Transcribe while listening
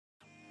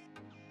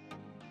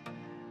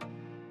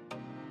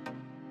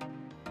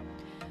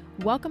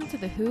Welcome to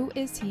the Who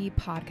Is He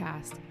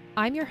podcast.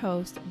 I'm your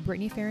host,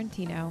 Brittany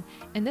Ferrantino,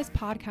 and this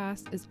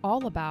podcast is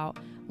all about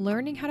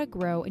learning how to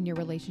grow in your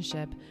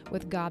relationship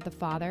with God the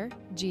Father,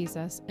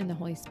 Jesus, and the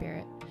Holy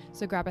Spirit.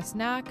 So grab a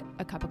snack,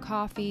 a cup of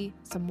coffee,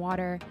 some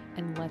water,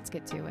 and let's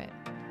get to it.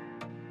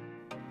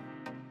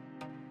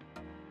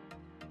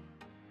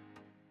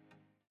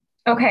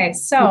 Okay,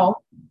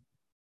 so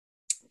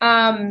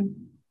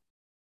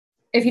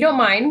if you don't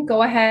mind,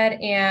 go ahead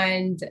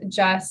and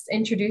just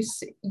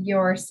introduce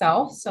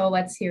yourself. So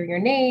let's hear your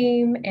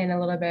name and a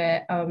little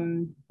bit,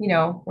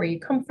 where you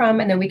come from,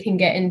 and then we can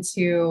get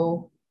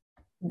into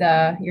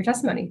your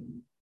testimony.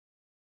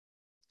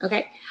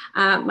 Okay,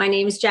 my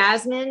name is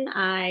Jasmine.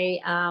 I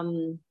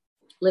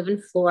live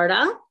in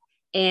Florida,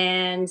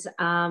 and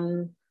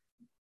I'm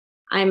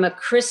a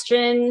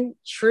Christian,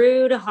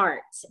 true to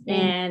heart,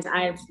 and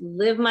I've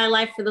lived my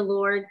life for the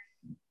Lord.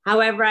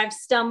 However, I've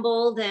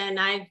stumbled and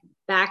I've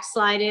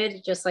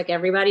backslided just like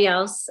everybody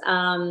else.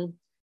 But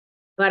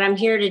I'm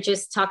here to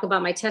just talk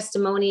about my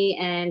testimony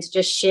and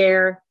just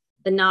share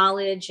the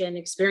knowledge and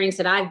experience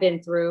that I've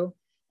been through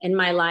in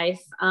my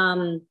life.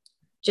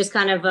 Just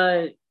kind of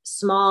a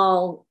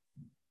small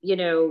 /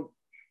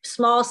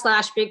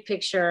 big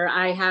picture.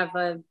 I have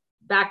a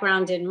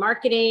background in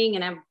marketing,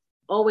 and I've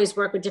always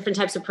worked with different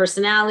types of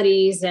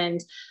personalities,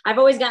 and I've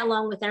always gotten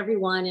along with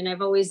everyone. And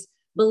I've always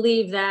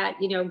believed that,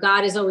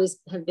 God has always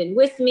have been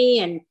with me,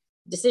 and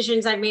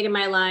decisions I've made in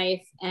my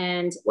life,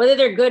 and whether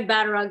they're good,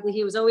 bad, or ugly,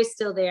 he was always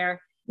still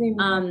there.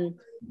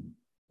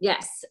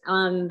 Yes,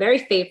 very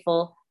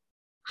faithful.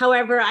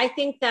 However, I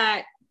think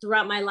that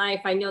throughout my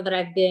life, I know that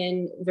I've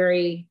been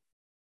very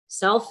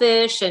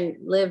selfish and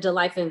lived a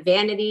life of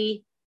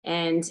vanity,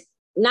 and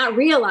not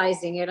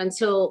realizing it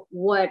until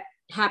what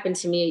happened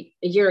to me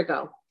a year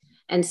ago.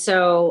 And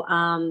so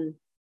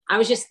I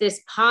was just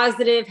this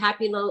positive,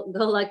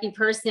 happy-go-lucky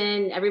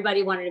person.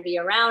 Everybody wanted to be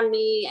around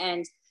me,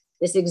 and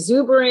this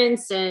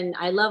exuberance, and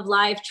I love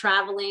life,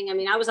 traveling. I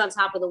mean, I was on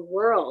top of the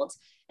world,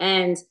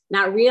 and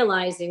not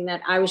realizing that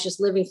I was just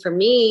living for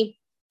me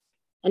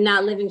and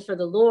not living for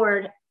the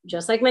Lord,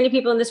 just like many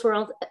people in this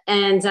world.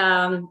 And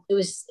I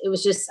was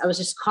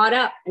just caught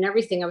up in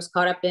everything. I was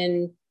caught up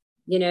in,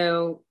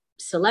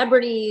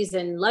 celebrities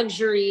and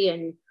luxury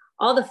and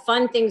all the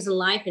fun things in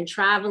life and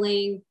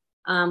traveling.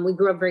 We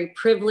grew up very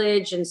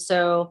privileged. And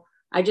so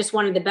I just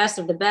wanted the best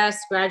of the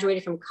best,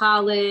 graduated from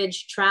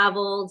college,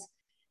 traveled.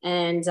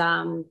 And,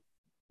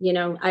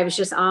 I was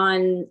just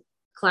on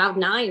cloud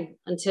nine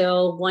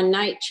until one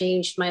night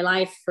changed my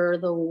life for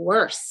the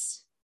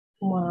worse.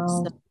 Wow.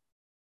 So,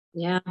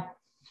 yeah.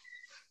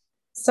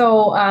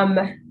 So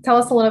tell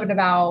us a little bit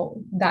about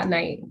that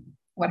night.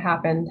 What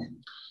happened?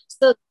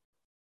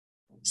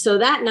 So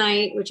that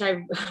night, which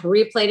I've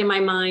replayed in my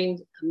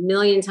mind a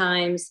million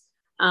times,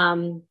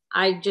 I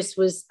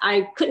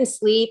couldn't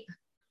sleep.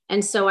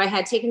 And so I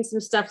had taken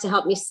some stuff to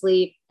help me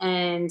sleep.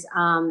 And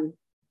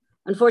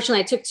unfortunately,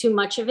 I took too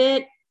much of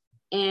it,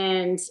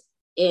 and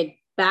it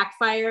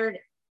backfired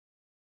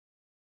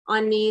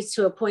on me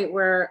to a point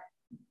where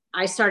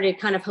I started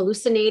kind of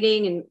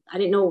hallucinating, and I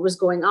didn't know what was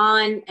going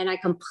on. And I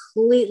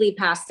completely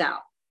passed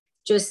out,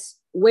 just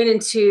went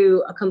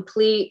into a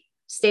complete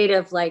state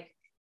of like,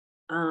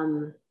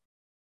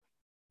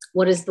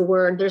 what is the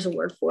word? There's a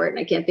word for it, and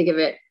I can't think of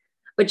it,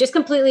 but just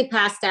completely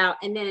passed out.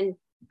 And then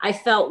I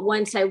felt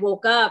once I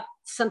woke up,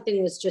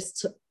 something was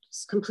just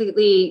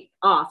completely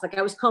off. Like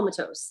I was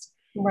comatose.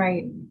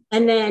 Right.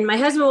 And then my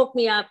husband woke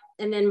me up,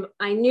 and then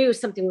I knew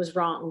something was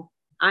wrong.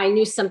 I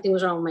knew something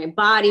was wrong with my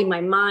body,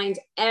 my mind,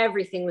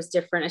 everything was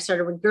different. I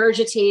started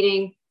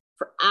regurgitating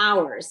for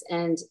hours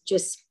and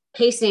just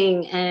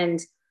pacing, and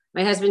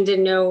my husband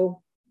didn't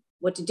know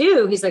what to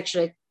do. He's like,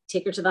 should I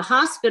take her to the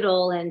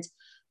hospital? And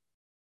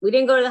we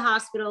didn't go to the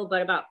hospital,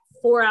 but about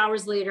 4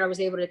 hours later, I was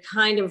able to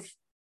kind of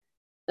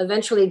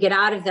eventually get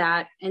out of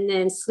that and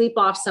then sleep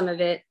off some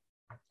of it.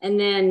 And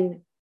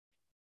then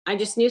I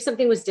just knew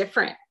something was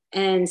different.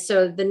 And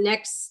so the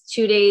next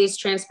 2 days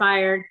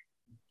transpired.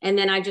 And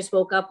then I just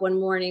woke up one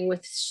morning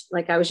with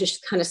I was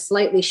just kind of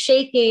slightly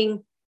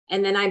shaking.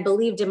 And then I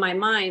believed in my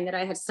mind that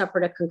I had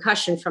suffered a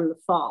concussion from the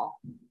fall.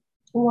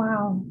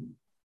 Wow.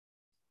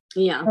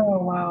 Yeah.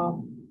 Oh,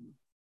 wow.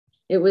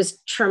 It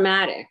was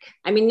traumatic.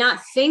 I mean, not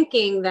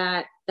thinking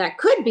that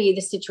could be the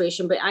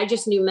situation, but I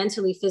just knew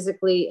mentally,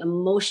 physically,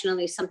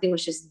 emotionally, something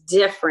was just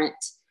different.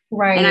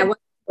 Right. And I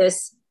wasn't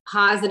this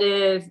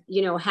positive,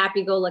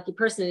 happy-go-lucky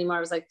person anymore. I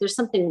was like, there's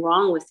something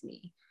wrong with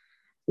me.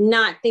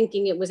 Not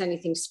thinking it was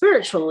anything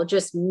spiritual,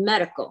 just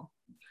medical.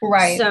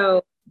 Right.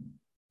 So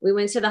we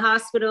went to the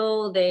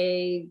hospital.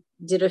 They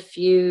did a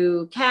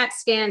few CAT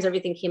scans.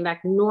 Everything came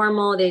back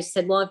normal. They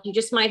said, well, if you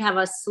just might have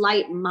a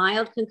slight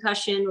mild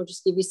concussion, we'll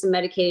just give you some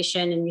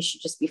medication and you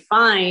should just be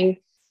fine.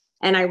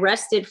 And I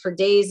rested for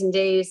days and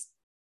days,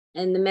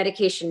 and the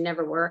medication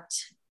never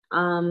worked.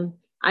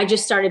 I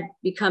just started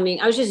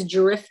I was just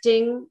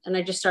drifting, and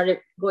I just started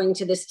going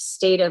to this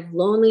state of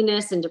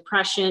loneliness and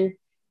depression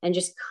and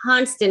just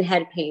constant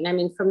head pain. I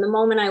mean, from the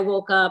moment I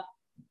woke up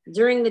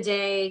during the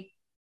day,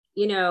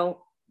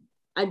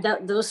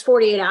 those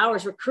 48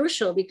 hours were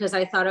crucial because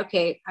I thought,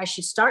 okay, I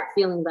should start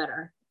feeling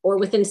better, or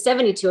within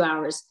 72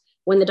 hours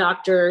when the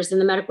doctors and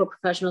the medical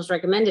professionals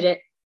recommended it,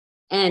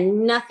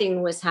 and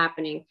nothing was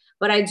happening.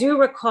 But I do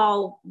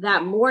recall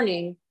that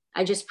morning,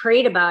 I just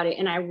prayed about it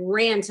and I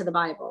ran to the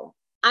Bible.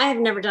 I have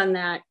never done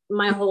that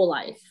my whole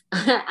life.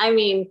 I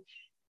mean,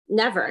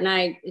 never.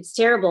 And it's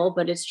terrible,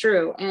 but it's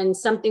true. And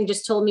something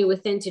just told me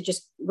within to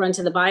just run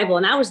to the Bible.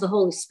 And that was the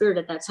Holy Spirit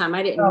at that time.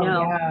 I didn't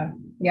know. Yeah.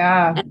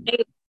 Yeah. And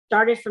I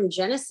started from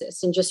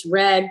Genesis and just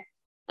read.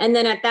 And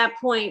then at that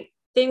point,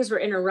 things were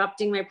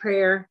interrupting my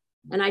prayer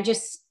and I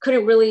just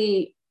couldn't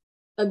really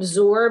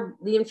absorb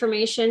the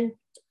information.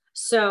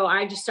 So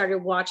I just started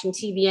watching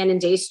TVN and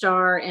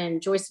Daystar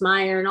and Joyce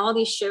Meyer and all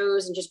these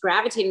shows and just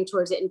gravitating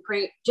towards it and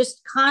praying,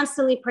 just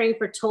constantly praying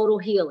for total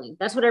healing.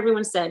 That's what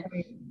everyone said.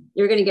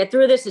 You're going to get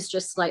through this. It's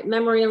just like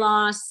memory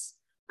loss.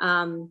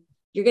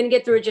 You're going to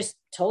get through it, just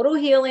total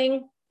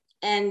healing.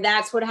 And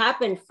that's what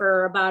happened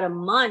for about a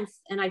month.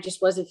 And I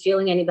just wasn't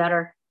feeling any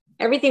better.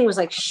 Everything was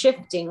like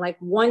shifting. Like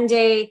one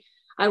day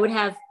I would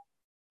have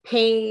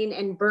pain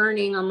and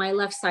burning on my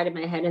left side of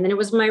my head. And then it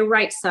was my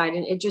right side.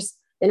 And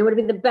then it would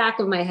be the back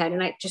of my head.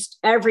 And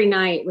every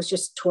night was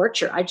just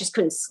torture. I just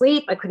couldn't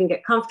sleep. I couldn't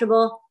get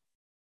comfortable.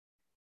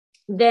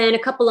 Then a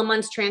couple of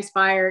months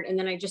transpired. And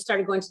then I just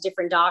started going to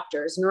different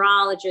doctors,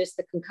 neurologists,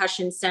 the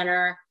concussion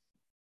center,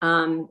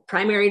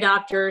 primary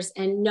doctors,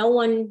 and no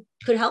one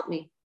could help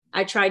me.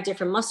 I tried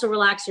different muscle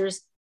relaxers,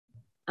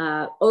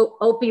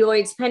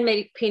 opioids,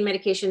 pain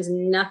medications,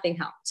 nothing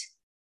helped.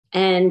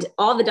 And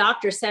all the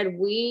doctors said,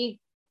 we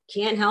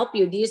can't help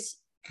you. These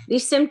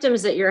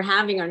symptoms that you're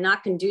having are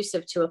not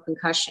conducive to a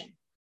concussion.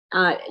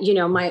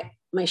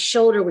 My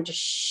shoulder would just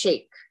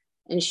shake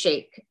and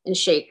shake and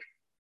shake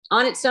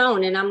on its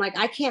own. And I'm like,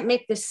 I can't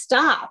make this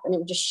stop. And it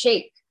would just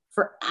shake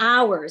for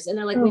hours. And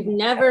they're like, we've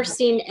never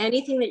seen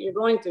anything that you're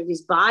going through.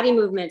 These body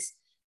movements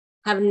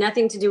have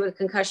nothing to do with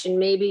concussion.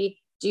 Maybe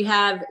do you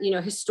have,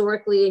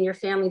 historically in your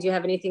family, do you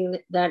have anything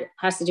that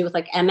has to do with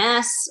like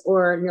MS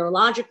or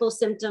neurological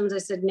symptoms? I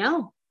said,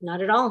 no,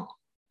 not at all.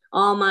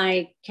 All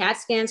my CAT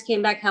scans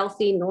came back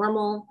healthy,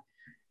 normal.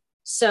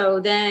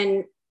 So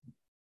then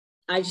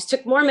I just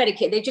took more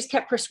medication. They just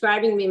kept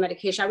prescribing me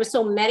medication. I was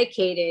so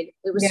medicated.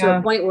 It was to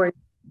a point where,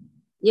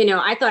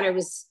 I thought it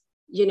was,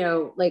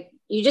 like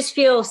you just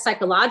feel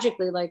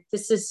psychologically like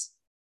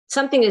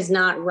something is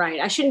not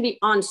right. I shouldn't be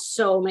on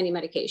so many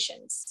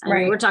medications. I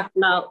mean, we're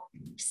talking about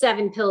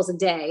 7 pills a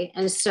day.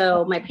 And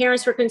so my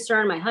parents were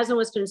concerned. My husband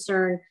was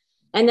concerned.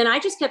 And then I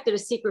just kept it a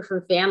secret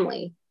from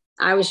family.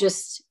 I was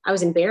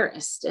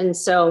embarrassed. And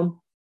so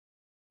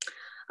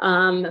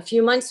a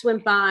few months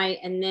went by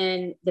and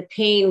then the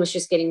pain was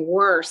just getting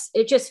worse.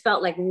 It just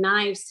felt like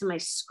knives to my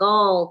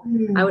skull.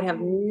 I would have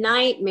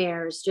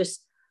nightmares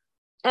just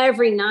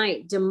every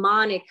night,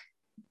 demonic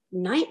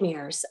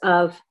nightmares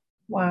of,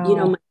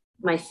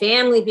 my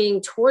family being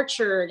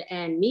tortured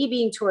and me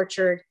being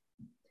tortured.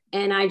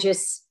 And I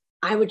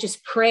would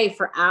just pray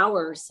for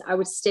hours. I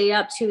would stay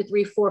up 2,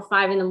 3, 4,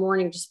 5 in the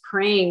morning, just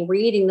praying,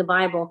 reading the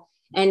Bible.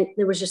 And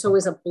there was just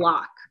always a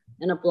block.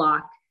 And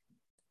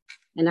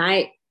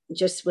I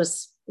just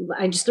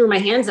threw my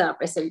hands up.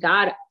 I said,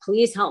 God,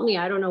 please help me.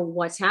 I don't know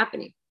what's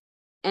happening.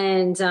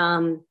 And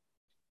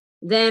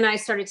then I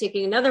started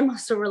taking another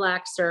muscle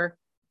relaxer.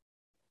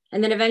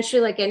 And then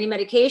eventually, like any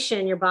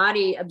medication, your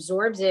body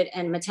absorbs it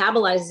and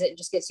metabolizes it and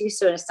just gets used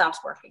to it and it stops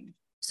working.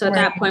 So at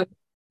that point, I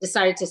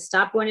decided to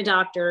stop going to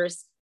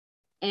doctors.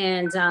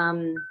 And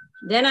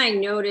then I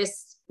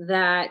noticed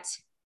that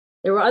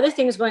there were other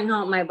things going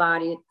on with my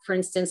body. For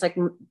instance, like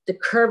the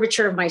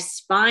curvature of my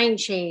spine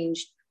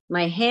changed.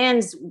 My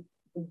hands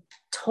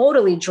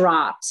totally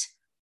dropped.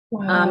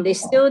 They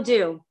still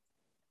do.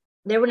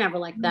 They were never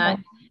like that.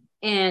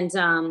 And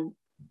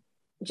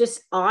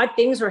just odd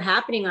things were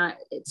happening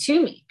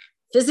to me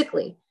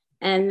physically.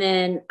 And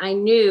then I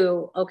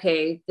knew,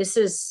 okay,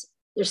 there's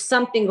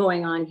something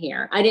going on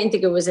here. I didn't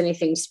think it was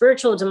anything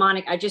spiritual,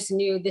 demonic. I just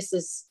knew this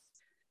is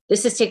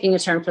taking a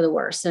turn for the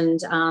worse. And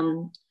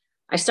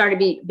I started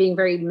being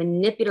very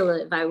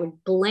manipulative. I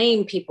would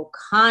blame people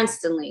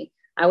constantly.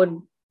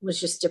 Was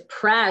just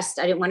depressed.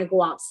 I didn't want to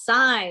go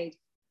outside.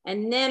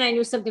 And then I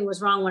knew something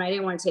was wrong when I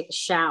didn't want to take a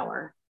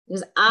shower,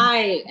 because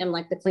I am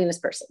like the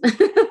cleanest person.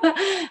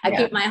 I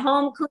keep my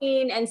home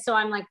clean. And so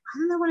I'm like,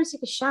 why don't I want to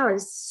take a shower?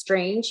 This is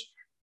strange.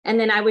 And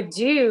then I would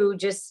do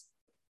just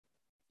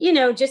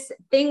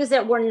things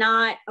that were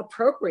not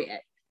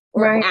appropriate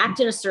or act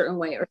in a certain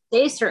way or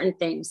say certain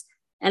things.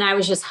 And I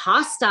was just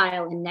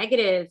hostile and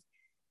negative.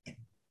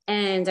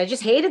 And I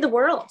just hated the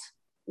world,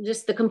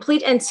 just the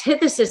complete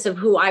antithesis of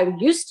who I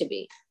used to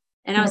be.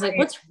 And I was like,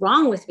 what's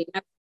wrong with me?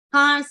 I'm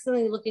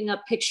constantly looking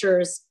up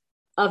pictures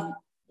of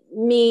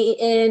me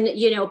in,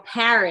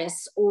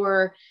 Paris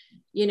or,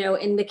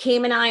 in the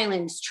Cayman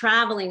Islands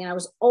traveling. And I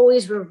was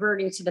always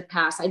reverting to the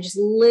past. I just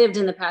lived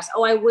in the past.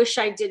 Oh, I wish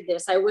I did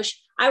this. I wish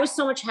I was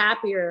so much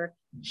happier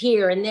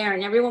here and there.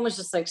 And everyone was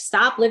just like,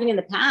 stop living in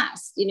the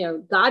past.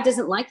 God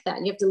doesn't like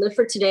that. You have to live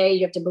for today.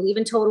 You have to believe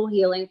in total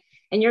healing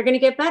and you're going to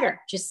get better.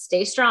 Just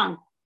stay strong.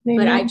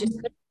 But I just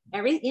couldn't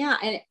Yeah.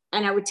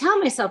 And I would tell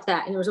myself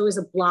that, and there was always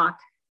a block.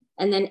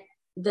 And then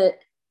the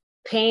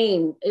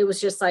pain, it was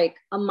just like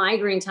a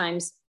migraine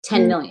times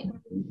 10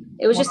 million.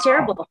 It was just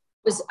terrible.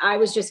 I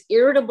was just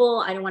irritable.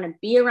 I didn't want to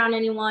be around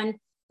anyone.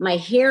 My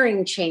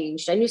hearing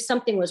changed. I knew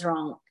something was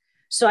wrong.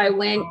 So I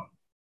went,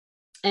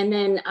 and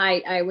then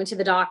I went to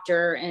the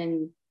doctor,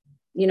 and,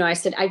 you know, I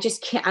said, I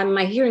just can't,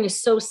 my hearing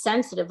is so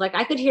sensitive. Like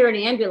I could hear an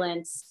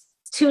ambulance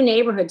 2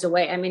 neighborhoods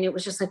away. I mean, it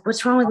was just like,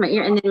 what's wrong with my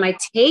ear? And then my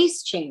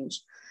taste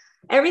changed.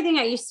 Everything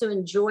I used to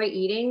enjoy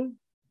eating,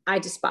 I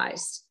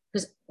despised.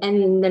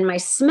 And then my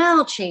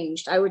smell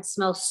changed. I would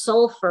smell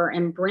sulfur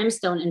and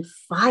brimstone and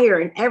fire,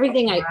 and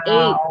everything I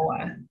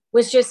ate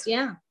was just,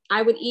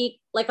 I would eat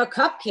like a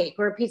cupcake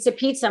or a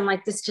pizza. I'm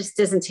like, this just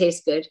doesn't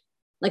taste good.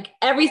 Like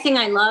everything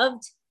I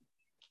loved,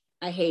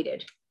 I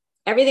hated.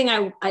 Everything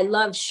I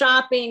loved,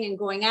 shopping and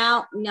going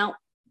out. No,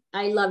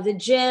 I love the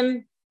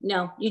gym.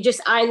 No,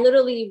 I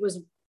literally was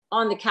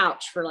on the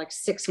couch for like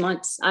 6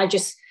 months. I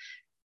just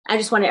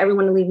wanted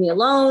everyone to leave me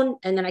alone.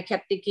 And then I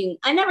kept thinking,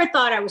 I never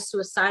thought I was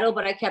suicidal,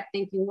 but I kept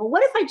thinking, well,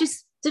 what if I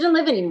just didn't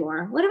live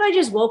anymore? What if I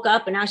just woke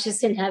up and I was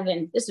just in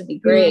heaven? This would be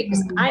great.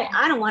 Mm-hmm.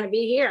 I don't want to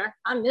be here.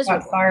 I'm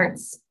miserable. That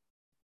farts.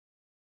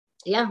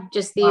 Yeah.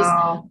 Just these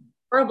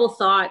horrible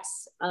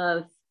thoughts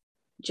of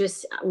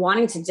just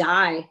wanting to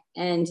die.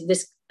 And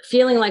this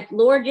feeling like,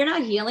 Lord, you're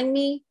not healing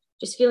me.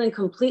 Just feeling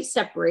complete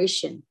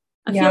separation.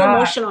 I feel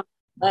emotional,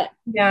 but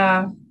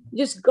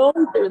just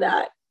going through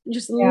that,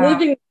 just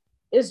living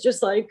is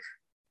just like,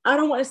 I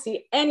don't want to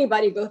see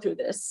anybody go through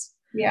this.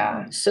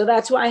 Yeah. So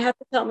that's why I have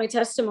to tell my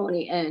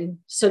testimony. And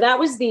so that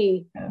was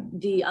the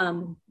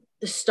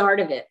start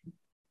of it,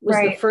 was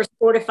the first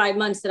 4 to 5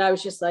 months that I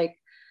was just like,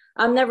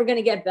 I'm never going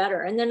to get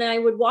better. And then I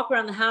would walk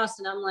around the house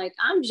and I'm like,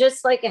 I'm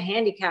just like a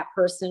handicapped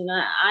person.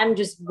 I'm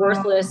just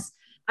worthless.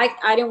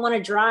 I didn't want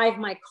to drive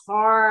my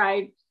car.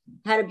 I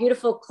had a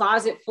beautiful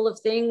closet full of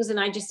things and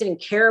I just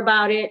didn't care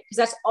about it, because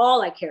that's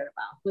all I cared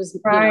about was,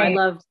 you know, I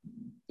loved,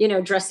 you know,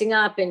 dressing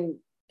up and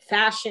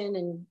fashion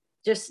and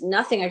just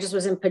nothing. I just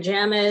was in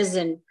pajamas,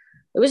 and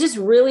it was just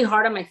really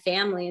hard on my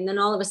family. And then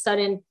all of a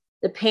sudden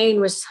the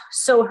pain was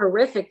so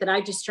horrific that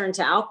I just turned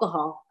to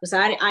alcohol, because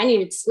I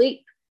needed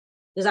sleep,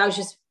 because I was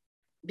just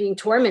being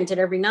tormented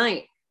every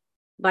night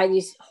by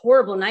these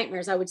horrible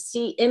nightmares. I would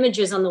see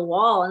images on the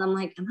wall and I'm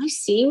like, am I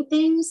seeing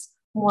things?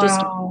 Just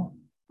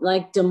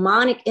like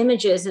demonic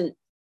images. And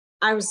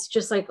I was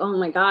just like, oh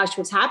my gosh,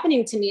 what's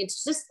happening to me?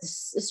 It's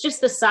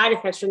just the side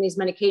effects from these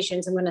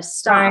medications. I'm going to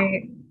stop.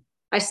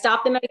 I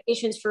stopped the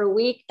medications for a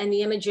week, and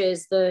the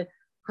images, the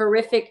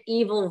horrific,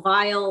 evil,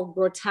 vile,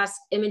 grotesque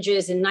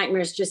images and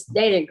nightmares,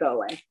 they didn't go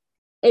away.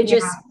 It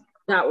just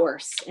got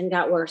worse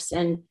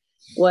and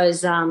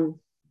was,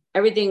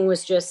 everything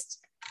was just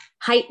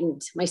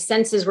heightened. My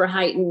senses were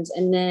heightened.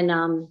 And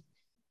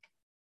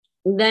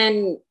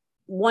then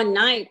one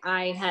night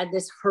I had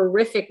this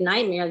horrific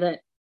nightmare that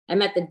I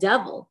met the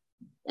devil.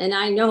 And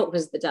I know it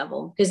was the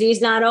devil, because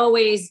he's not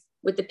always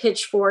with the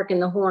pitchfork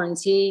and the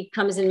horns. He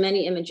comes in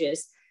many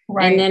images.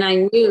 And then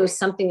I knew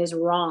something is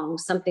wrong.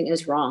 Something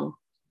is wrong.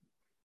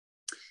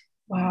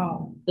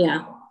 Wow.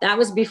 Yeah. That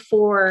was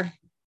before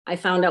I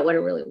found out what it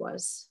really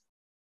was.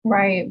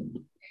 Right.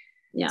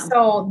 Yeah.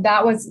 So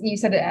that was, you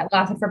said it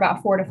lasted for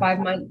about 4 to 5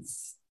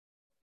 months,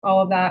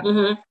 all of that.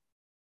 Mm-hmm.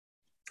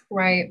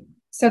 Right.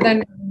 So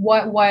then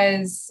what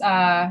was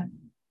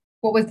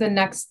the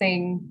next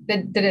thing?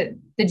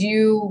 Did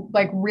you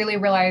like really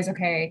realize,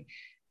 okay,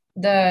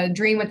 the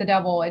dream with the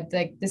devil, it's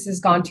like, this has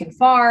gone too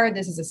far.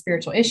 This is a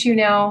spiritual issue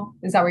now.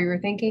 Is that what you were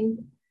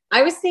thinking?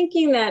 I was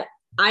thinking that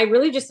I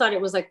really just thought it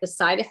was like the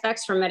side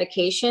effects from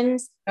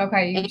medications.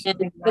 Okay.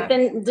 But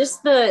then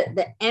just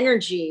the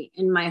energy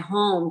in my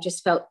home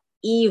just felt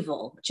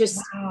evil,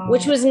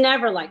 which was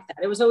never like that.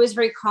 It was always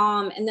very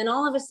calm. And then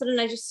all of a sudden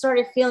I just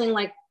started feeling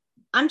like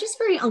I'm just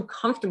very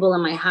uncomfortable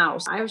in my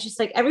house. I was just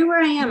like, everywhere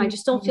I am, I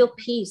just don't feel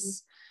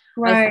peace.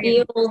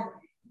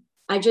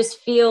 I just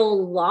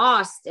feel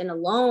lost and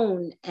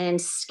alone and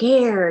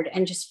scared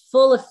and just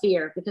full of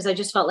fear, because I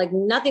just felt like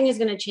nothing is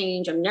going to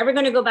change. I'm never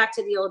going to go back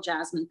to the old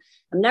Jasmine.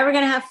 I'm never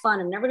going to have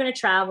fun. I'm never going to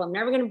travel. I'm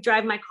never going to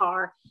drive my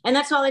car. And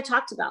that's all I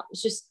talked about.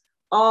 It's just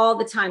all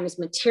the time is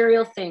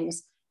material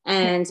things.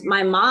 And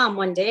my mom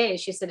one day,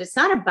 she said, it's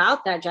not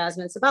about that,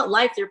 Jasmine. It's about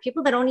life. There are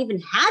people that don't even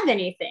have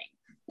anything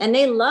and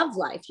they love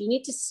life. You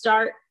need to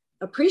start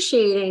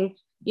appreciating,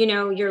 you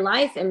know, your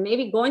life, and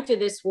maybe going through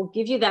this will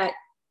give you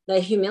the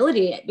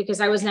humility, because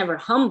I was never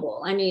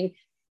humble. I mean,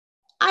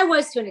 I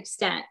was to an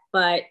extent,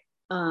 but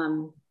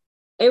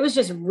it was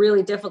just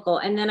really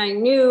difficult. And then I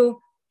knew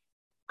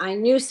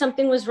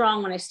something was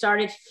wrong when I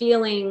started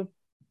feeling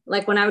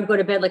like, when I would go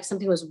to bed, like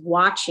something was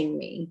watching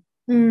me.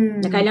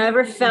 Like I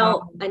never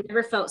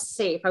felt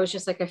safe. I was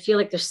just like, I feel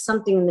like there's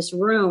something in this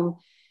room.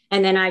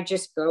 And then I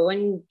just go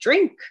and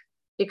drink,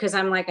 because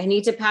I'm like, I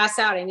need to pass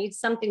out. I need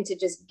something to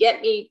just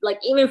get me, like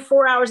even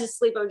 4 hours of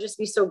sleep. I would just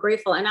be so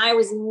grateful. And I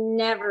was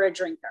never a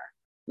drinker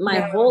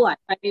my whole life.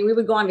 I mean, we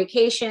would go on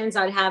vacations.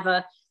 I'd have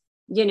like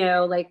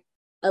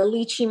a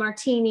lychee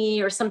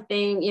martini or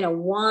something,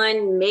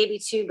 1, maybe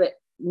 2, but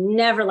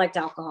never liked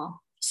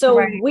alcohol. So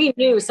Right. we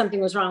knew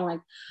something was wrong. Like,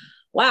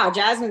 wow,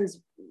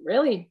 Jasmine's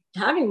really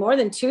having more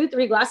than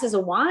 2-3 glasses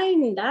of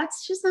wine.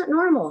 That's just not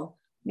normal.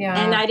 Yeah.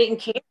 And I didn't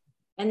care.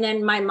 And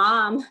then my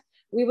mom,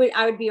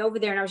 I would be over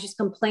there and I was just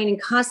complaining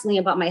constantly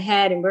about my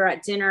head, and we were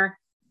at dinner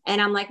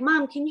and I'm like,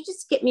 Mom, can you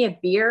just get me a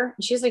beer?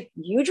 And she's like,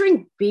 you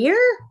drink beer?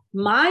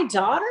 My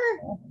daughter?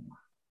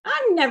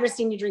 I've never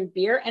seen you drink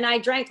beer. And I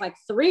drank like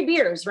 3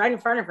 beers right in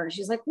front of her.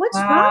 She's like, what's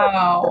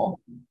wrong?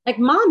 Like,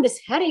 Mom, this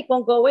headache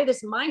won't go away.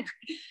 This migraine.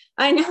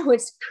 I know,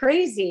 it's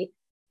crazy.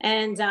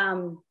 And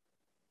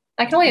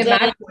I can only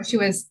imagine what she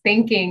was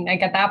thinking.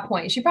 Like at that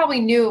point, she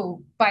probably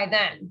knew by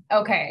then,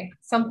 okay,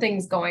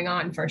 something's going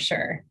on for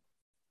sure.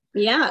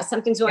 Yeah,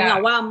 something's going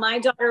on. Wow, my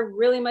daughter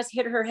really must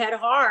hit her head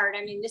hard.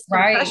 I mean, this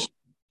compression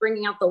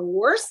bringing out the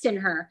worst in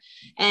her.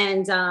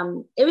 And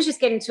it was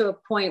just getting to a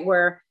point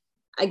where,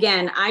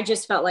 again, I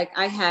just felt like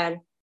I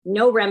had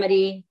no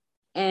remedy,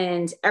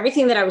 and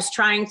everything that I was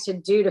trying to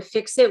do to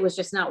fix it was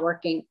just not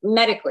working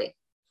medically.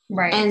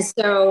 Right. And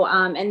so,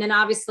 and then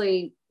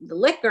obviously the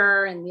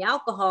liquor and the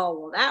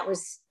alcohol, well, that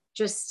was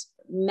just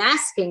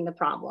masking the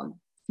problem.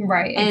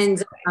 Right.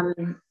 And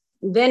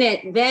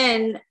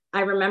then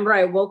I remember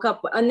I woke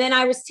up, and then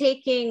I was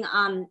taking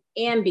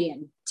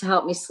Ambien to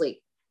help me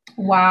sleep.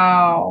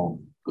 Wow.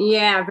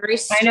 Yeah, very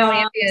strong. I know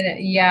Ambien.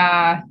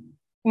 Yeah.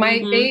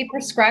 They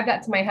prescribed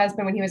that to my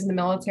husband when he was in the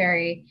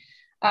military.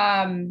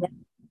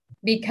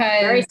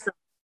 Because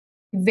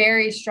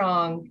very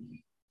strong.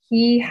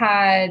 He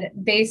had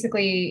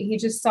he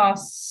just saw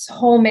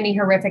so many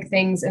horrific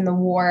things in the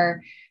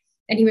war,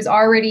 and he was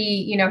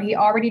already, he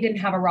already didn't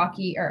have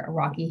he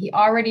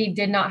already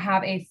did not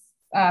have a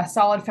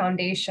solid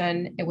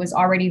foundation. It was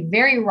already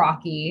very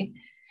rocky.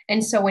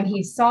 And so when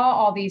he saw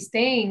all these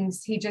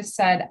things, he just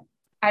said,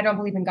 I don't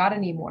believe in God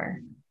anymore.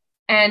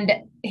 And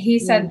he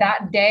said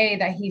that day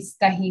that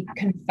he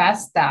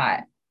confessed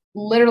that,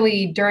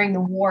 literally during the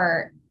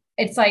war,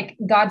 it's like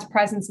God's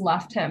presence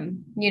left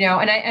him,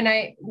 and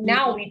I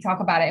now we talk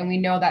about it and we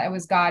know that it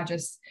was God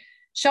just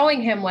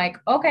showing him like,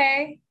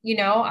 okay,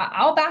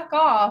 I'll back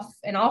off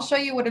and I'll show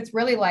you what it's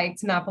really like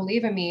to not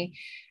believe in me.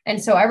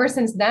 And so ever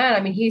since then,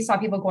 I mean, he saw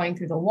people going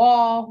through the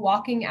wall,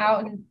 walking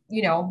out and,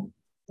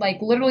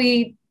 like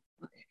literally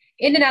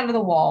in and out of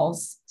the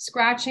walls,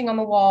 scratching on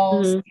the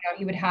walls.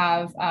 He would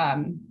have,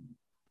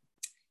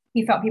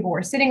 he felt people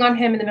were sitting on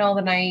him in the middle of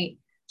the night,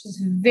 just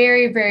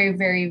very, very,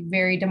 very,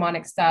 very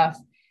demonic stuff.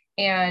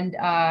 And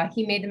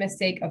he made the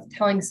mistake of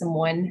telling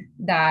someone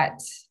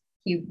that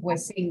he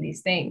was seeing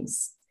these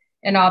things.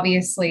 And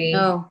obviously,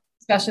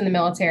 especially in the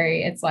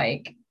military, it's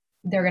like,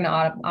 they're going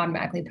to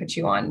automatically put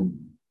you on,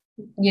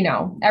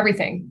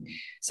 everything.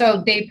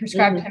 So they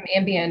prescribed him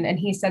Ambien, and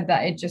he said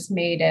that it just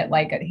made it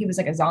like, he was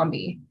like a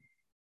zombie.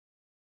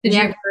 Did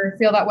you ever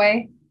feel that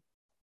way?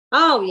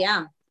 Oh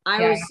yeah.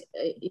 I was,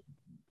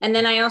 and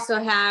then I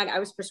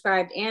was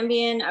prescribed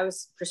Ambien. I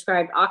was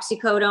prescribed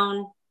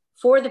oxycodone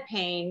for the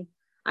pain.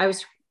 I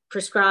was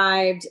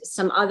prescribed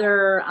some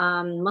other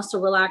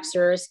muscle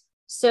relaxers.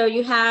 So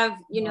you have,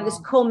 this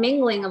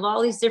commingling of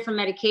all these different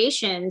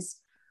medications,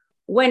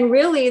 when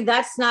really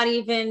that's not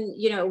even,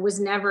 it was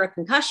never a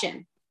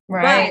concussion.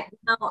 Right.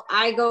 But now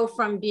I go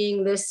from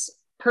being this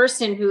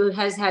person who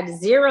has had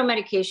 0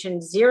 medication,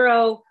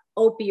 0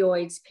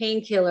 opioids,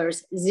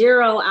 painkillers,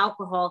 0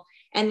 alcohol.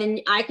 And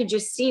then I could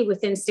just see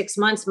within 6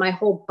 months, my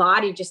whole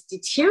body just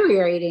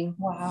deteriorating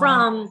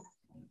from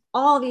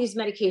all these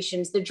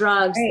medications, the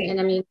drugs.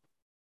 Right.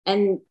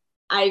 And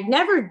I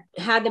never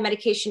had the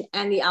medication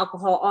and the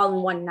alcohol all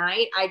in one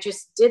night. I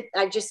just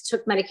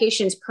took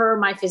medications per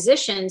my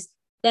physicians.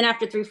 Then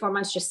after 3-4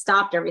 months, just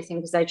stopped everything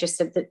because I just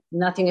said that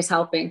nothing is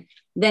helping.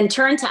 Then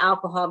turned to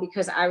alcohol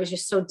because I was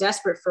just so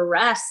desperate for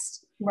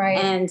rest. Right.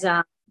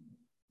 And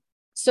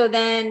so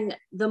then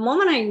the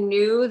moment I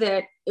knew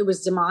that it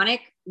was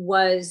demonic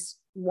was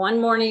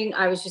one morning.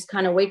 I was just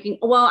kind of waking.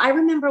 Well, I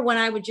remember when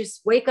I would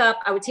just wake up,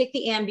 I would take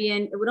the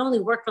Ambien. It would only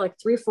work for like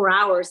 3-4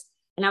 hours.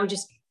 And I would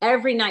just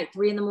every night,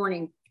 3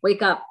 a.m,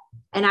 wake up,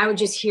 and I would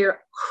just hear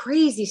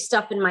crazy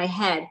stuff in my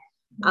head,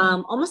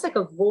 almost like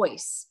a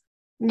voice.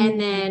 And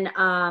then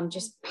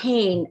just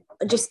pain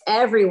just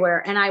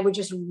everywhere. And I would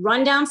just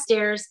run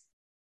downstairs,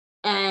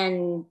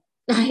 and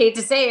I hate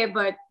to say it,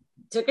 but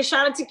took a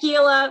shot of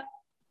tequila.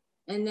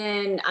 And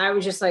then I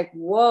was just like,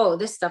 whoa,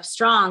 this stuff's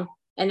strong.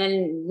 And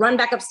then run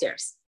back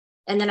upstairs.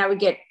 And then I would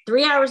get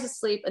 3 hours of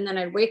sleep. And then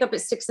I'd wake up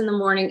at 6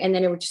 a.m. and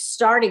then it would just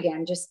start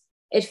again.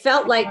 It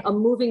felt like a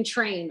moving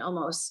train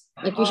almost.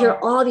 Like you hear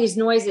all these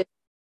noises.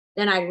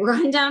 Then I'd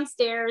run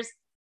downstairs,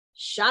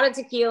 shot of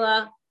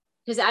tequila,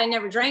 because I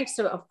never drank.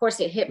 So of course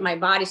it hit my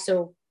body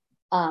so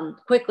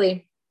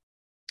quickly,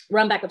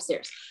 run back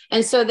upstairs.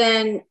 And so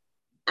then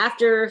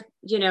after,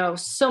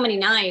 so many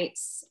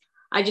nights,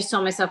 I just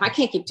told myself, I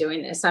can't keep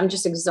doing this. I'm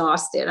just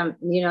exhausted. And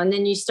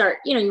then you start,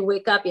 you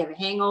wake up, you have a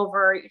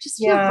hangover, you just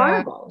feel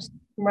horrible.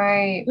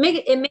 Right.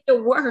 It made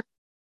it worse.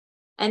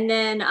 And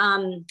then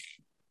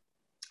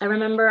I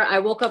remember I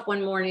woke up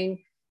one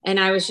morning and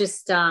I was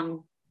just,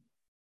 kind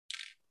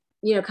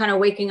of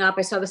waking up.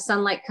 I saw the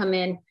sunlight come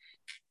in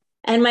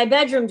and my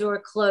bedroom door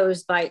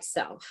closed by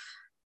itself.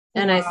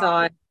 And Wow. I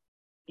thought,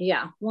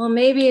 yeah, well,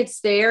 maybe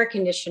it's the air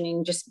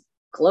conditioning, just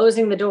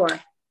closing the door.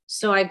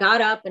 So I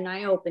got up and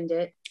I opened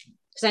it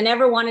because I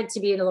never wanted to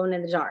be alone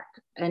in the dark.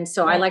 And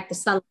so I like the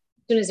sun. As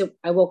soon as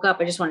I woke up,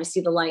 I just wanted to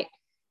see the light.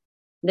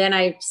 Then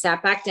I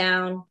sat back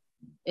down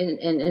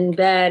in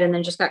bed and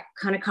then just got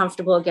kind of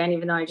comfortable again,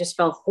 even though I just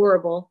felt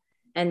horrible.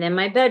 And then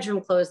my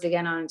bedroom closed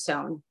again on its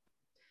own.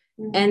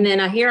 Mm-hmm. And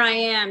then here I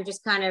am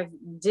just kind of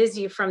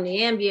dizzy from the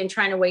Ambien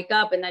trying to wake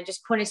up. And I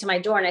just pointed to my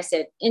door and I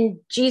said, in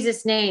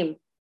Jesus' name,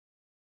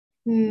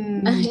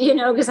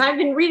 because I've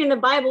been reading the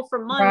Bible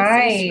for months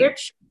and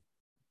scripture.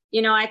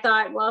 I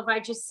thought, well, if I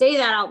just say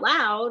that out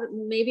loud,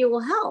 maybe it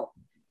will help.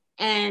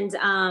 And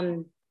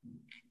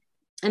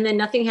then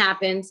nothing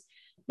happened.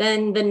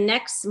 Then the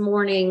next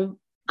morning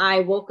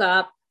I woke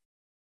up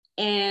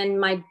and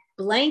my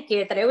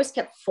blanket that I always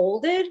kept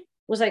folded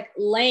was like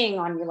laying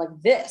on me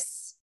like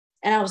this.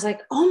 And I was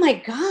like, oh my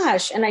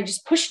gosh. And I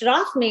just pushed it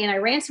off me. And I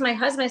ran to my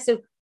husband. I said,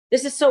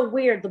 this is so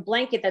weird. The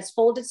blanket that's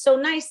folded so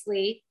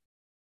nicely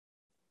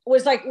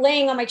was like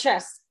laying on my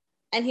chest.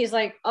 And he's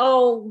like,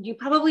 oh, you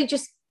probably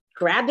just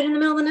grabbed it in the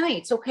middle of the night.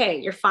 It's okay.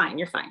 You're fine.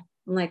 You're fine.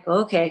 I'm like,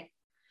 okay.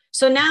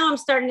 So now I'm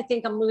starting to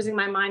think I'm losing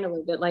my mind a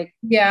little bit. Like,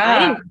 I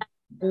didn't grab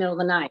it in the middle of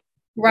the night.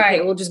 Right.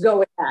 Okay, we'll just go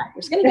with that.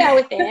 We're just going to go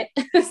with it.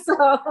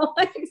 So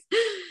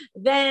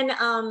then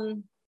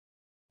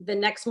the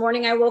next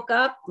morning I woke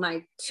up,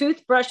 my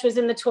toothbrush was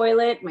in the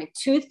toilet, my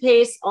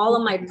toothpaste, all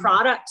of my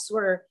products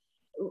were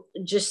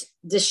just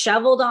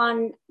disheveled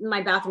on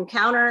my bathroom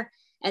counter.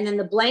 And then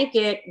the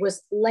blanket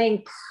was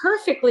laying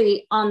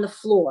perfectly on the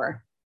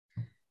floor.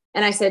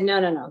 And I said,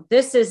 no,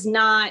 this is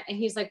not. And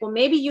he's like, well,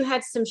 maybe you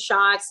had some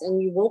shots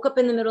and you woke up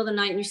in the middle of the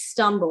night and you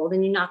stumbled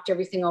and you knocked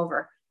everything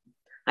over.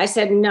 I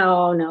said,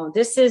 no,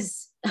 this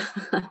is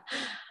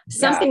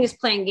something is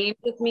playing games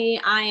with me.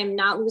 I am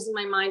not losing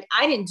my mind.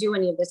 I didn't do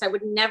any of this. I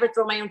would never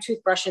throw my own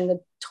toothbrush in the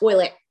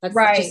toilet. That's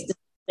just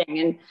the thing.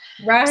 And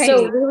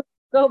so we would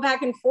go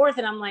back and forth.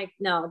 And I'm like,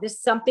 no,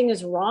 something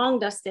is wrong,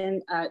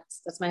 Dustin.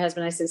 That's my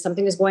husband. I said,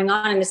 something is going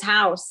on in this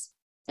house.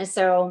 And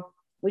so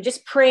we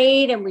just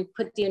prayed and we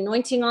put the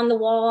anointing on the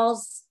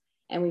walls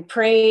and we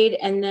prayed.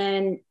 And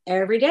then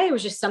every day it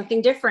was just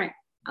something different.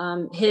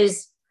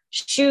 His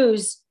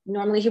shoes,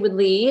 normally he would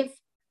leave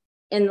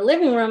in the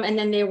living room and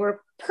then they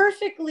were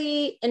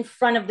perfectly in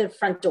front of the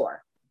front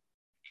door,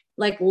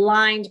 like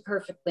lined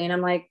perfectly. And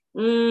I'm like,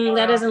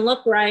 that doesn't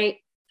look right.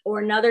 Or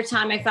another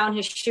time I found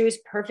his shoes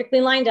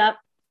perfectly lined up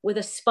with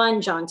a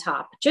sponge on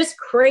top, just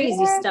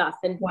crazy stuff.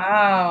 And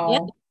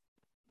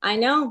I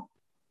know.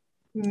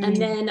 And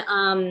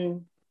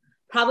then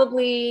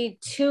probably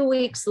 2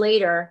 weeks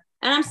later,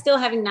 and I'm still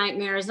having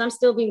nightmares and I'm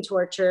still being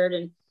tortured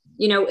and,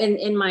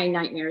 in my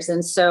nightmares.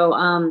 And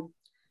so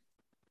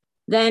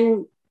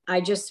then I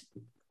just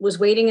was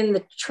waiting in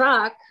the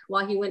truck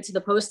while he went to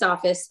the post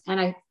office and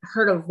I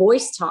heard a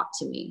voice talk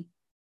to me.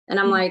 And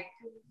I'm like,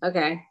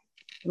 okay,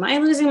 am I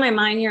losing my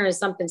mind here? Or is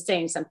something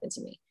saying something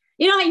to me?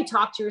 You know how you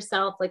talk to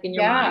yourself, like in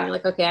your mind, you're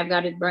like, okay, I've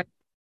got to run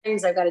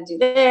things. I've got to do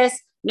this.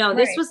 No,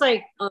 this was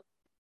like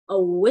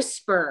a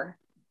whisper,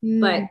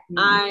 but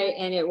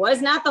and it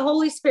was not the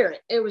Holy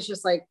Spirit. It was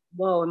just like,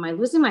 whoa, am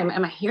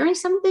I hearing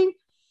something?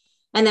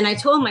 And then I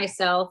told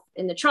myself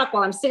in the truck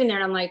while I'm sitting there,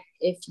 and I'm like,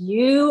 if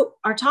you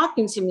are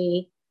talking to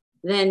me,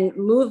 then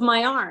move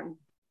my arm.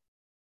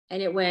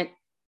 And it went,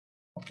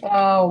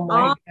 oh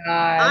my God.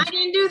 I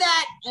didn't do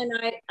that. And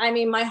I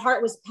mean, my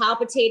heart was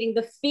palpitating.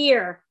 The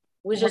fear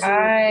was just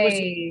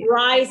was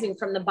rising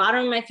from the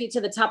bottom of my feet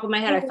to the top of my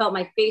head. I felt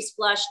my face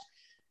flushed.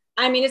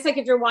 I mean, it's like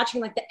if you're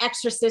watching like The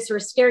Exorcist or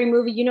a scary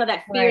movie,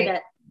 that fear,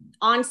 that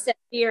onset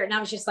fear. And I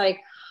was just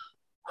like,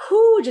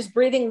 just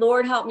breathing,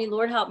 Lord, help me,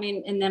 Lord, help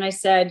me. And then I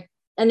said,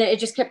 and then it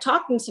just kept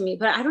talking to me,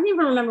 but I don't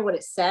even remember what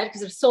it said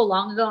because it was so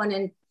long ago. And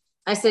then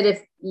I said,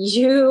 if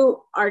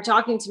you are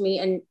talking to me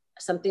and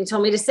something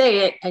told me to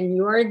say it and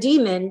you're a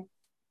demon,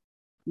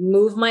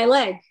 move my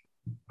leg.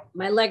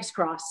 My legs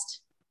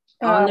crossed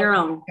on their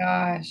own.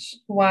 Gosh.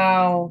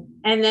 Wow.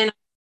 And then,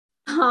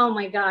 oh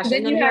my gosh.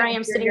 And then here I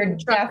am sitting in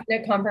the truck.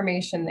 Definite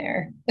confirmation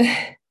there.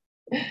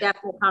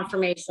 Definite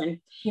confirmation.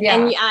 Yeah.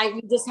 And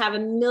you just have a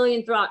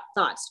million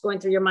thoughts going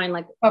through your mind.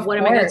 Like, what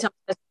am I going to tell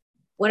myself?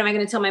 What am I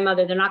going to tell my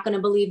mother? They're not going to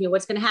believe me.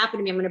 What's going to happen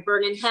to me? I'm going to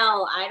burn in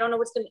hell. I don't know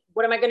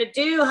what am I going to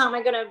do? How am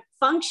I going to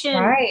function?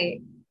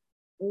 Right.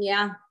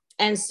 Yeah.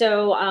 And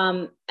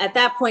so at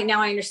that point,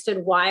 now I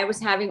understood why I was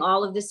having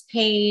all of this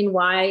pain,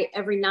 why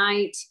every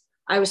night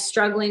I was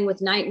struggling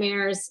with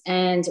nightmares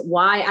and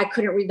why I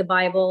couldn't read the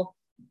Bible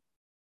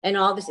and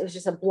all this. It was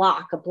just a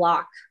block.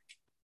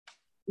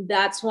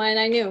 That's when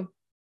I knew.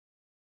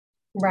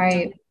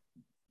 Right.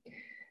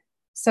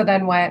 So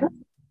then what?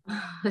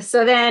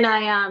 So then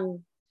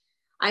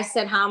I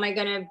said, how am I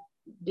going to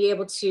be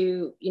able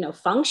to,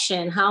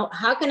 function?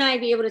 How can I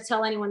be able to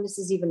tell anyone this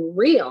is even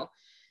real?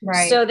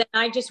 Right. So then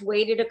I just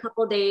waited a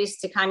couple of days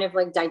to kind of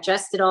like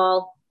digest it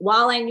all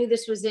while I knew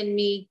this was in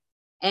me.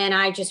 And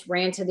I just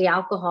ran to the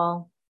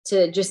alcohol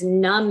to just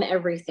numb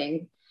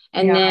everything.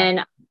 And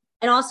then,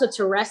 and also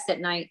to rest at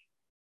night.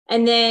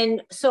 And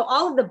then, so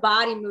all of the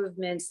body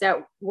movements that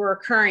were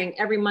occurring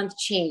every month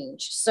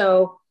changed.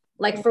 So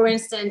like, for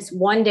instance,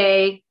 one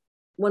day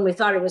when we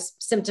thought it was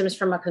symptoms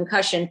from a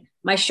concussion,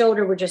 my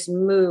shoulder would just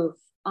move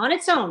on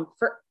its own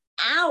for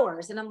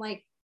hours. And I'm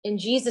like, in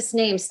Jesus'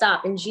 name,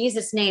 stop, in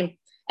Jesus' name.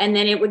 And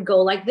then it would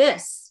go like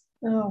this.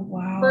 Oh,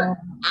 wow. For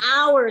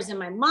hours. And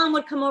my mom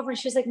would come over and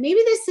she's like, maybe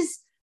this is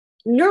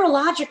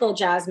neurological,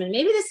 Jasmine.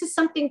 Maybe this is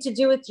something to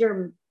do with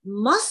your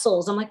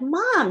muscles. I'm like,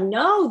 Mom,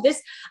 no,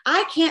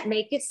 I can't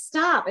make it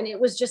stop. And it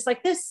was just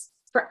like this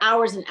for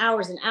hours and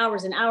hours and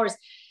hours and hours.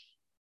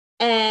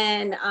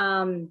 And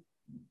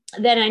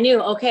then I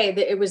knew, okay,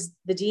 that it was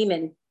the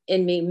demon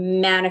in me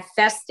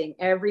manifesting.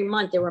 Every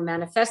month they were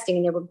manifesting,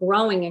 and they were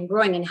growing and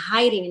growing and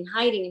hiding and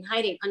hiding and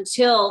hiding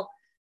until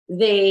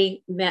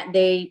they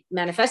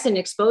manifested and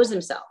exposed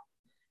themselves.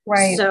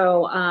 Right.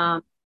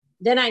 So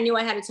then I knew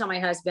I had to tell my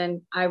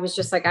husband. I was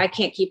just like, I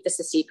can't keep this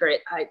a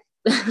secret.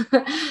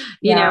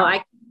 You know,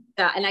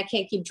 and I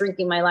can't keep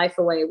drinking my life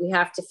away. We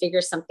have to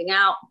figure something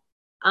out.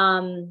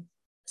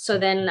 So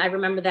then I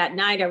remember that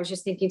night I was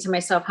just thinking to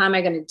myself, how am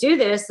I going to do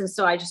this? And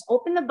so I just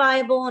opened the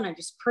Bible and I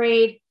just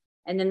prayed.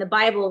 And then the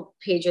Bible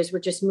pages were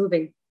just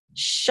moving,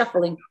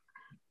 shuffling.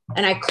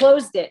 And I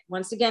closed it.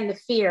 Once again, the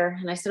fear.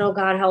 And I said, oh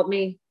God, help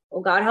me. Oh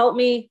God, help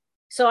me.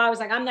 So I was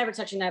like, I'm never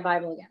touching that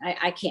Bible again.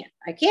 I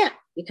can't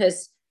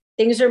because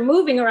things are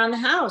moving around the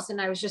house. And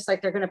I was just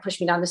like, they're going to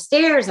push me down the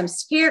stairs. I'm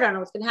scared. I don't know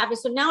what's going to happen.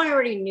 So now I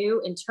already knew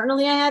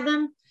internally I had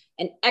them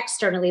and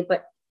externally,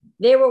 but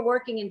they were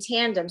working in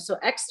tandem. So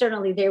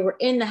externally, they were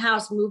in the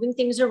house, moving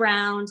things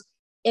around,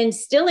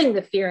 instilling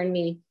the fear in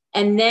me.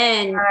 And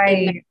then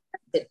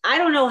I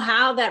don't know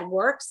how that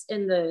works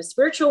in the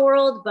spiritual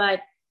world, but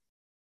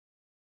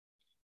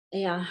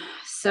yeah.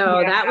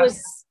 So that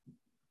was,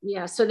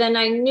 So then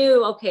I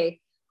knew, okay,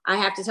 I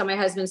have to tell my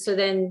husband. So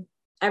then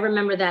I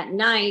remember that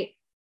night,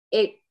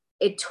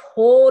 it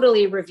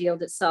totally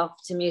revealed itself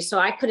to me. So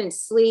I couldn't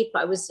sleep.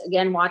 I was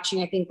again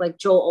watching, I think, like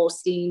Joel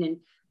Osteen, and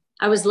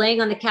I was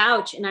laying on the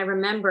couch and I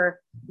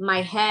remember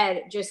my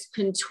head just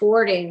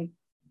contorting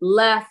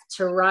left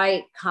to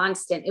right,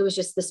 constant. It was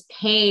just this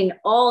pain,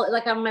 all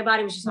like my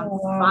body was just on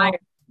fire.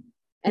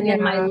 And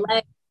then my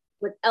leg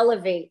would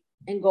elevate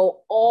and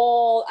go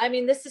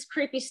this is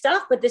creepy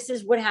stuff, but this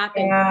is what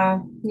happened.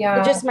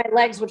 Yeah. Just my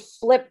legs would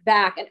flip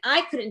back and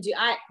I couldn't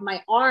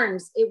my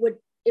arms, it would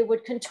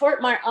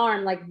contort my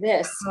arm like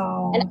this.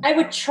 And I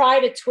would try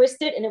to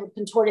twist it and it would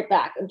contort it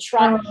back and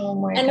try.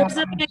 And there was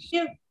nothing I could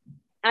do.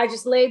 I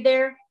just laid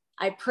there.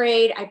 I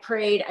prayed,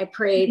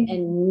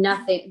 and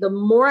nothing. The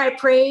more I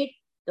prayed,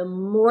 the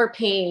more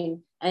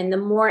pain, and the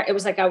more it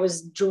was like I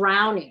was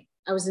drowning.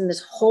 I was in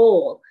this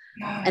hole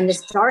and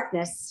this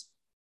darkness.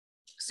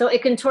 So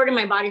it contorted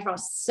my body for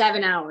about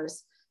 7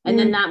 hours. And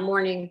then that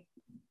morning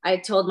I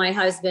told my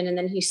husband, and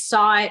then he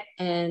saw it.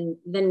 And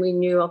then we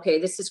knew,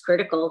 okay, this is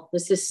critical.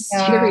 This is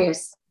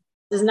serious.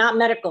 This is not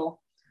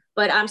medical.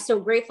 But I'm so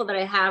grateful that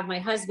I have my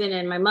husband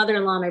and my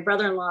mother-in-law, my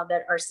brother-in-law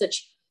that are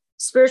such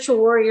spiritual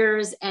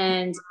warriors,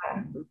 and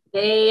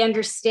they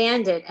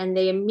understand it. And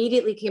they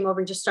immediately came over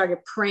and just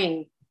started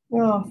praying.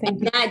 Oh,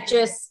 thank you. That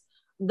just,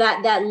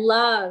 that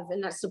love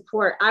and that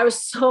support, I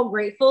was so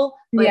grateful.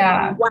 But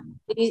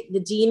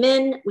the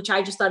demon, which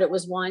I just thought it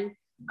was one,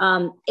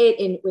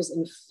 it was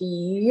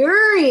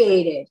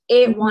infuriated.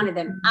 It wanted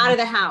them out of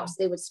the house.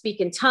 They would speak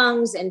in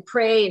tongues and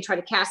pray and try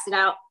to cast it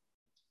out,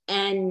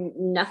 and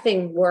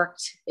nothing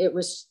worked. It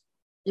was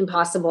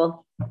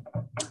impossible.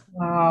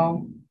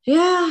 Wow.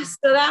 Yeah.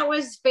 So that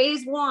was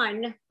phase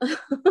 1.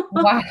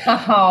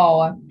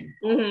 Wow.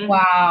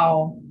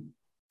 Wow.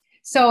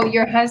 So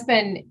your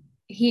husband,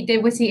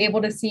 was he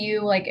able to see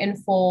you like in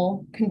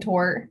full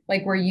contort?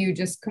 Like where you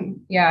just,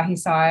 he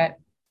saw it.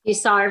 He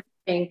saw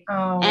everything.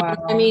 Oh, and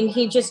wow. I mean,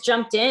 he just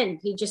jumped in.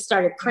 He just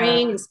started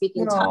praying and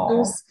speaking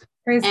tongues.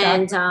 Praise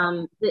and,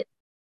 God.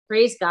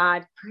 Praise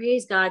God.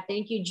 Praise God.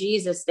 Thank you,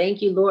 Jesus.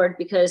 Thank you, Lord,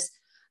 because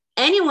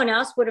anyone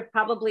else would have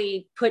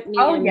probably put me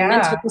in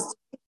mental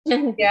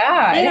institution.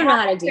 Yeah. They don't know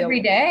how to deal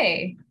every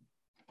day.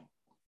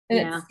 And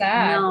it's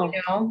sad,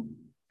 you know,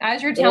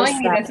 as you're telling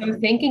me this,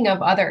 I'm thinking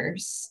of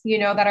others, you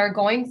know, that are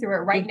going through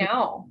it right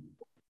now.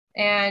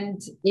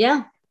 And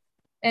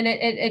and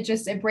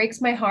it breaks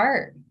my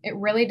heart. It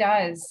really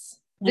does.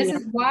 This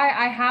is why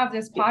I have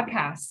this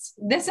podcast.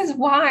 This is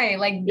why,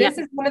 this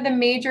is one of the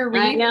major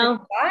reasons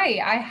why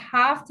I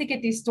have to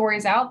get these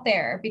stories out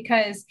there,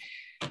 because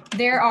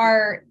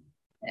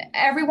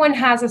everyone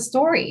has a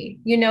story,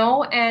 you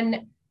know,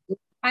 and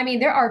I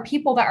mean, there are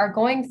people that are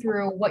going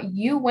through what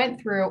you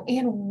went through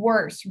and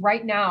worse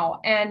right now.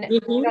 And you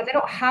know, they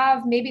don't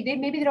have, maybe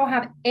they don't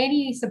have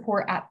any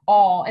support at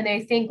all. And they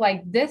think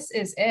like, this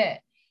is it.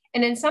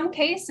 And in some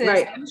cases,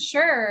 I'm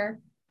sure,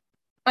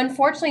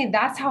 unfortunately,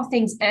 that's how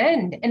things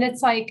end. And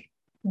it's like,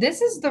 this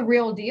is the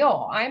real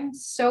deal. I'm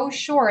so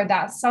sure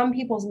that some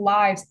people's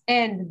lives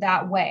end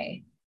that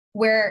way,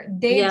 where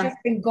they've just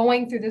been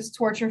going through this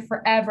torture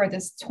forever,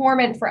 this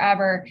torment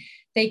forever.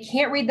 They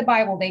can't read the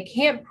Bible. They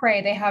can't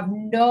pray. They have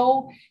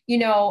no, you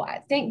know,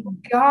 thank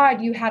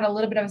God you had a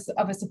little bit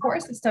of a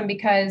support system,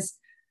 because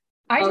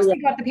I just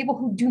think about the people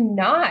who do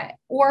not,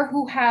 or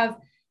who have,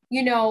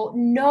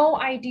 no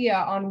idea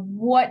on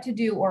what to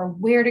do or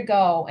where to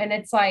go. And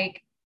it's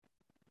like,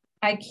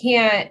 I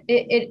can't,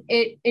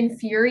 it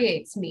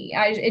infuriates me.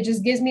 It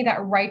just gives me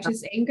that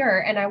righteous anger,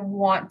 and I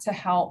want to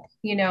help,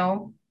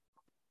 I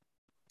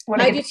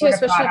do too,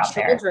 especially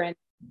children.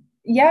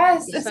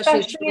 Yes,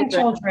 especially in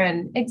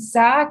children.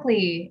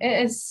 Exactly.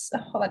 It is.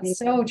 Oh, that's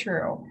so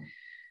true.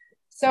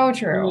 So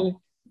true. Mm-hmm.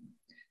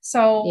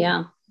 So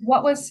yeah.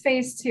 What was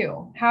phase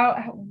 2?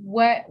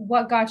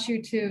 What got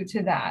you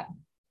to that?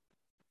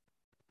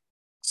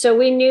 So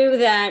we knew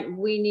that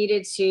we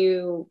needed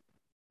to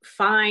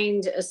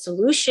find a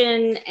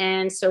solution.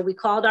 And so we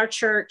called our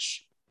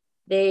church.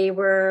 They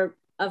were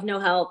of no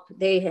help.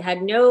 They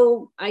had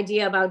no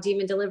idea about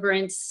demon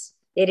deliverance.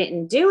 They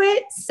didn't do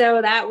it.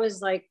 So that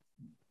was like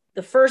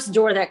the first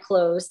door that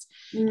closed.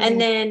 And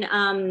then,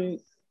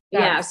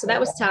 so that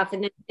was tough.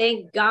 And then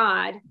thank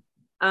God.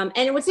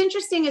 And what's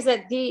interesting is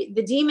that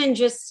the demon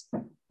just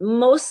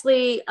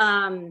mostly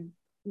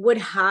would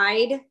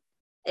hide,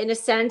 in a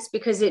sense,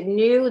 because it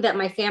knew that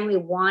my family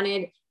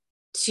wanted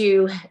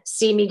to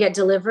see me get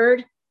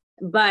delivered.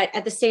 But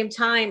at the same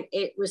time,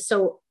 it was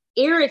so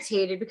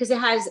irritated because it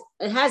has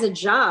a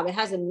job. It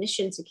has a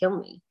mission to kill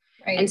me.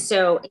 Right. And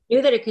so it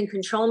knew that it can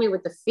control me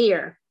with the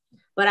fear.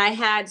 But I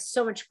had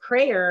so much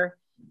prayer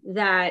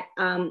that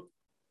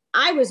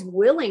I was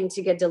willing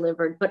to get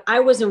delivered, but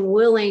I wasn't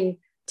willing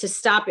to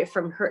stop it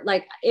from hurt.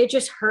 Like, it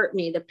just hurt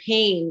me. The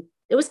pain,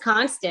 it was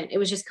constant. It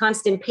was just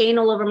constant pain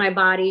all over my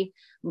body.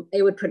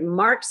 It would put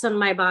marks on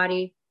my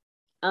body.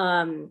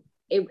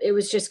 It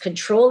was just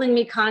controlling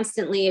me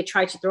constantly. It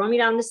tried to throw me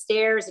down the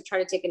stairs. It tried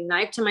to take a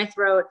knife to my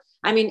throat.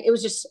 I mean, it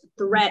was just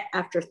threat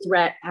after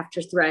threat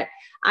after threat.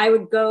 I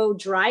would go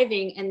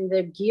driving and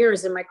the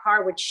gears in my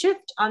car would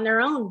shift on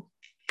their own.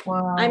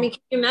 Wow. I mean, can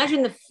you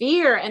imagine the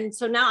fear? And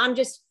so now I'm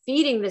just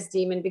feeding this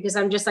demon because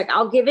I'm just like,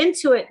 I'll give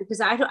into it because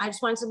I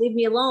just want it to leave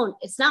me alone.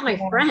 It's not my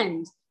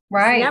friend.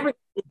 Right. It's never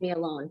leave me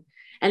alone.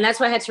 And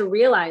that's what I had to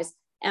realize.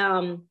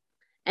 And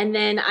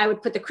then I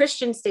would put the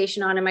Christian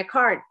station on in my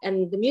car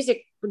and the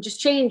music would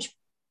just change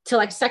to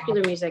like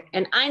secular music.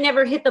 And I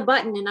never hit the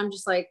button. And I'm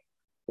just like,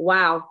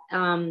 wow,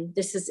 and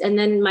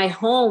then my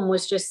home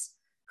was just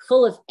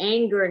full of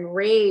anger and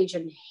rage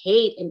and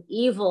hate and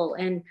evil.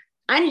 And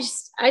I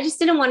just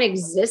didn't want to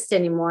exist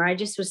anymore. I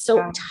just was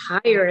so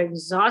tired,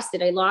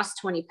 exhausted. I lost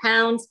 20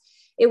 pounds.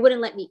 It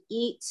wouldn't let me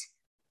eat.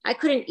 I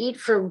couldn't eat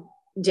for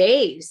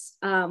days.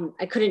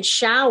 I couldn't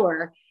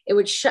shower. It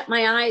would shut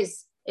my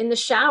eyes in the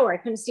shower. I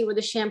couldn't see where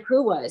the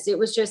shampoo was. It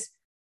was just,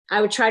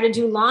 I would try to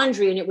do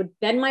laundry and it would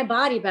bend my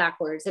body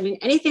backwards. I mean,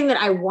 anything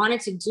that I wanted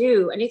to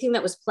do, anything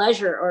that was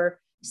pleasure or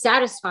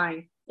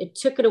satisfying, it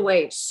took it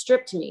away. It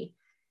stripped me.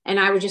 And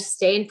I would just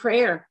stay in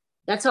prayer.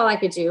 That's all I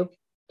could do.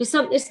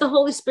 It's the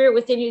Holy Spirit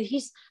within you.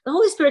 The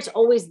Holy Spirit's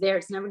always there.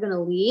 It's never going to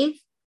leave.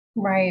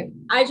 Right.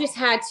 I just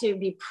had to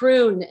be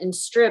pruned and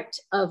stripped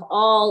of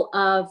all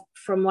of,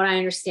 from what I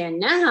understand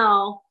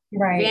now,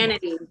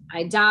 vanity,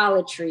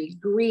 idolatry,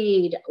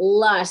 greed,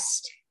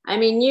 lust. I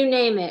mean, you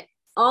name it.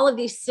 All of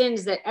these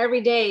sins that every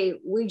day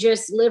we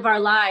just live our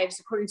lives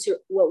according to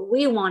what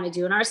we want to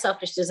do and our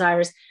selfish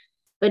desires,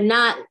 but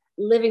not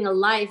living a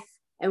life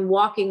and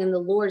walking in the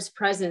Lord's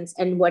presence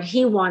and what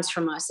he wants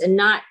from us, and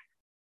not,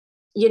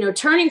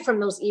 turning from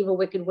those evil,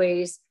 wicked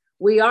ways.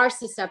 We are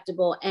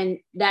susceptible, and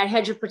that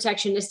hedge of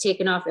protection is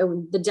taken off,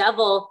 and the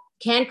devil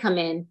can come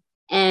in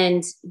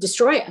and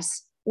destroy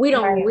us. We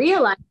don't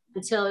realize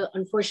until,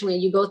 unfortunately,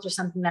 you go through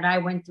something that I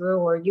went through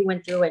or you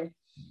went through, and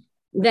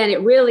then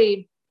it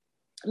really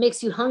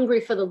makes you hungry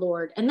for the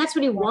Lord. And that's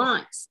what he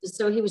wants.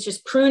 So he was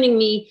just pruning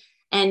me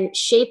and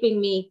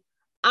shaping me.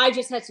 I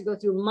just had to go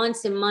through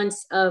months and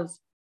months of,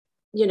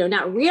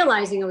 not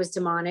realizing it was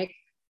demonic.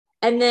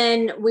 And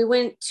then we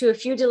went to a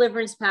few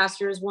deliverance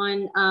pastors,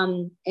 one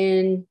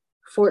in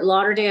Fort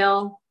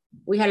Lauderdale.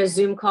 We had a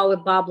Zoom call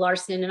with Bob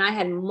Larson, and I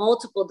had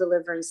multiple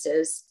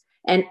deliverances.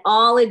 And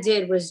all it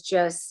did was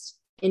just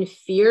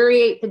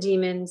infuriate the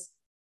demons.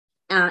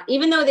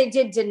 Even though they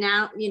did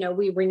denounce,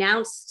 we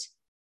renounced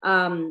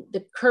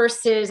the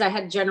curses. I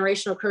had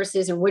generational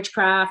curses and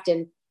witchcraft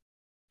and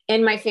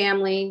in my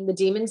family. The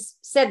demons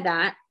said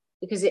that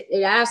because it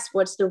asked,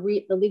 what's the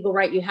legal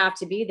right you have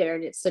to be there?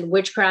 And it said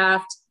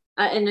witchcraft.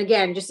 And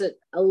again, just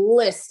a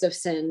list of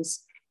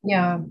sins.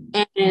 Yeah.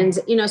 And,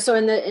 so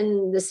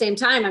in the same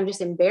time, I'm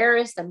just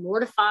embarrassed. I'm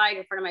mortified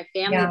in front of my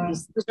family. Yeah.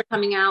 These things are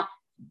coming out,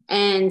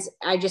 and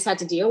I just had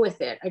to deal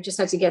with it. I just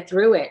had to get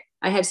through it.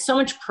 I had so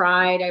much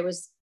pride. I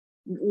was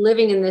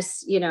living in this,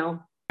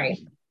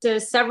 to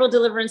several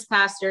deliverance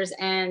pastors,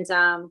 and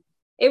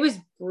it was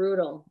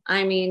brutal.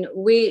 I mean,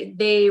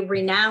 they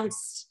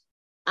renounced.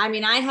 I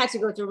mean, I had to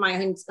go through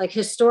my, like,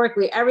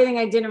 historically, everything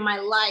I did in my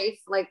life,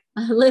 like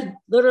I lived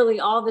literally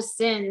all the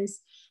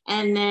sins.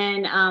 And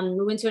then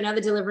we went to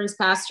another deliverance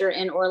pastor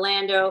in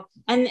Orlando,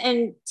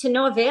 and to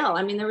no avail.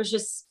 I mean, there was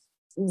just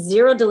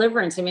zero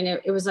deliverance. I mean,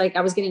 it was like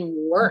I was getting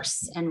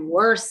worse and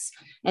worse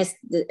as,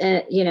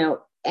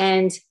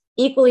 and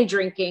equally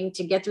drinking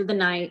to get through the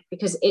night,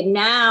 because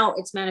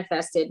it's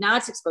manifested. Now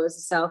it's exposed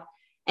itself.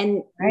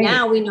 And Right.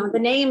 now we know the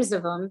names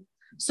of them.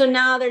 So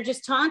now they're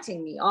just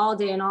taunting me all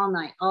day and all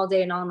night, all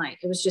day and all night.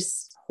 It was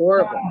just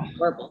horrible,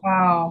 horrible.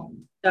 Wow.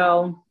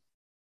 So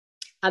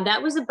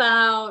that was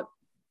about,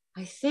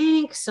 I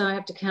think, so I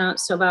have to count.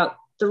 So about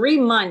 3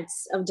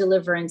 months of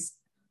deliverance.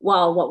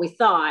 Well, what we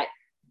thought,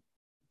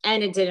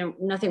 and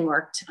nothing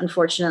worked,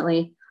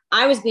 unfortunately.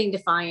 I was being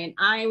defiant.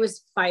 I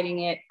was fighting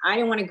it. I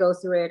didn't want to go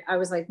through it. I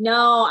was like,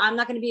 no, I'm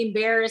not going to be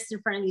embarrassed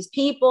in front of these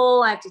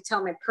people. I have to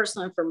tell my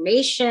personal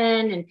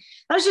information. And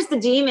that was just the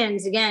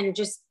demons, again,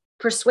 just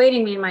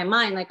persuading me in my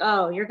mind, like,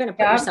 oh, you're going to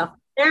put yourself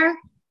there?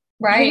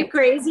 Right. Are you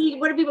crazy?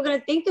 What are people going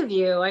to think of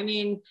you? I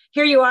mean,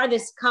 here you are,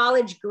 this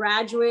college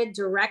graduate,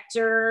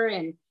 director,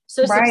 and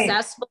so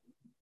successful.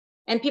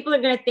 And people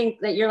are going to think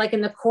that you're like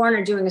in the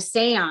corner doing a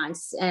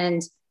seance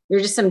and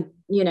you're just some,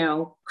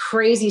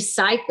 crazy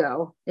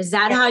psycho. Is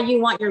that how you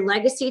want your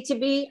legacy to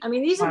be? I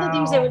mean, these are the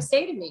things they would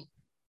say to me.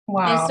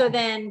 Wow. And so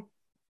then,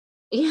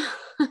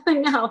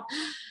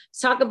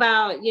 talk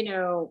about,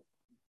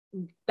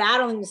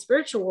 battling the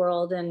spiritual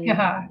world, and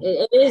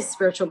it is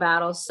spiritual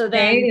battle. So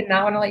then they did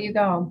not want to let you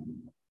go.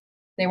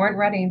 They weren't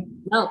ready.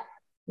 No.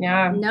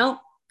 Yeah. No.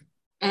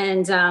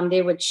 And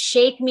they would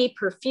shake me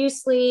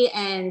profusely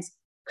and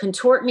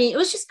contort me. It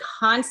was just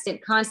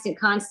constant.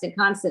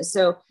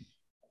 So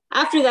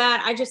after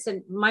that, I just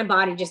said, my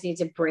body just needs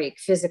a break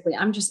physically.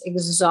 I'm just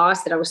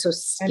exhausted. I was so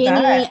skinny.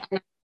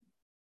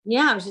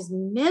 I was just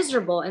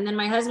miserable. And then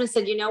my husband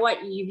said, you know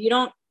what? You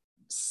don't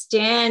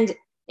stand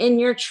in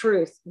your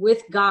truth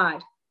with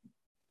God,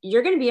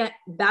 you're going to be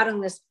battling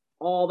this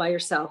all by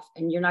yourself,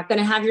 and you're not going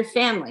to have your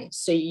family.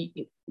 So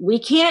we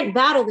can't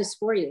battle this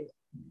for you.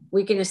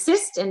 We can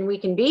assist and we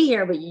can be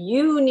here, but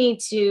you need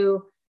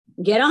to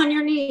get on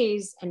your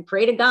knees and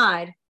pray to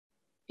God,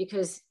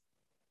 because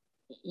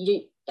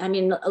a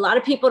lot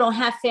of people don't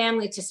have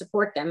family to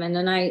support them. And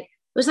then it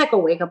was like a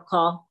wake-up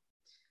call.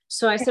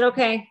 So I said,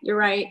 okay, you're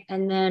right.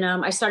 And then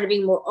I started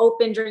being more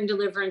open during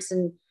deliverance,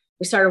 and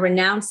we started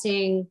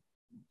renouncing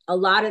a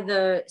lot of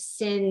the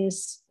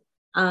sins,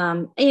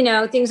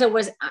 things I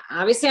was,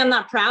 obviously I'm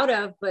not proud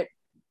of, but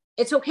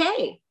it's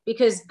okay,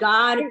 because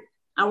God,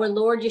 our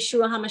Lord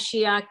Yeshua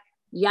HaMashiach,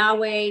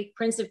 Yahweh,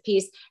 Prince of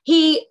Peace,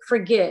 he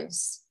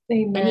forgives.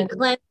 Amen. And he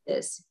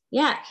cleanses.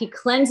 Yeah, he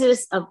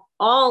cleanses of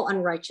all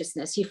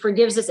unrighteousness. He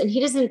forgives us, and he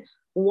doesn't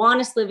want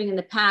us living in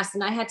the past.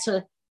 And I had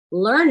to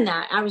learn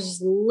that. I was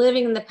just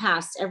living in the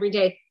past every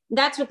day.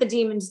 That's what the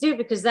demons do,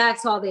 because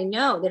that's all they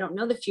know. They don't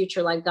know the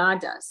future like God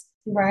does.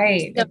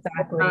 Right. So,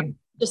 exactly.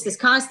 Just this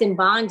constant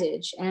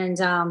bondage. And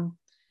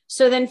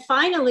so then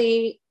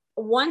finally,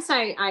 once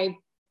I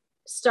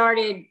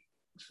started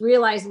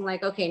realizing,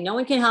 like, okay, no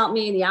one can help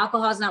me, the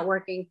alcohol's not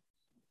working,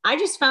 I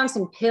just found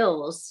some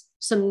pills,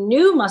 some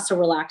new muscle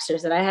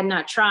relaxers that I had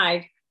not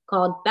tried,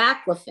 called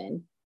baclofen.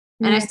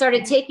 Mm-hmm. And I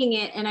started taking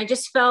it, and I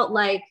just felt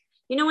like,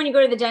 when you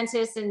go to the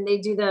dentist and they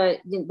do the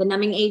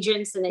numbing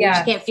agents, and then you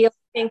just can't feel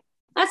anything.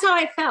 That's how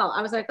I felt.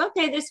 I was like,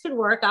 okay, this could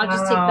work. I'll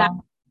just take that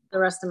the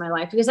rest of my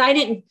life, because I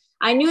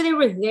knew they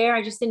were there.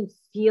 I just didn't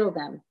feel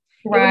them.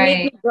 Right. It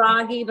would make me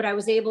groggy, but I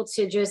was able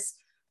to just,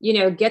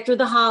 get through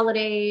the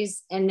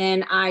holidays. And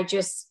then I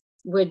just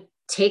would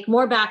take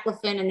more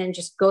baclofen and then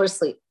just go to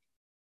sleep.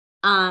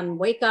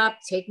 Wake up,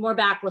 take more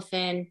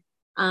baclofen.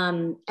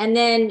 And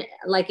then,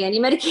 like any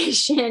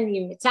medication,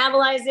 you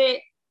metabolize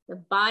it, the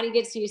body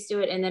gets used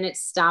to it, and then it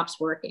stops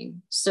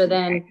working. So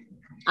then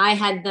I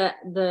had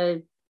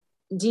the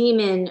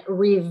demon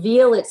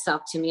reveal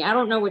itself to me. I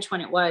don't know which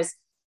one it was.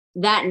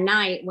 That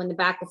night when the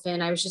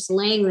baclofen, I was just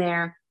laying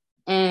there,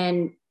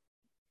 and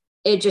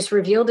it just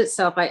revealed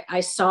itself. I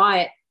saw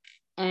it,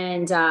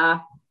 and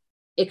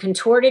it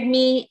contorted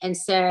me and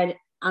said,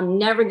 I'm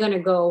never going to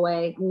go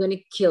away. I'm going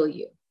to kill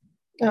you.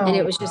 And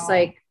it was just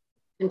like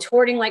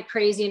contorting like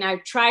crazy. And I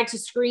tried to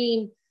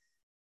scream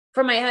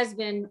for my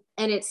husband,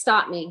 and it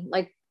stopped me.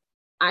 Like,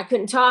 I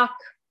couldn't talk.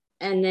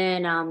 And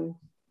then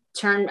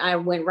I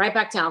went right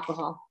back to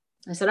alcohol.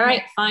 I said, all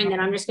right, fine. Then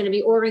I'm just going to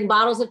be ordering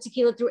bottles of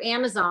tequila through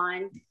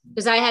Amazon,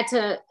 because I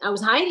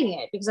was hiding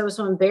it because I was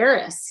so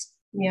embarrassed.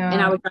 Yeah.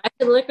 And I would drive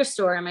to the liquor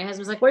store, and my husband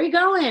was like, where are you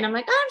going? I'm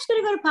like, I'm just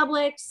going to go to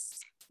Publix.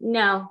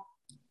 No,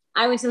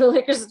 I went to the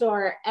liquor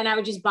store, and I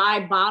would just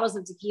buy bottles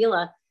of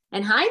tequila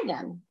and hide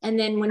them. And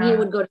then when he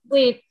would go to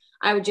sleep,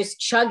 I would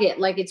just chug it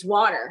like it's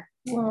water.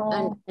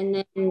 And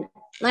then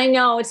I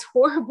know it's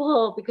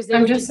horrible, because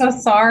I'm just so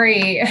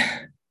sorry.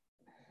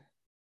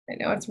 I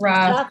know it's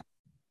rough. Tough.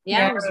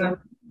 Yeah. It was rough.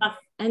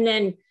 And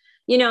then,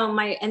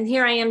 and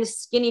here I am, this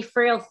skinny,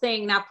 frail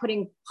thing, not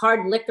putting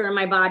hard liquor in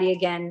my body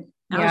again.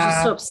 I was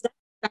just so upset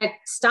that I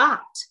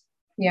stopped.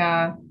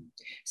 Yeah.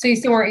 So you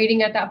still weren't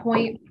eating at that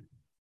point?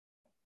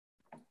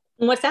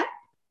 What's that?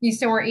 You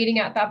still weren't eating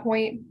at that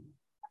point?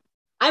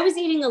 I was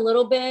eating a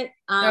little bit.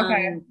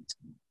 Okay.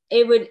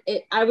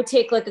 I would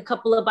take like a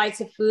couple of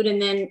bites of food,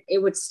 and then it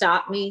would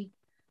stop me.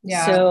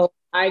 Yeah. So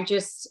I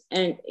just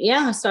said,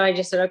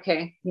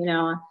 okay,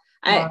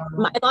 I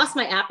lost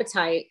my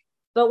appetite.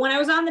 But when I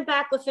was on the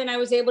baclofen, I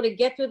was able to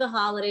get through the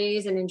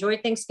holidays and enjoy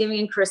Thanksgiving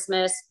and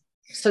Christmas.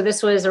 So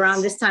this was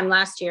around this time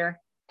last year.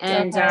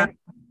 And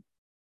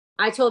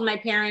I told my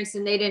parents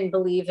and they didn't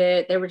believe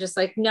it. They were just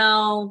like,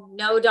 no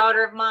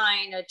daughter of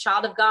mine, a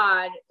child of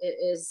God,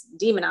 is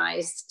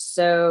demonized.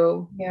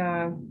 So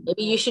Yeah.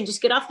 maybe you should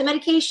just get off the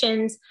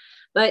medications.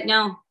 But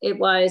no, it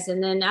was.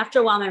 And then after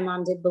a while, my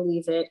mom did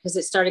believe it because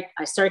I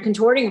started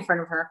contorting in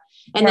front of her.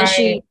 And then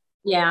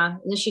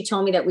she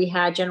told me that we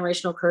had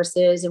generational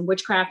curses and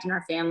witchcraft in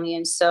our family.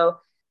 And so,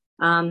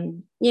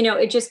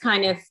 it just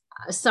kind of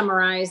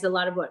summarized a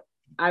lot of what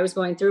I was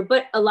going through,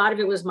 but a lot of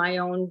it was my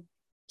own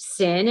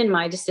sin and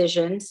my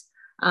decisions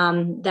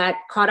that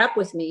caught up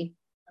with me.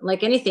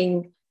 Like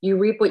anything, you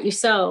reap what you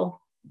sow.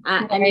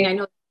 I mean, I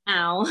know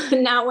now,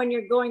 not when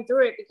you're going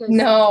through it because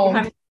you're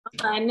having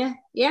fun.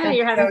 Yeah, that's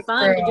you're having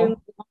fun. You're doing,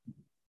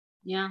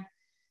 yeah.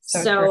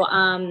 So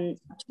I'm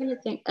trying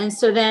to think. And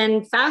so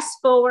then fast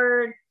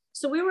forward.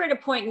 So we were at a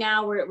point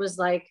now where it was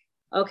like,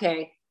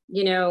 okay,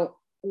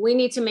 we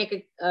need to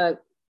make a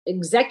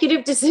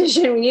executive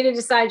decision. We need to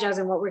decide,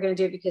 Jasmine, what we're going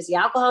to do because the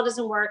alcohol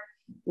doesn't work.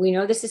 We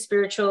know this is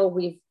spiritual.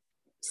 We've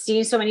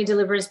seen so many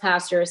deliverance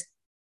pastors.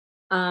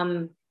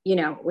 We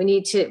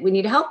need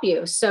to help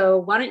you. So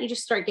why don't you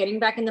just start getting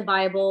back in the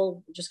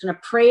Bible? We're just going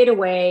to pray it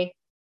away.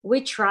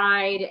 We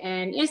tried,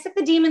 and it's like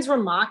the demons were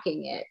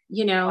mocking it.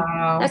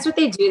 Wow. That's what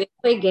they do. They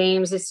play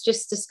games. It's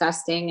just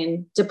disgusting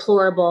and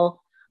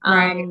deplorable.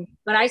 Right.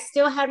 But I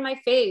still had my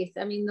faith.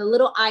 I mean, the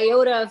little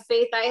iota of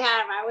faith I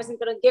have, I wasn't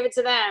going to give it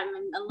to them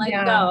and let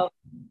it go.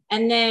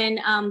 And then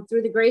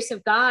through the grace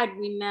of God,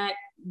 we met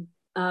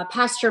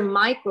Pastor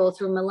Michael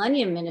through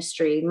Millennium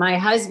Ministry. My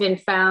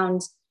husband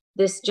found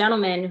this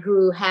gentleman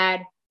who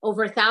had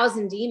over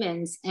 1,000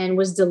 demons and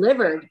was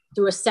delivered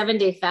through a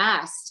 7-day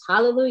fast.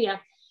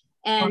 Hallelujah.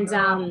 And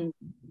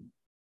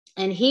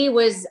he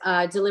was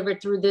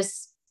delivered through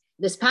this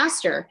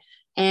pastor.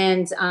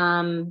 And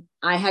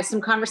I had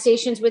some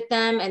conversations with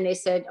them and they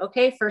said,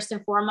 okay, first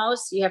and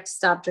foremost, you have to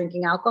stop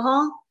drinking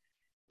alcohol.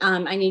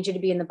 I need you to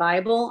be in the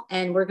Bible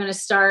and we're going to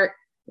start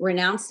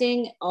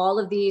renouncing all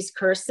of these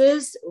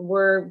curses.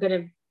 We're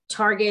going to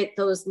target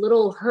those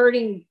little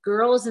hurting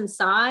girls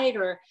inside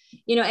or,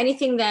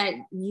 anything that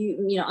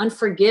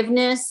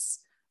unforgiveness,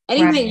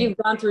 anything that you've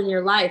gone through in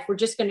your life. We're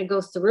just going to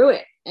go through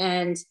it.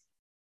 And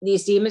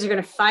these demons are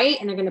going to fight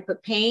and they're going to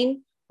put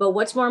pain. But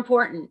what's more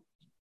important?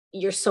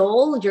 Your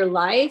soul, your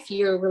life,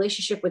 your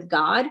relationship with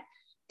God.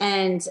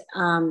 And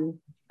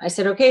I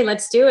said, okay,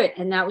 let's do it.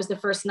 And that was the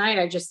first night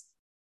I just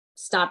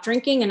stopped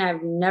drinking and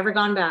I've never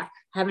gone back.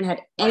 Haven't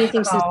had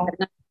anything since that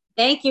night.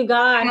 Thank you,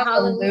 God.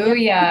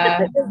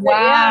 Hallelujah.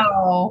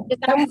 Wow.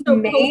 That's so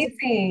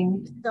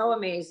amazing. So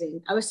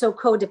amazing. I was so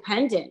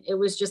codependent. It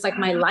was just like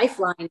my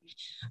lifeline.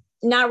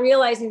 Not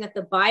realizing that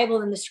the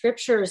Bible and the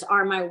scriptures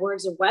are my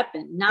words of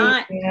weapon,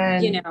 not,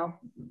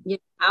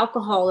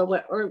 alcohol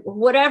or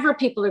whatever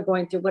people are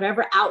going through,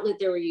 whatever outlet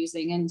they were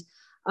using and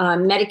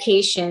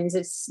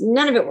medications.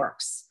 None of it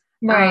works.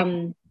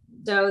 Right.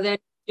 So then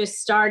just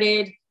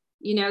started,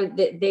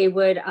 they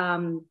would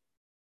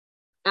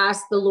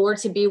ask the Lord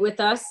to be with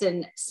us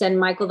and send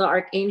Michael the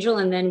archangel.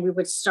 And then we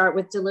would start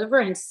with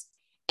deliverance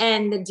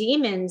and the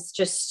demons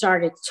just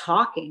started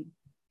talking.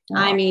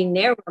 Wow. I mean,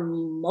 there were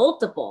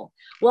multiple.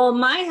 Well,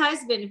 my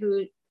husband,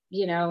 who,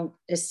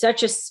 is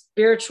such a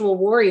spiritual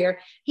warrior,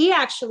 he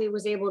actually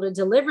was able to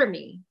deliver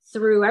me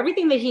through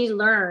everything that he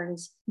learned.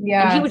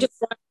 Yeah. And he would just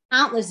watch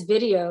countless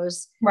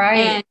videos.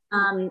 Right.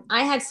 And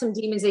I had some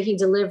demons that he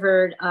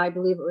delivered. I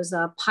believe it was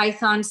a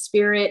python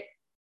spirit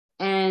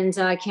and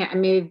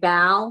maybe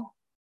Baal.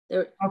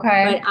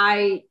 Okay.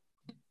 But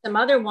some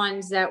other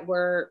ones that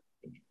were,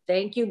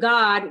 thank you,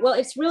 God. Well,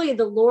 it's really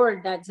the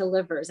Lord that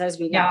delivers, as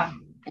we know. Yeah.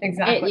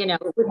 Exactly.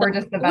 We're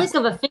just the best.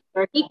 Flick of a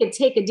finger, he could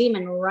take a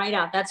demon right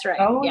out. That's right.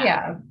 Oh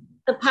yeah.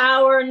 The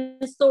power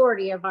and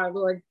authority of our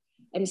Lord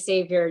and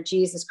Savior,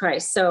 Jesus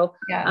Christ. So,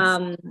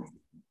 yes.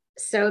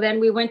 So then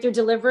we went through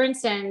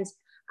deliverance and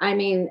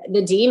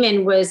the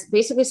demon was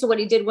basically, so what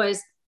he did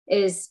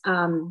is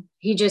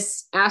he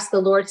just asked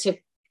the Lord to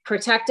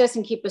protect us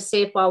and keep us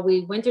safe while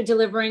we went through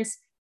deliverance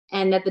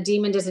and that the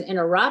demon doesn't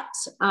interrupt,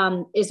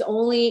 is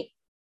only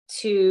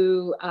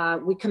to,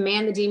 we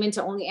command the demon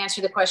to only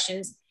answer the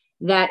questions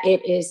that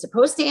it is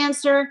supposed to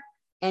answer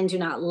and do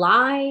not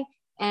lie.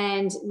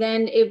 And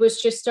then it was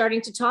just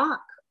starting to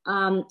talk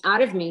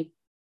out of me.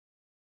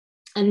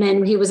 And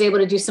then he was able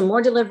to do some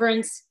more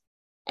deliverance.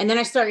 And then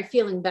I started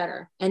feeling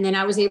better. And then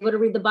I was able to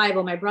read the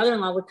Bible. My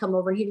brother-in-law would come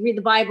over and he'd read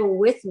the Bible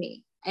with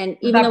me. And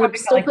even though it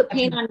still put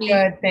pain on me.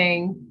 Good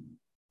thing.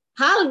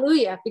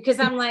 Hallelujah. Because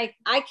I'm like,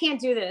 I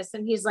can't do this.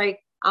 And he's like,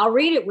 I'll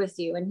read it with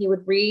you. And he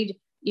would read,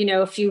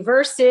 a few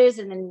verses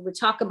and then we would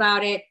talk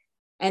about it.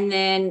 And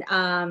then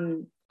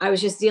I was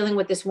just dealing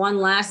with this one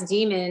last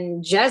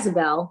demon,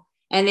 Jezebel,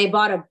 and they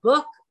bought a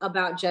book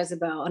about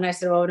Jezebel. And I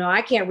said, oh no,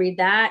 I can't read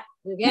that.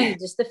 Again,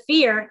 just the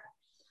fear.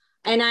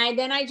 And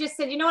I just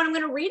said, you know what, I'm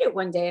going to read it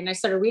one day. And I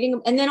started reading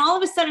them. And then all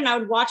of a sudden I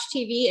would watch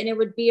TV and it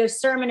would be a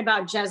sermon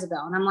about Jezebel.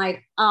 And I'm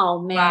like,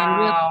 oh man.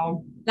 Wow.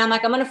 Really? And I'm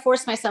like, I'm going to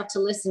force myself to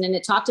listen. And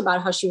it talked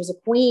about how she was a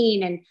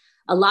queen and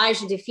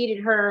Elijah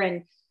defeated her.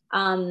 And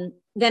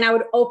then I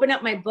would open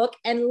up my book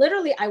and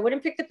literally I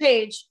wouldn't pick the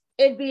page.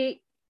 It'd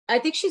be I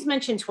think she's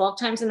mentioned 12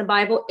 times in the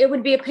Bible. It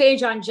would be a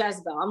page on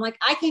Jezebel. I'm like,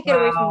 I can't get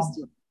away from this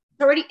demon.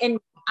 It's already, and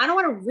I don't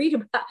want to read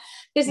about,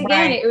 because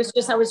again, it was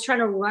just, I was trying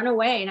to run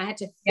away and I had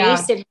to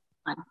face it.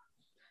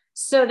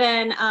 So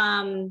then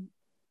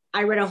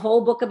I read a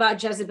whole book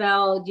about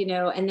Jezebel, you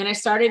know, and then I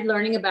started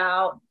learning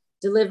about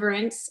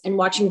deliverance and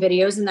watching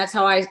videos. And that's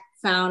how I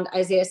found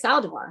Isaiah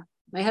Saldivar,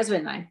 my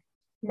husband and I.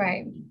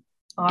 Right.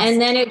 Awesome.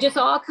 And then it just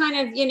all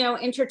kind of, you know,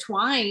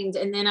 intertwined.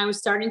 And then I was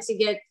starting to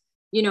get,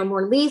 you know,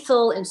 more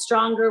lethal and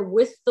stronger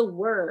with the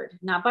word,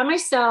 not by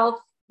myself.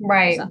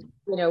 Right. So,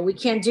 you know, we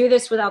can't do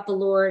this without the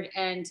Lord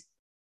and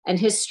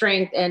his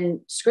strength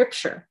and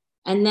scripture.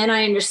 And then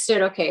I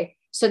understood, okay,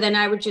 so then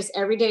I would just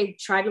every day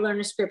try to learn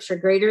a scripture.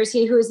 Greater is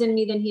he who is in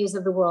me than he is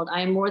of the world.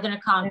 I am more than a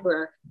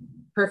conqueror.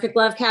 Perfect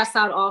love casts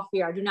out all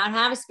fear. I do not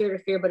have a spirit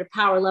of fear, but a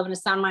power, love, and a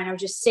sound mind. I would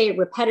just say it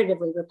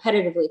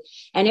repetitively.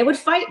 And it would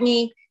fight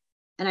me.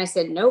 And I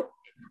said, nope,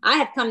 I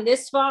have come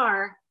this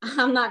far.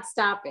 I'm not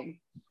stopping.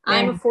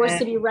 I'm a force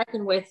to be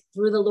reckoned with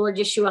through the Lord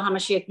Yeshua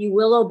HaMashiach. You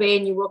will obey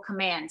and you will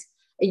command.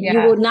 You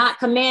will not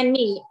command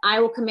me. I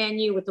will command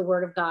you with the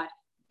word of God.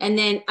 And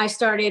then I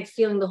started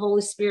feeling the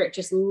Holy Spirit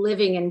just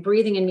living and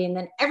breathing in me. And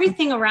then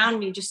everything around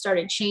me just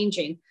started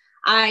changing.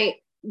 I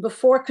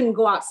before couldn't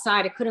go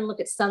outside. I couldn't look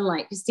at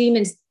sunlight because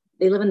demons,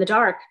 they live in the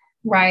dark.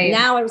 Right.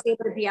 Now I was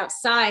able to be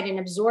outside and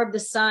absorb the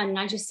sun. And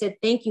I just said,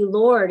 thank you,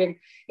 Lord. And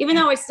even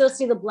though I still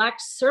see the black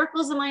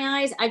circles in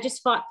my eyes, I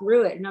just fought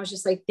through it. And I was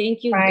just like,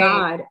 thank you,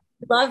 God.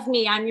 Love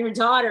me. I'm your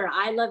daughter.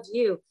 I love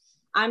you.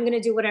 I'm going to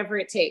do whatever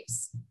it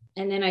takes.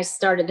 And then I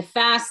started the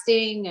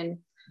fasting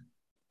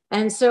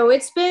and so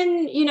it's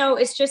been, you know,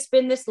 it's just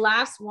been this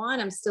last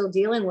one I'm still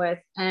dealing with.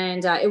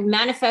 And it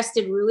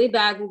manifested really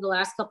badly the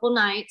last couple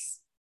nights.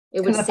 It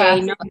would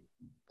say, no,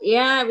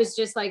 it was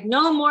just like,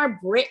 no more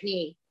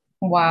Brittany.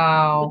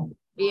 Wow.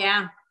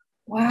 Yeah.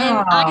 Wow.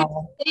 And I have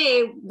to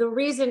say, the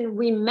reason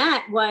we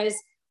met was,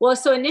 well,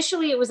 so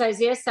initially it was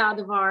Isaiah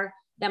Saldivar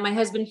that my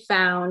husband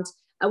found.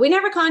 We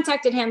never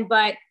contacted him,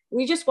 but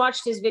we just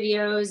watched his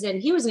videos,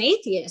 and he was an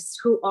atheist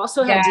who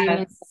also had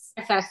demons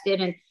manifested,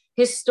 and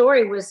his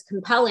story was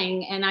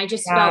compelling. And I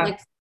just felt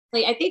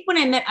like, I think when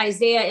I met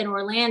Isaiah in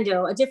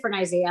Orlando, a different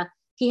Isaiah,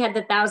 he had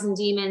the 1,000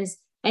 demons,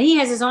 and he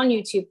has his own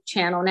YouTube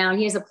channel now, and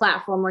he has a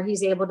platform where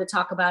he's able to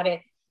talk about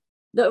it.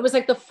 It was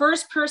like the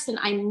first person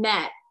I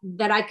met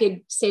that I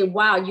could say,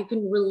 wow, you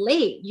can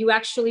relate. You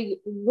actually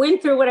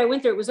went through what I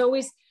went through. It was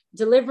always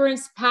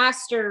deliverance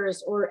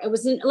pastors, or it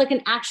wasn't like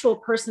an actual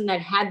person that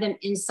had them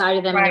inside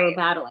of them and they were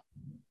battling.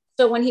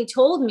 So when he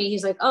told me,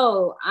 he's like,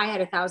 oh, I had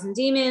 1,000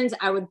 demons.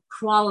 I would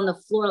crawl on the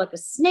floor like a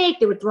snake.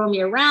 They would throw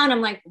me around.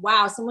 I'm like,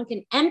 wow, someone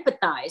can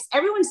empathize.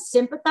 Everyone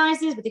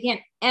sympathizes, but they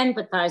can't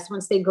empathize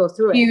once they go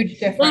through it. Huge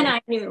difference. Then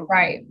I knew.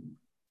 Right.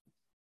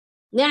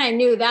 Then I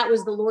knew that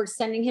was the Lord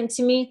sending him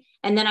to me.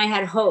 And then I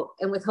had hope,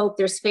 and with hope,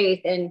 there's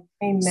faith. And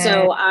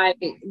so I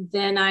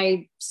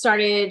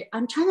started,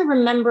 I'm trying to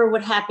remember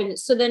what happened.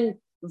 So then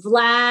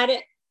Vlad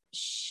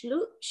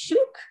Shuk,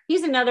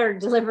 he's another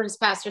deliverance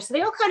pastor. So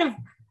they all kind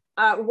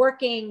of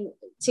working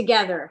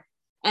together.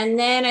 And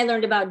then I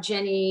learned about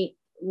Jenny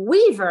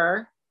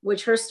Weaver,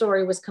 which her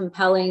story was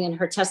compelling and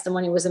her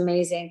testimony was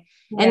amazing.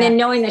 Yeah. And then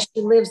knowing that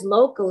she lives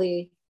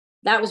locally,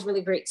 that was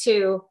really great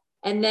too.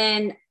 And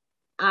then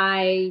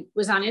I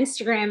was on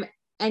Instagram,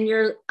 and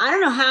I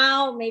don't know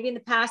how, maybe in the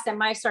past I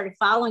might have started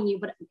following you,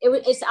 but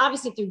it's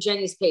obviously through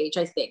Jenny's page,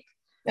 I think.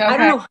 Okay. I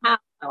don't know how,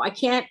 I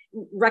can't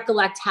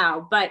recollect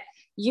how, but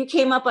you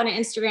came up on an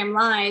Instagram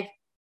live,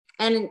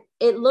 and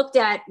it looked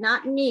at,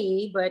 not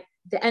me, but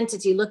the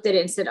entity looked at it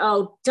and said,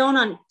 oh,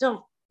 don't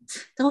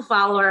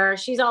follow her.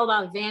 She's all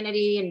about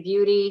vanity and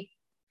beauty.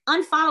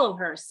 Unfollow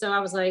her. So I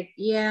was like,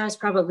 yeah, it's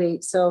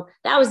probably, so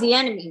that was the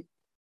enemy.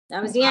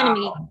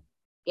 Enemy.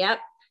 Yep.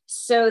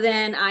 So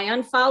then I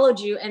unfollowed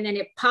you, and then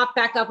it popped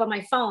back up on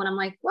my phone. I'm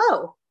like,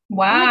 whoa.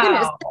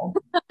 Wow. Oh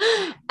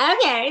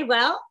okay.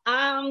 Well,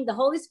 the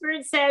Holy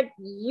Spirit said,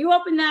 you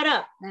open that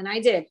up. And I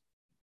did.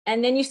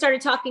 And then you started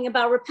talking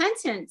about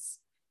repentance.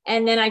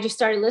 And then I just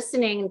started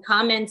listening and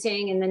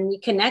commenting, and then we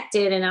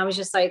connected. And I was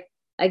just like,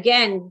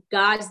 again,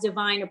 God's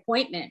divine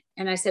appointment.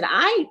 And I said,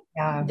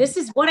 this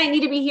is what I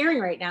need to be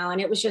hearing right now.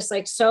 And it was just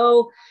like,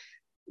 so,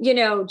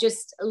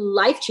 just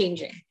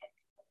life-changing.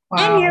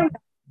 Wow. And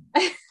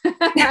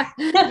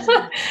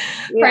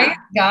Praise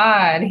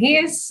God. He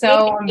is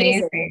so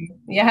amazing.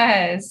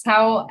 Yes.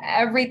 How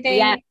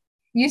everything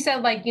you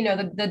said, like,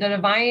 the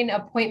divine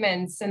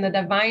appointments and the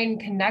divine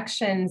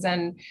connections.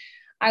 And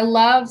I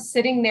love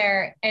sitting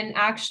there and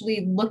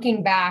actually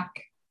looking back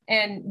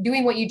and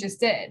doing what you just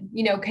did,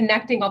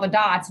 connecting all the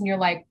dots, and you're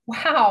like,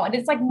 wow. And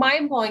it's like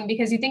mind blowing,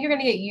 because you think you're going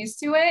to get used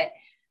to it,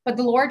 but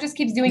the Lord just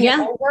keeps doing it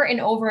over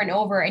and over and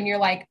over. And you're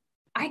like,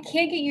 I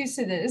can't get used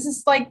to this. This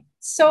is like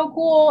so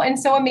cool and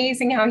so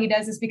amazing how he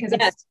does this, because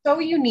it's so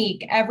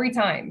unique every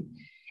time.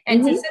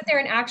 And to sit there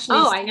and actually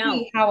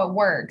see how it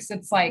works,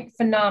 it's like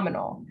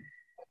phenomenal.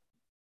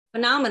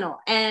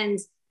 And,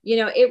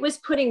 it was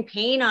putting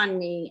pain on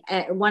me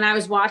when I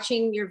was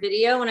watching your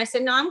video, and I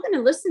said, no, I'm going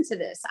to listen to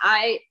this.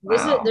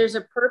 There's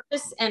a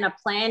purpose and a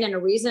plan and a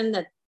reason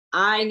that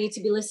I need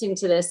to be listening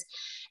to this.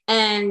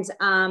 And,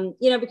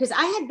 because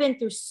I had been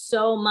through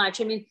so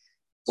much. I mean,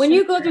 when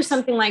you go through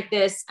something like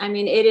this, I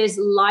mean, it is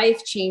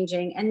life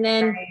changing. And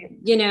then,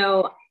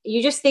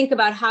 you just think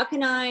about, how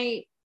can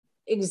I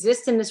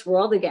exist in this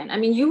world again? I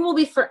mean, you will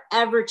be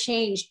forever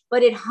changed,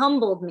 but it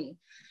humbled me.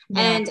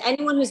 Yeah. And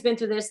anyone who's been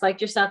through this,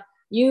 like yourself,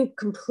 you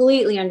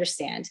completely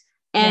understand.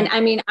 And I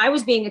mean, I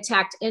was being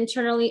attacked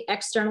internally,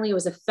 externally. It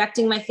was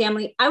affecting my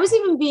family. I was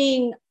even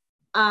being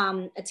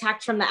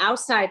attacked from the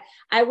outside.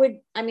 I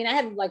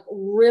had like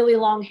really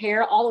long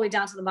hair all the way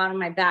down to the bottom of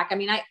my back. I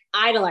mean, I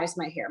idolized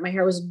my hair. My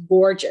hair was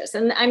gorgeous.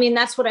 And I mean,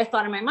 that's what I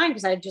thought in my mind,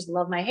 because I just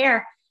love my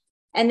hair.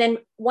 And then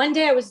one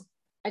day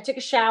I took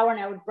a shower and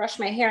I would brush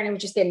my hair and it would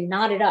just get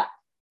knotted up.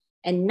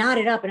 And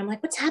I'm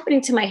like, what's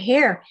happening to my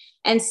hair?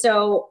 And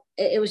so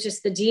it was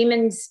just the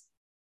demons,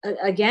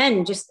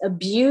 again, just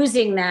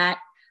abusing that,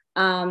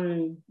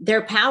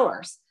 their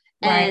powers.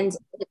 Right. And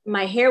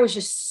my hair was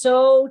just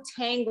so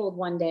tangled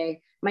one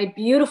day, my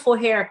beautiful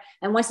hair.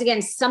 And once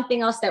again,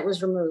 something else that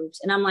was removed.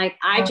 And I'm like,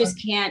 I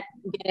just can't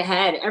get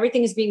ahead.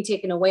 Everything is being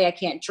taken away. I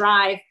can't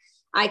drive.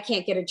 I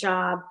can't get a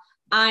job.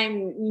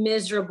 I'm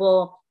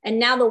miserable. And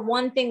now the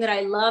one thing that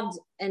I loved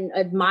and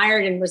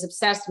admired and was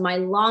obsessed, my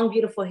long,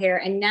 beautiful hair.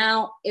 And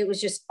now it was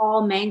just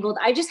all mangled.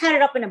 I just had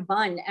it up in a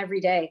bun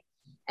every day.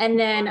 And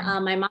then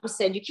my mom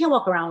said, you can't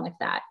walk around like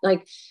that.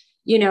 Like,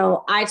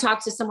 I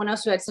talked to someone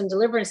else who had some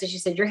deliverance, and she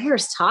said, your hair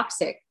is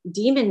toxic.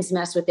 Demons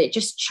mess with it.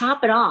 Just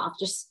chop it off.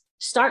 Just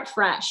start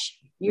fresh.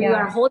 You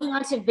are holding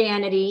on to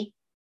vanity.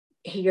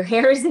 Your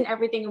hair isn't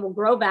everything. It will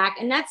grow back.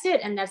 And that's it.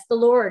 And that's the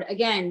Lord.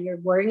 Again, you're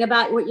worrying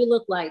about what you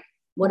look like.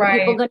 What are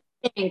people going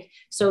to think?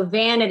 So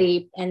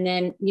vanity, and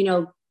then,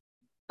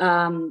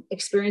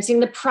 experiencing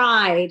the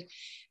pride.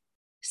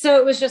 So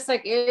it was just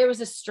like, it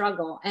was a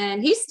struggle,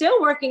 and he's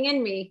still working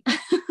in me.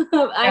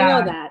 I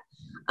know that.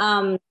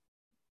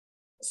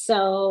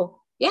 So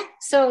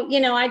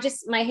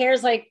my hair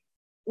is like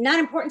not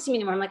important to me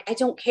anymore. I'm like, I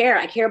don't care.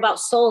 I care about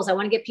souls. I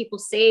want to get people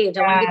saved.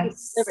 I want to get people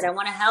delivered. I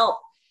want to help.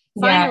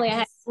 Finally, I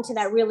had to come to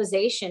that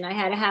realization. I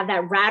had to have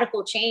that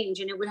radical change,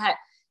 and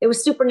it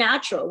was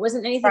supernatural. It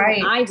wasn't anything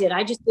that I did.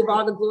 I just give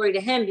all the glory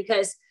to him,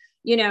 because,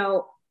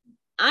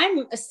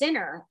 I'm a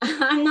sinner.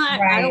 I'm not,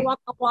 I don't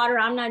walk on water.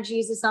 I'm not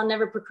Jesus. I'll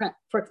never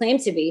proclaim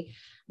to be,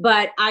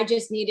 but I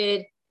just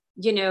needed,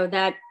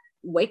 that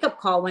wake up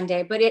call one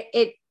day. But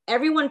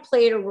everyone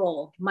played a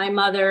role. My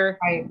mother,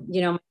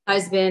 my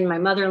husband, my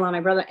mother-in-law,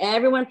 my brother,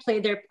 everyone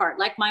played their part.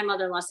 Like my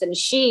mother-in-law said, and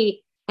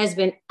she has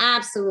been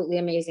absolutely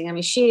amazing. I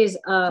mean, she is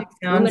a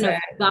woman of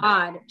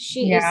God.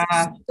 She is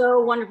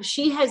so wonderful.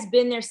 She has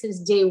been there since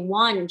day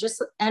one,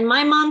 and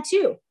my mom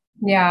too.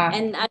 Yeah.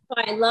 And that's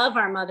why I love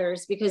our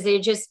mothers, because they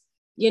just,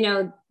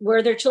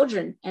 we're their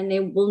children, and they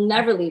will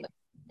never leave us.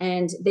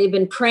 And they've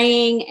been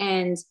praying,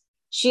 and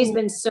she's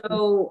been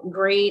so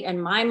great.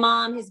 And my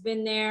mom has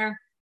been there.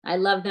 I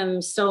love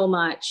them so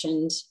much.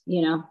 And,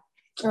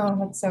 oh,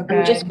 that's so good.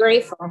 I'm just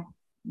grateful.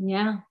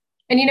 Yeah.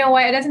 And you know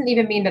what? It doesn't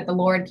even mean that the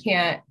Lord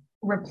can't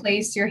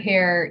replace your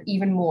hair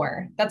even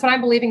more. That's what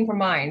I'm believing for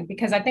mine,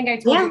 because I think I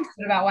told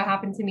you about what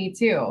happened to me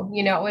too.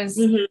 It was,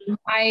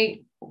 I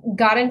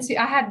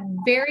had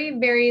very,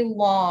 very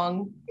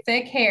long,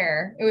 thick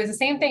hair. It was the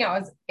same thing. I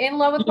was in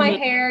love with my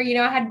hair.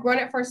 I had grown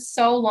it for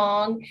so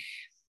long.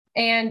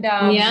 And,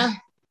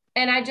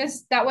 and I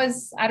just, that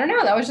was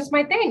just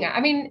my thing. I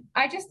mean,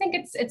 I just think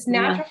it's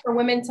natural for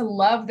women to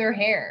love their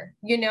hair.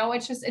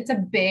 It's a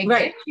big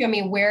issue. I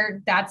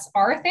mean, that's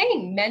our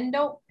thing. Men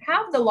don't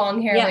have the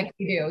long hair like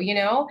we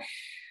do,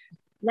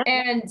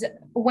 And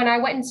when I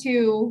went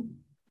into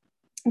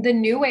the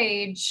new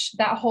age,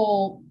 that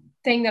whole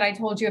thing that I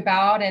told you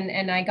about,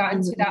 and I got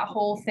into that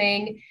whole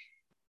thing,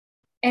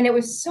 and it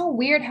was so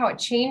weird how it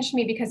changed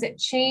me, because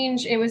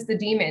it was the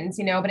demons,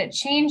 but it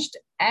changed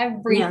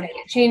everything.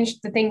 It changed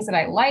the things that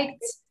I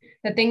liked,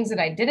 the things that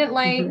I didn't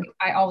like.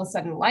 I all of a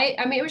sudden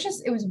I mean,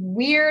 it was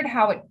weird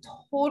how it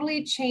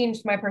totally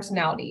changed my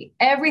personality.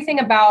 Everything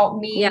about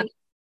me.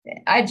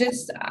 I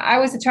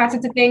was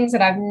attracted to things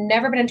that I've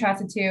never been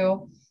attracted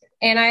to.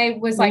 And I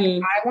was like,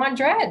 I want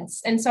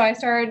dreads. And so I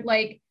started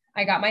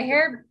I got my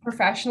hair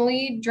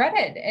professionally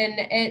dreaded,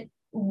 and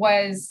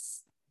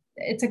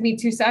it took me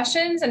 2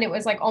 sessions, and it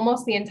was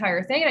almost the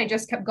entire thing. And I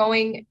just kept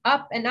going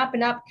up and up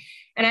and up.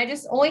 And I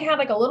just only had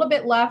a little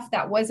bit left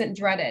that wasn't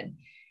dreaded.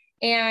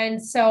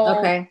 And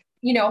so,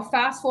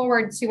 fast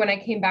forward to when I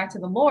came back to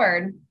the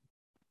Lord,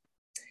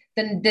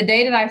 the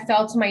day that I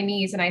fell to my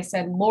knees and I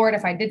said, Lord,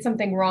 if I did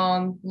something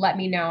wrong, let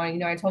me know.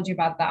 And, I told you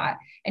about that.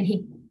 And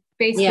he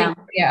basically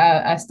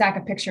a stack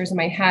of pictures in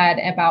my head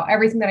about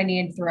everything that I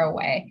needed to throw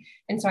away.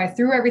 And so I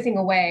threw everything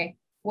away.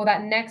 Well,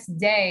 that next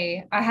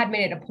day I had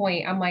made it a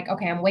point. I'm like,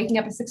 okay, I'm waking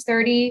up at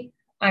 6:30.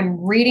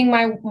 I'm reading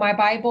my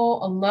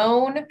Bible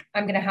alone.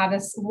 I'm going to have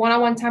this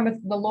one-on-one time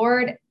with the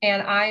Lord.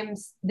 And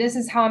this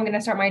is how I'm going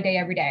to start my day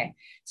every day.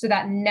 So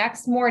that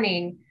next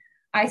morning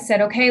I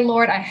said, okay,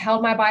 Lord, I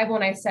held my Bible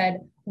and I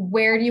said,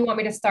 where do you want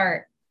me to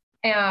start?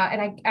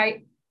 And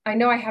I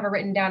know I have it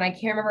written down. I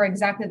can't remember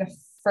exactly the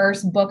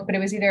first book, but it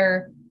was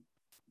either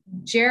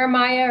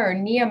Jeremiah or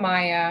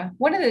Nehemiah,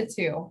 one of the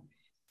two.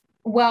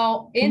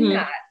 Well, in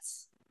that,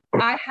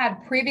 I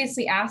had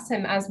previously asked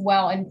him as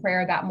well in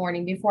prayer that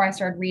morning before I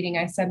started reading.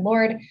 I said,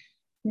 Lord,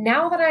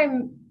 now that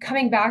I'm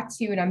coming back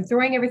to you and I'm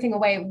throwing everything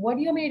away, what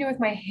do you want me to do with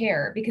my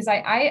hair? Because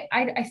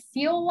I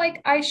feel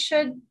like I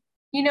should,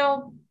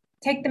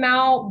 take them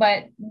out,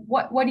 but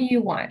what do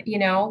you want?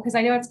 Because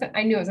I knew it was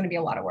going to be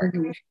a lot of work.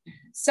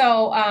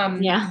 So,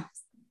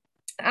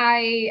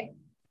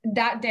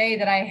 that day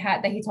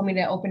that he told me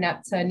to open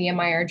up to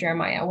Nehemiah or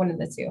Jeremiah, one of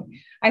the two,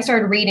 I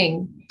started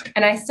reading,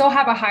 and I still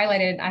have I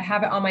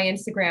have it on my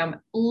Instagram,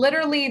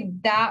 literally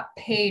that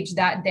page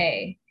that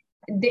day.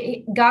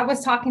 God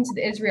was talking to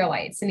the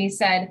Israelites and he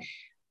said,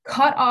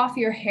 cut off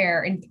your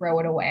hair and throw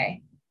it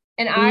away.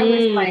 And I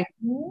was like,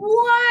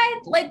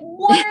 what? Like,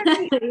 what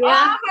are the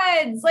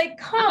odds? Like,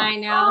 come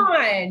on,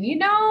 right.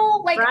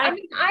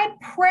 I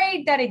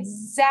prayed that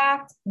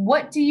exact,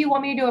 what do you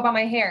want me to do about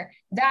my hair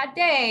that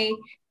day?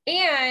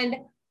 And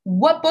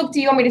what book do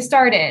you want me to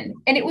start in?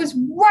 And it was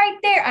right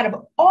there out of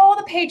all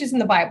the pages in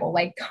the Bible.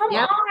 Like, come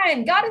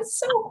on, God is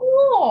so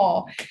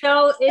cool.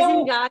 So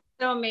isn't God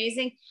so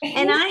amazing?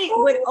 And I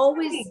would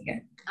always,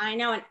 I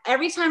know. And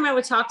every time I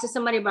would talk to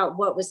somebody about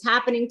what was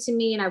happening to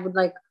me and I would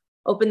like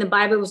open the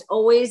Bible, it was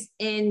always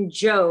in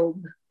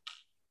Job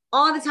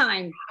all the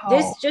time.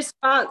 This just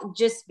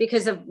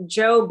because of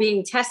Job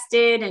being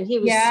tested and he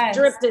was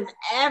stripped of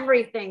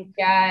everything.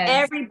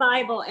 Every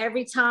Bible,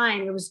 every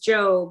time it was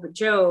Job.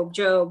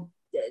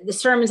 The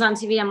sermons on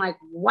TV, I'm like,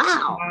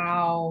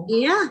 wow.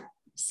 Yeah.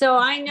 So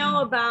I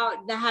know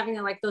about having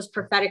like those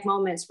prophetic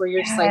moments where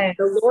you're just like,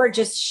 the Lord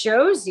just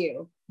shows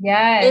you.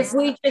 If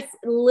we just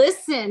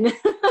listen.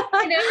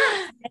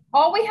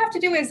 All we have to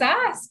do is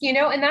ask,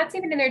 and that's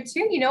even in there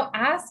too,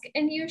 ask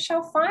and you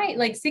shall find,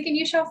 like seek and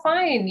you shall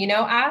find,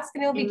 ask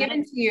and it'll be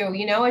given to you.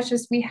 It's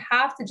just, we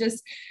have to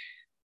just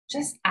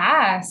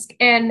ask.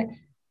 And,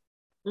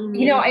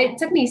 it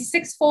took me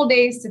 6 full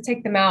days to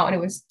take them out, and it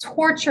was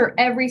torture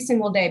every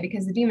single day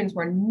because the demons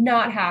were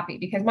not happy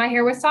because my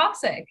hair was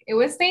toxic. It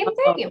was the same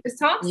thing. It was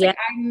toxic.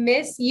 I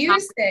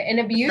misused it and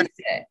abused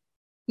it,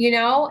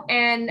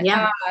 and,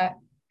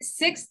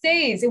 6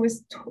 days, it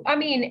was,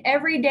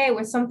 every day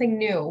was something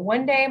new.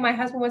 One day my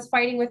husband was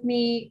fighting with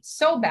me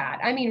so bad.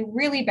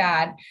 Really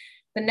bad.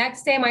 The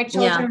next day my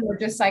children were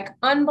just like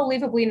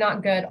unbelievably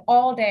not good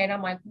all day. And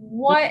I'm like,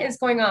 what is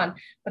going on?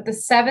 But the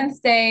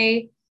 7th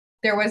day,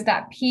 there was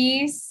that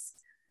peace.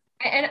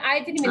 And I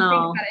didn't even think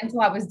about it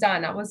until I was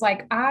done. I was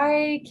like,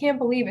 I can't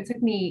believe it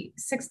took me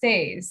 6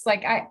 days.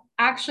 Like I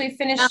actually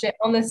finished it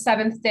on the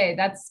 7th day.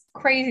 That's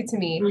crazy to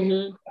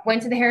me.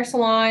 Went to the hair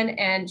salon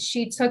and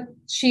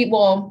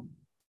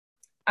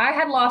I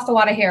had lost a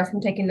lot of hair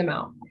from taking them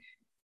out,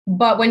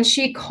 but when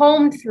she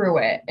combed through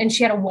it and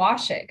she had to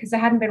wash it because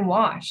it hadn't been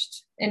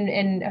washed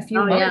in a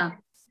few months.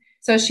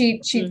 So she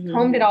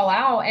combed it all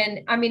out. And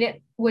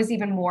it was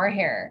even more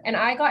hair. And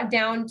I got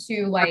down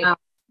to like,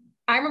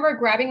 I remember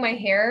grabbing my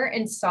hair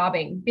and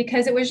sobbing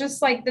because it was just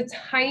like the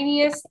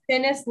tiniest,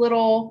 thinnest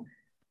little,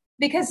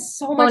 because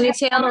so much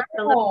ponytail. I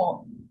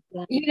know.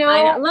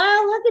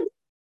 Well, look at,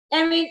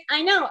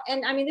 I know.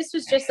 And this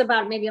was just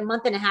about maybe a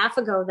month and a half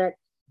ago that,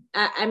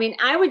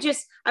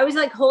 I was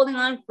like holding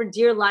on for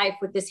dear life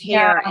with this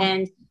hair.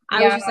 And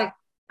I was just like,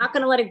 not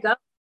going to let it go.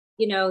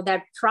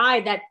 That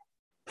pride, that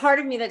part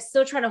of me that's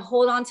still trying to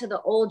hold on to the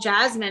old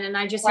Jasmine. And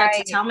I just had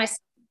to tell myself,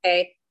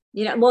 okay,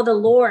 the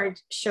Lord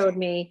showed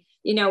me,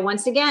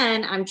 once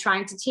again, I'm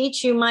trying to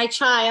teach you, my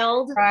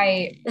child.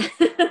 Right.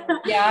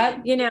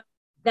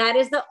 That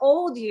is the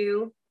old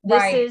you.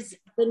 This is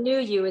the new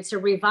you. It's a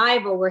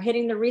revival. We're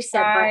hitting the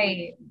reset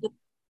button.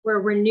 We're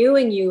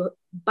renewing you,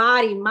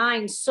 body,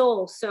 mind,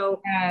 soul.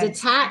 So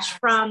detach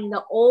from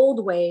the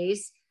old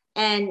ways,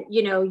 and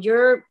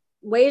your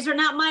ways are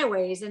not my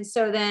ways. And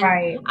so then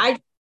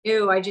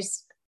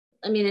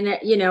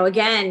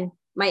again,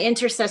 my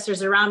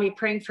intercessors around me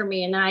praying for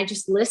me, and I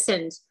just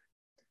listened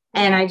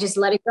and I just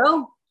let it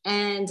go.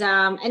 And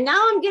now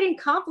I'm getting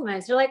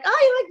compliments. They're like, "Oh,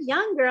 you look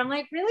younger." I'm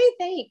like, "Really?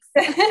 Thanks."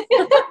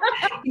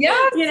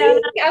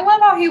 I love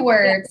how he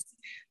works,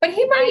 but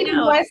he might even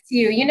bless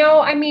you.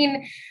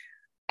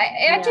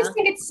 I just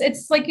think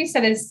it's like you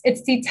said,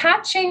 it's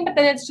detaching, but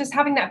then it's just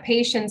having that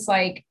patience.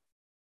 Like,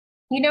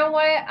 you know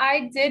what?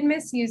 I did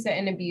misuse it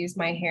and abuse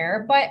my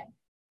hair, but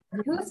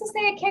who's to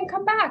say it can't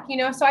come back?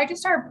 So I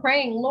just started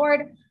praying,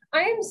 Lord,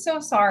 I am so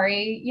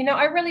sorry.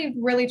 I really,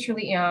 really,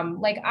 truly am.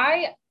 Like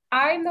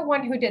I'm the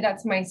one who did that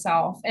to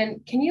myself.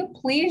 And can you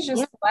please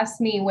just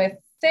bless me with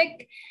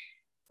thicker,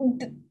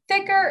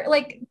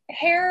 like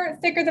hair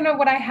thicker than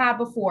what I had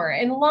before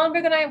and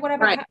longer than what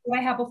I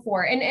had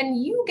before.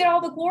 And you get all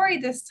the glory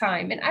this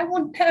time. And I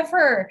won't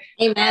ever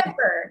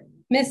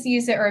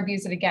misuse it or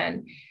abuse it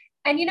again.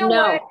 And you know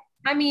what?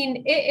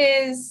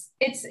 It's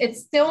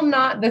still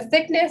not, the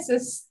thickness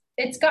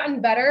it's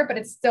gotten better, but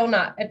it's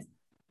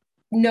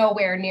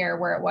nowhere near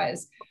where it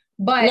was.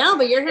 But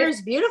your hair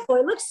is beautiful.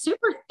 It looks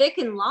super thick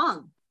and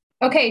long.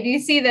 Okay. Do you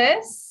see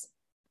this?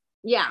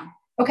 Yeah.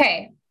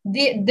 Okay.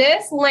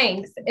 This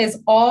length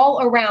is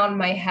all around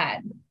my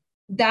head.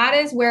 that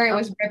is where it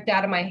was ripped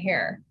out of my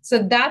hair. So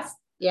that's,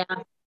 yeah.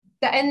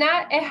 And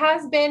that it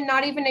has been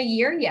not even a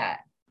year yet.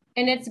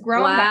 And it's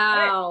grown wow.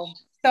 that much.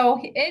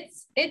 So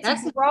it's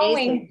That's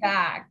growing amazing.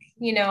 back,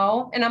 you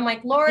know? And I'm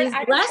like, Lord, He's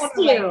I just blessed want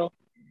to you.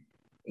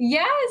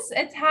 yes,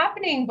 it's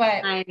happening,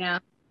 but I know.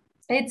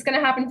 it's going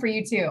to happen for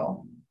you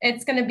too.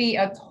 It's going to be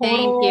a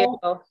Thank you.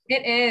 total,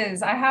 it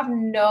is. I have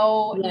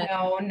no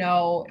doubt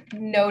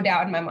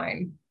in my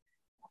mind.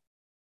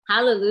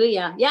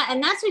 Hallelujah. Yeah.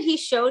 And that's what he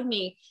showed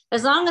me.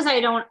 As long as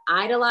I don't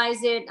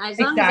idolize it, as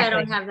long as I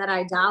don't have that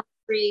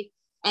idolatry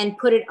and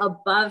put it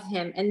above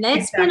him. And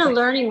that's been a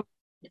learning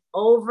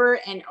over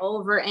and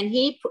over. And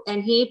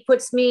he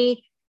puts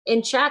me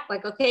in check,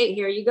 like, okay,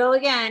 here you go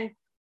again.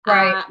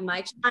 Right.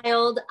 My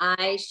child,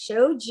 I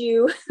showed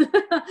you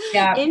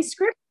in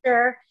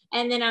scripture.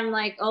 And then I'm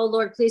like, oh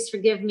Lord, please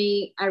forgive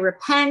me. I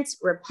repent.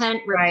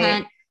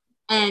 Right.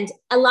 And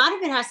a lot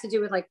of it has to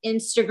do with like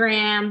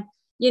Instagram,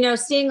 you know,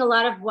 seeing a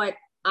lot of what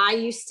I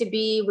used to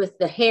be with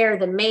the hair,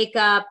 the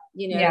makeup,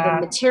 you know,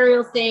 the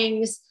material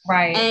things.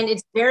 Right. And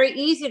it's very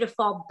easy to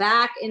fall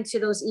back into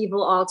those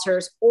evil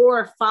altars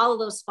or follow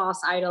those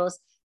false idols,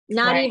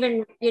 not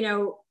even, you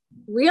know,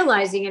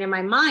 realizing it in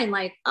my mind,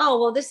 like, oh,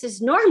 well, this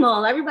is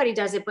normal. Everybody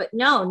does it. But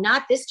no,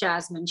 not this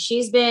Jasmine.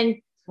 She's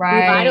been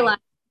revitalized.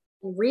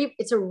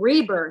 It's a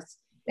rebirth.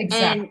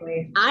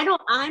 Exactly. And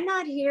I'm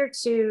not here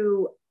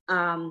to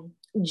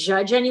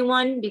judge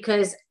anyone,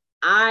 because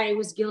I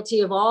was guilty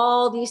of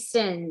all these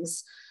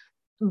sins,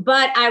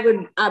 but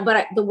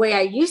the way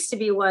I used to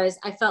be was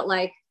I felt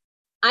like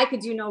I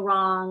could do no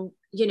wrong.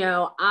 You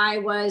know, I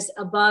was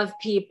above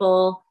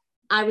people.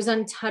 I was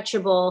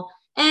untouchable.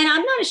 And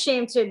I'm not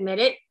ashamed to admit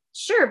it.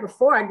 Sure,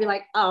 before I'd be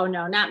like, oh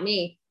no, not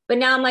me. But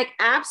now I'm like,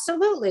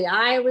 absolutely.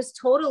 I was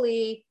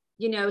totally,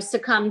 you know,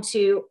 succumbed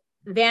to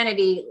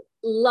vanity,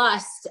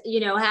 lust, you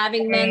know,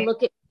 having men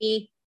look at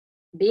me,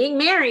 being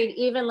married,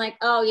 even like,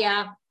 oh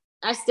yeah,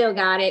 I still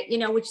got it, you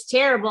know, which is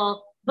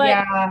terrible. But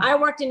I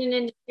worked in an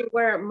industry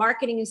where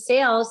marketing and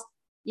sales,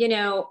 you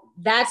know,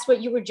 that's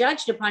what you were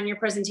judged upon, your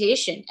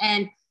presentation.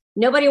 And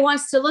nobody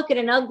wants to look at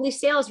an ugly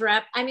sales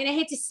rep. I mean, I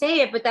hate to say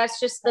it, but that's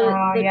just the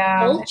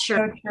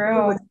culture. So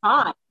true.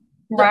 Taught.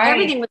 So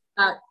everything was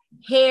about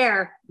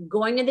hair,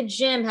 going to the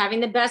gym, having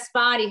the best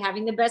body,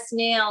 having the best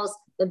nails,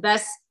 the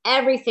best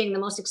everything, the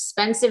most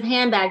expensive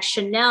handbag,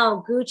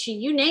 Chanel, Gucci,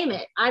 you name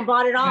it. I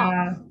bought it all.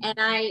 And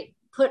I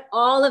put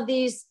all of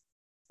these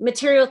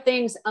material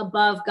things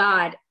above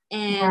God.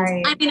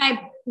 And I mean,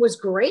 I was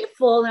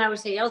grateful and I would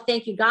say, oh,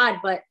 thank you, God.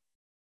 But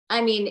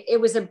I mean, it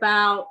was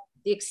about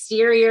the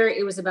exterior.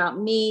 It was about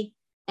me.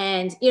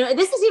 And, you know,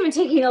 this is even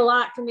taking a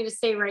lot for me to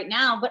say right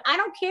now, but I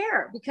don't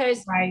care,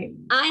 because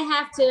I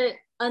have to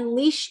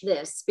unleash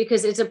this,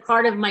 because it's a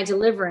part of my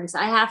deliverance.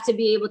 I have to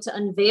be able to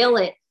unveil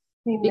it.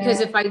 Amen. Because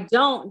if I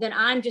don't, then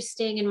I'm just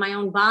staying in my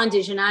own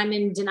bondage and I'm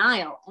in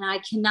denial, and I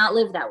cannot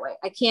live that way.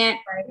 I can't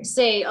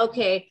say,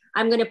 okay,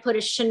 I'm going to put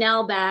a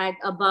Chanel bag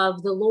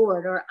above the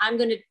Lord, or I'm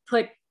going to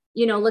put,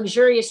 you know,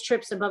 luxurious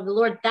trips above the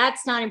Lord.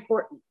 That's not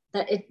important.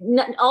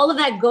 All of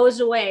that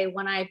goes away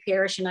when I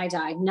perish and I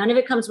die. None of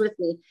it comes with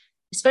me,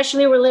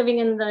 especially we're living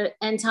in the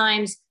end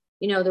times.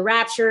 You know, the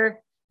rapture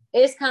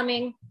is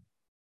coming.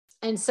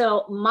 And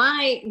so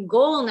my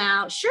goal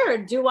now, sure,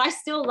 do I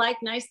still like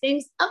nice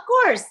things? Of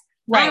course.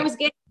 I was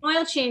getting an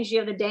oil change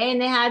the other day,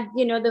 and they had,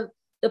 you know,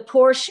 the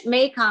Porsche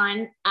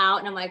Macan out,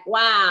 and I'm like,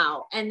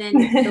 wow. And then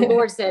the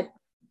Lord said,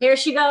 here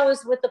she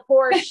goes with the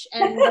Porsche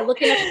and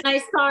looking at the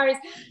nice cars.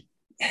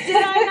 Did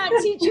I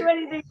not teach you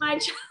anything, my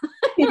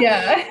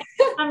child?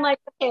 I'm like,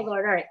 okay,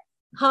 Lord, all right.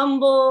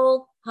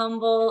 Humble.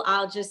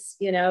 I'll just,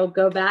 you know,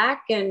 go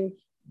back and,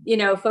 you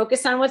know,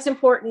 focus on what's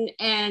important.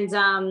 And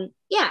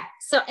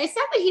so it's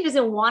not that he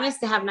doesn't want us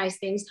to have nice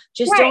things,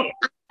 just don't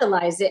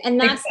idolize it. And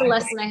that's the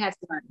lesson I had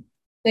to learn.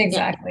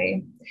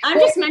 Exactly. I'm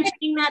just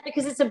mentioning that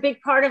because it's a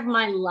big part of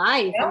my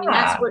life. I mean,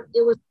 that's what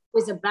it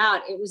was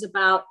about. It was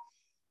about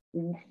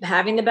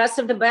having the best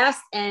of the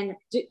best. And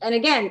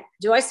again,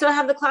 do I still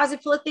have the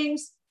closet full of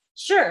things?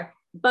 Sure.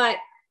 But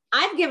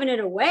I've given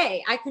it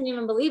away. I couldn't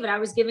even believe it. I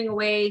was giving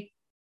away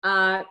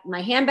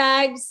my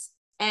handbags,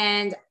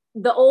 and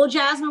the old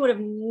Jasmine would have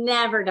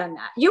never done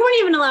that. You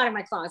weren't even allowed in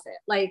my closet.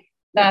 Like,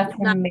 that's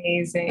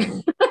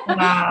amazing.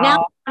 Wow.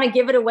 Now I'm going to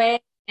give it away.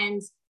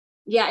 And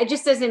it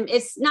just doesn't,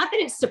 it's not that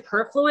it's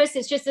superfluous.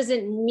 It just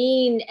doesn't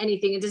mean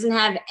anything. It doesn't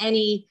have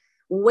any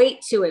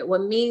weight to it.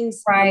 What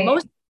means the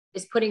most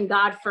is putting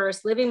God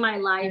first, living my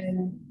life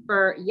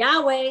for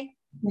Yahweh.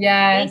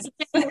 Yes.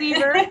 Thank you,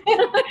 Weaver.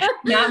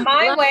 Not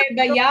my way,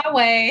 but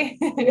Yahweh.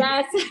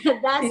 Yes,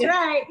 that's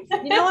right.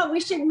 You know what? We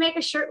should make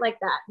a shirt like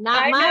that.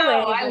 Not my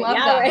way. I love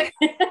Yahweh.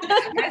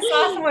 that. I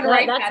saw someone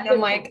write that, and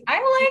I'm like,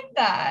 I like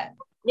that.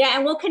 Yeah,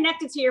 and we'll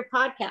connect it to your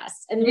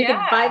podcast, and we can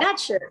buy that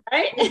shirt,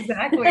 right?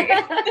 Exactly.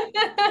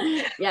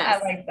 Yes,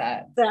 I like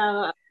that.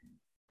 So,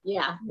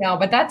 yeah. No,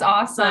 but that's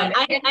awesome.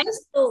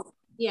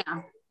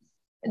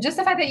 Just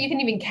the fact that you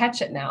can even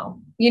catch it now,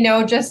 you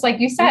know, just like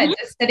you said,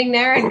 just sitting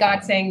there and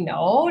God saying,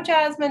 no,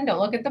 Jasmine, don't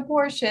look at the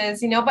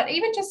Porsches, you know, but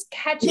even just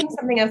catching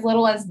something as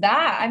little as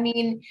that. I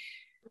mean,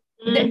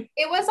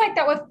 It was like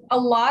that with a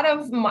lot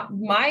of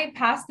my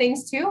past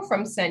things too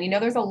from sin.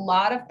 There's a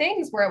lot of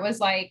things where it was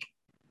like,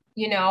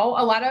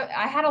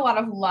 I had a lot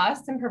of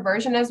lust and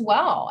perversion as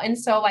well. And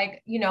so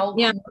like,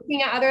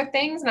 looking at other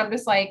things and I'm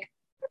just like,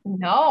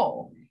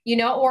 no,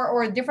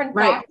 or different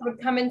thoughts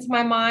would come into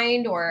my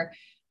mind or,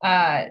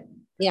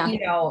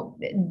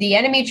 the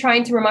enemy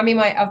trying to remind me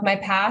of my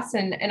past.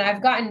 And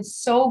I've gotten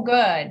so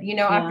good,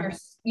 after,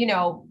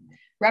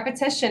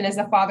 repetition is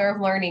the father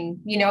of learning,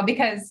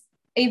 because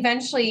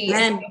eventually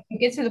you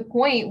get to the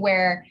point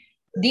where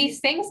these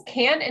things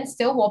can and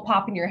still will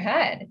pop in your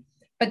head,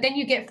 but then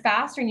you get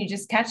faster and you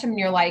just catch them and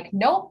you're like,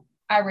 nope,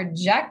 I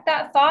reject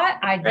that thought.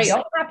 I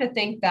don't have to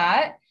think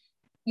that,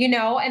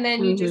 and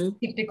then you just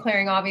keep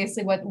declaring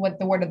obviously what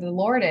the word of the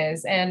Lord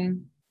is.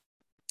 And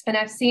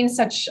I've seen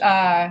such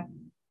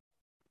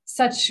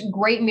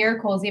great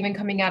miracles even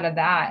coming out of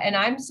that. And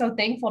I'm so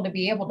thankful to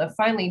be able to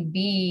finally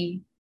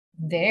be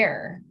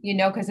there,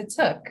 because it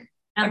took,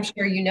 I'm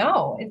sure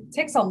it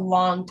takes a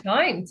long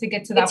time to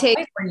get to that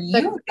place where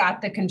you've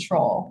got the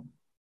control.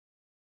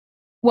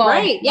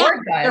 Well, Lord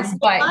does,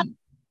 but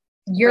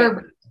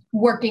you're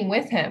working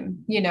with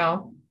him,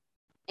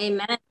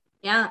 Amen.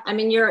 Yeah. I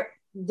mean,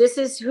 this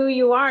is who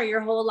you are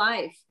your whole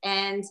life.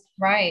 And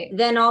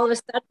then all of a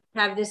sudden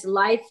you have this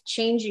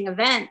life-changing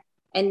event.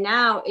 And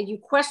now you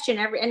question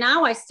and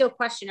now I still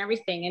question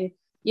everything. And,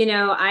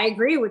 I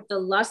agree with the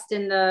lust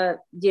and the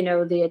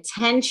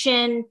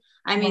attention.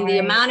 I mean, the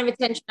amount of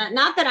attention,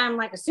 not that I'm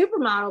like a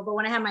supermodel, but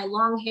when I had my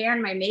long hair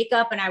and my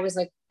makeup and I was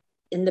like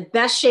in the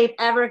best shape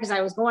ever, because I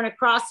was going to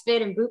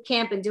CrossFit and boot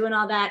camp and doing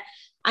all that.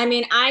 I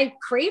mean, I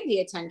craved the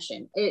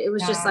attention. It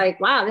was just like,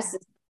 wow, this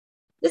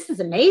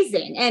is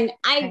amazing. And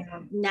I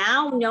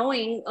now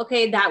knowing,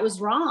 okay, that was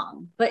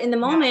wrong. But in the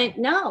moment,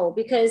 no,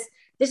 because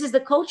this is the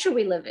culture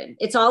we live in.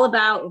 It's all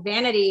about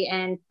vanity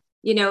and,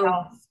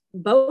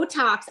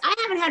 Botox. I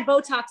haven't had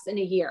Botox in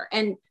a year.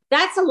 And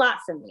that's a lot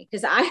for me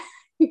because I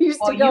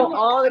used to go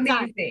all the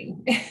time.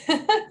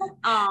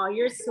 Oh,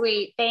 you're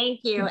sweet.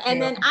 Thank you.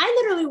 And then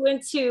I literally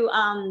went to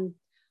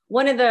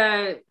one of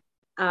the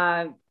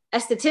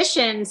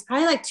estheticians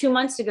probably like 2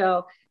 months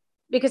ago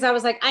because I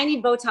was like, I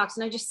need Botox.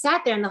 And I just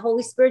sat there and the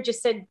Holy Spirit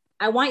just said,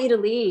 I want you to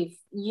leave.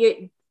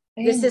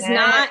 This is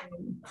not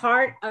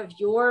part of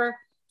your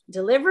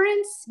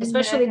deliverance,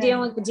 especially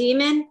dealing with the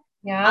demon.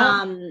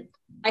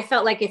 I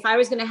felt like if I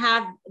was going to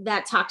have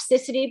that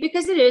toxicity,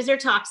 because they're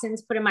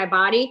toxins put in my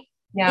body,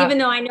 even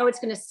though I know it's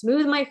going to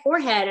smooth my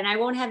forehead and I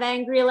won't have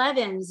angry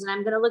 11s and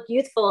I'm going to look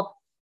youthful,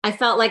 I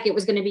felt like it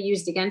was going to be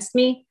used against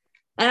me.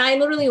 And I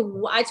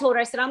told her,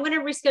 I said, I'm going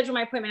to reschedule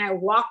my appointment. I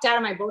walked out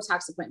of my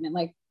Botox appointment.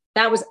 Like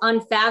that was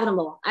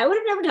unfathomable. I would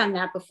have never done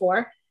that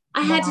before.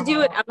 I had to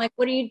do it. I'm like,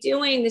 what are you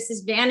doing? This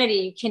is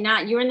vanity.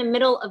 You're in the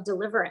middle of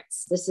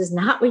deliverance. This is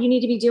not what you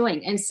need to be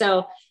doing. And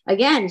so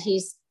again,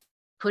 he's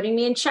putting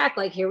me in check.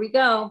 Like, here we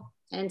go.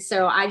 And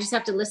so I just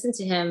have to listen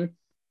to him.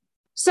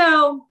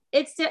 So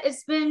it's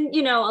been,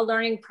 a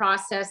learning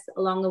process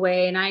along the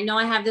way. And I know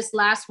I have this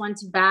last one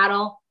to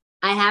battle.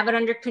 I have it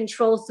under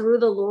control through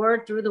the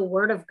Lord, through the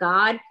word of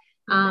God.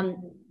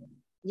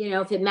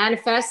 If it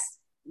manifests,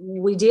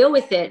 we deal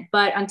with it.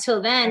 But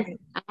until then,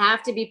 I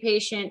have to be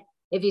patient.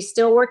 If he's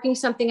still working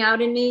something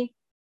out in me,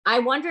 I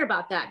wonder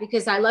about that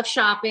because I love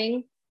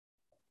shopping.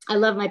 I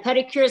love my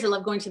pedicures. I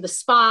love going to the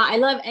spa. I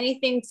love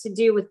anything to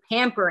do with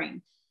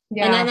pampering.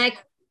 And then I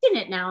question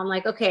it now. I'm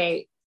like,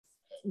 okay,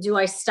 do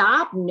I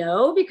stop?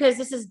 No, because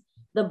this is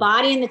the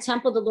body and the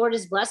temple the Lord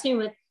has blessed me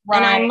with.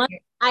 And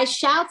I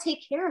shall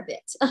take care of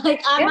it.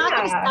 Like I'm not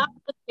going to stop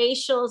the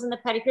facials and the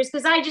pedicures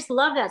because I just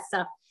love that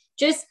stuff.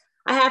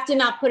 I have to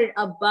not put it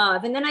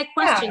above. And then I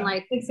question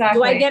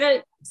do I get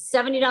a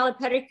 $70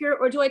 pedicure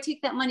or do I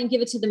take that money and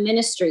give it to the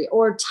ministry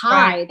or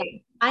tithe?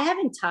 I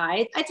haven't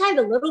tithe. I tithe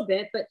a little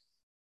bit, but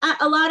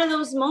a lot of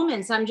those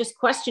moments I'm just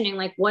questioning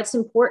like what's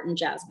important,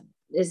 Jasmine,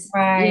 is,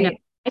 I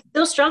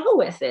still struggle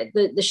with it.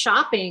 The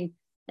shopping,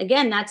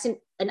 again, that's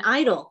an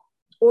idol.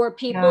 Or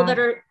people that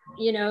are,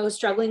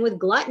 struggling with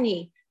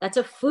gluttony. That's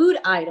a food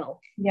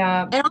idol.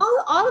 And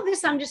all of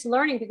this I'm just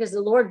learning because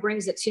the Lord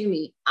brings it to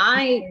me.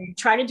 I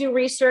try to do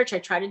research. I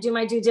try to do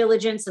my due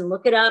diligence and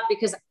look it up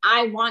because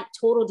I want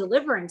total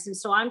deliverance. And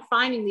so I'm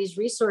finding these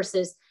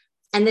resources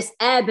and this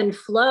ebb and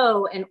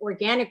flow and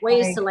organic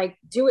ways to like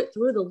do it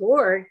through the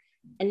Lord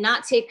and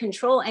not take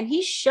control. And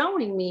he's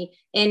showing me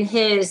in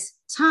his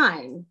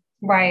time.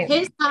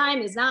 His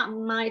time is not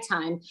my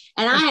time.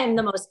 And I am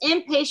the most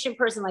impatient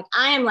person. Like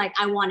I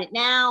want it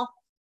now.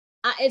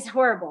 It's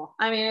horrible.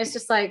 I mean, it's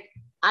just like,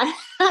 I've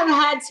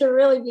had to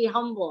really be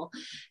humble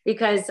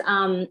because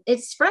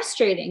it's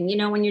frustrating,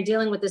 when you're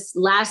dealing with this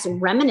last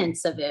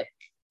remnants of it.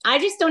 I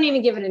just don't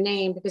even give it a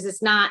name because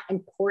it's not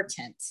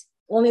important.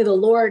 Only the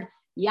Lord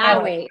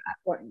Yahweh is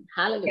important.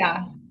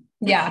 Hallelujah.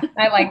 Yeah.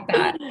 I like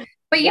that.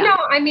 But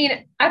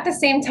at the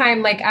same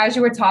time, like as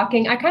you were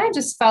talking, I kind of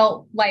just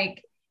felt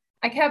like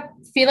I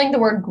kept feeling the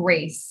word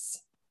grace,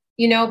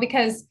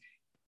 because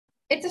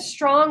it's a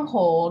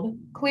stronghold,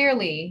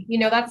 clearly,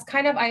 that's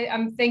kind of,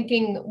 I'm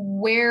thinking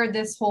where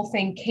this whole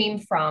thing came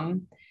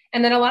from.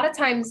 And then a lot of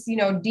times,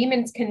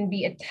 demons can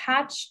be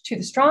attached to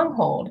the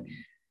stronghold.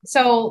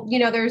 So,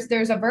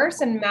 there's a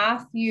verse in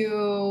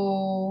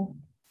Matthew.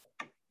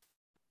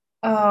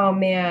 Oh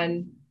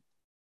man,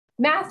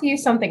 Matthew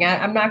something.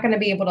 I'm not going to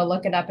be able to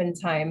look it up in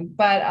time,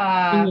 but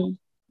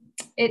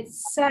it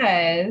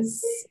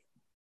says,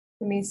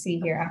 let me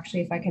see here.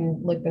 Actually, if I can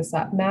look this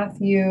up,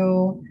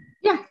 Matthew.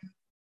 Yeah.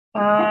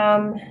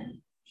 Strong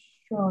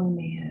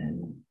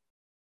man.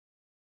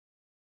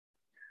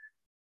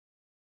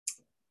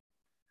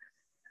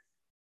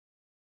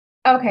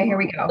 Okay, here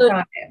we go.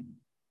 Found it.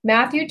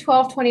 Matthew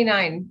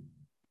 12:29.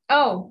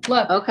 Oh,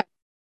 look. Okay.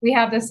 We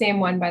have the same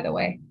one, by the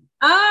way.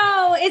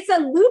 Oh, it's a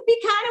loopy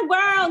kind of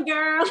world,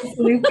 girl. It's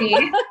loopy.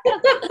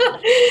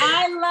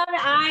 I love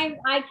it.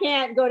 I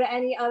can't go to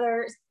any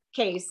other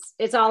case.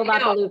 It's all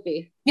about the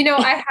loopy.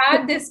 I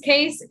had this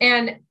case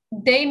and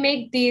they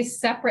make these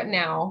separate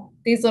now,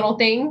 these little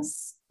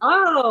things.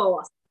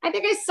 Oh, I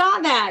think I saw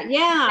that.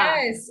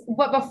 Yeah. Yes.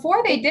 But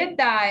before they did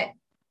that,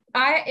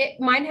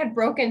 mine had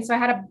broken. So I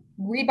had to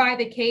rebuy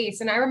the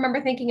case. And I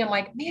remember thinking, I'm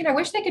like, man, I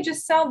wish they could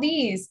just sell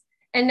these.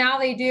 And now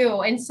they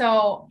do. And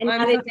so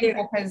I'm so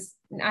thankful because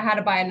I had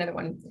to buy another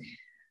one.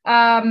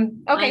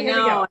 Okay, here we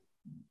go.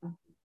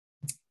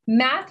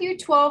 Matthew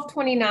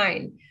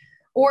 12:29.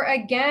 Or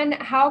again,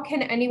 how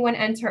can anyone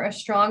enter a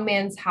strong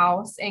man's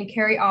house and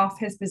carry off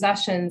his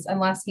possessions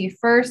unless he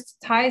first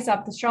ties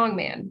up the strong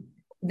man?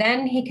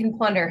 Then he can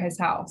plunder his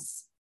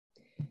house.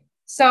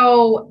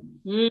 So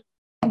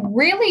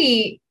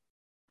really,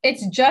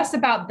 it's just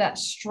about that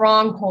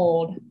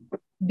stronghold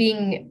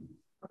being,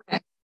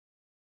 and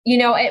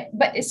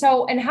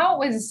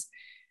how it was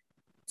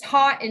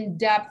taught in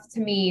depth to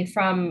me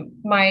from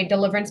my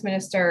deliverance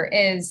minister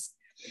is,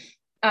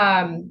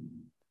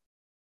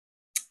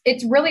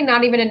 it's really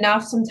not even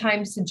enough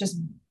sometimes to just,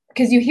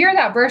 because you hear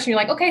that verse and you're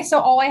like, okay, so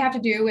all I have to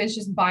do is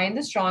just bind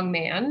the strong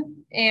man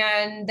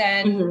and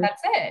then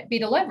that's it, be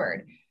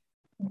delivered.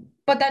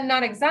 But then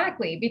not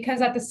exactly,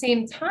 because at the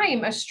same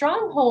time, a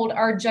stronghold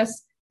are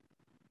just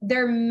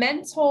their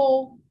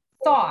mental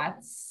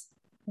thoughts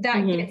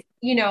that get,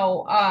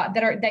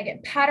 that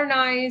get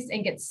patternized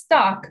and get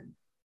stuck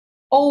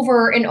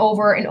over and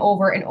over and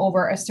over and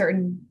over a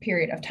certain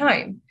period of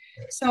time.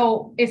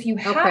 So if you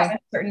have a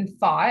certain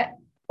thought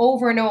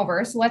over and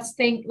over, so let's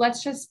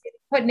just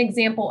put an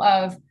example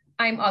of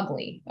I'm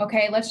ugly.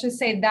 Okay. Let's just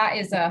say that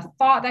is a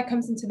thought that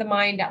comes into the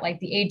mind at like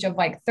the age of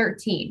like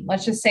 13.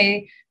 Let's just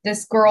say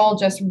this girl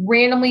just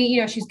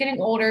randomly, she's getting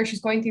older,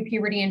 she's going through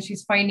puberty and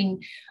she's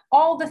finding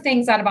all the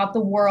things out about the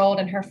world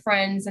and her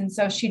friends. And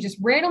so she just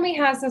randomly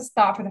has this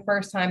thought for the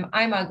first time,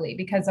 I'm ugly,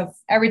 because of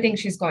everything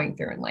she's going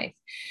through in life.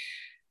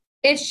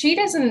 If she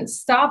doesn't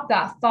stop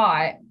that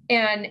thought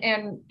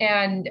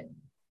and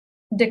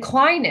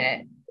decline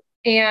it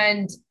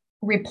and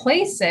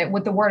replace it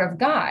with the word of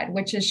God,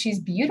 which is she's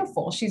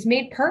beautiful, she's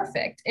made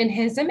perfect in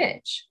his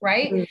image,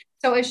 right?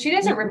 So if she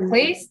doesn't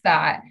replace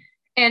that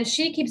and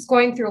she keeps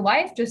going through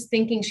life just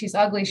thinking she's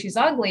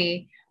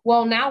ugly,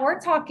 well, now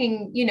we're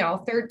talking,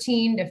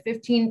 13 to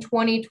 15,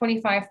 20,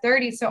 25,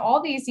 30. So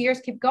all these years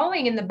keep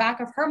going in the back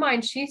of her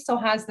mind. She still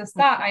has this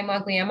thought, I'm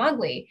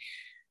ugly.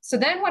 So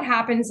then what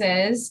happens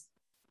is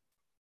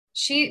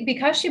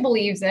because she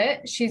believes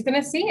it, she's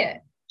going to see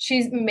it.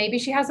 Maybe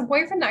she has a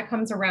boyfriend that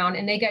comes around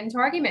and they get into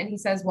argument. He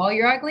says, well,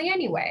 you're ugly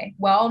anyway.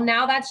 Well,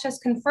 now that's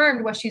just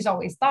confirmed what she's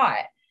always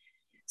thought.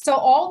 So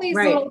all these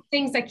little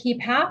things that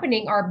keep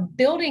happening are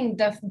building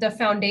the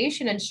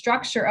foundation and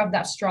structure of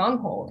that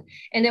stronghold.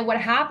 And then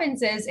what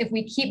happens is if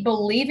we keep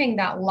believing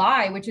that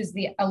lie, which is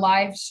a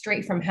lie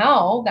straight from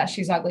hell, that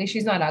she's ugly,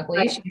 she's not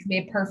ugly. She's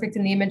made perfect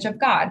in the image of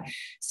God.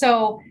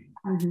 So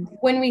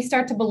when we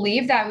start to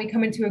believe that and we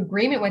come into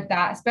agreement with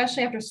that,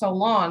 especially after so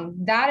long,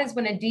 that is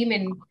when a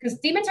demon, because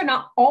demons are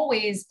not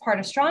always part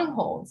of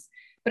strongholds.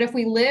 But if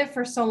we live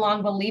for so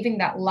long believing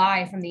that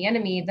lie from the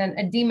enemy, then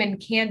a demon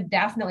can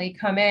definitely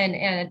come in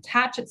and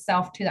attach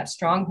itself to that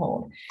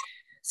stronghold.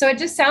 So it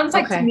just sounds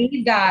like to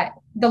me that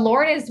the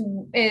Lord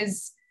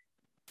is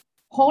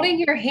holding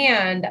your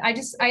hand.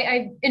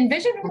 I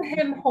envision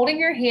him holding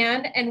your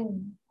hand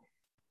and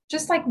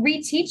just like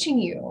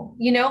reteaching you,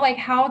 like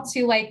how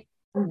to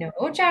no,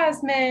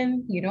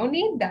 Jasmine, you don't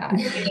need that.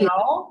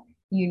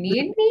 You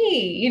need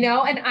me,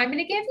 and I'm going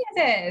to give you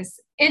this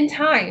in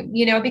time,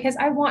 because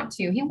I want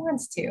to, he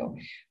wants to,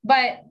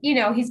 but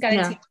he's got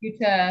to teach you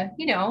to,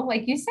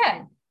 like you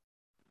said,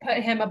 put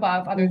him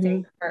above other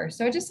things first.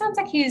 So it just sounds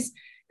like he's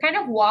kind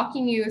of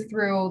walking you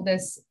through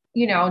this,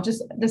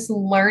 just this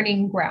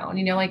learning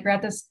ground, like you're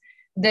at this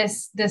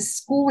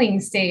schooling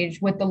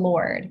stage with the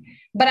Lord.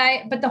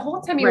 But the whole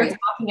time you were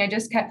talking, I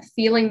just kept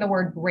feeling the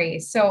word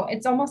grace. So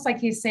it's almost like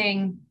he's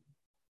saying,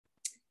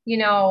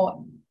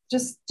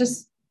 just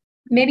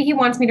maybe he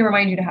wants me to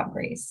remind you to have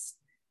grace,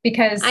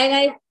 because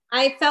I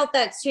felt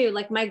that too.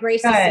 Like my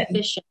grace is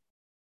sufficient.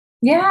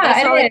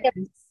 Yeah,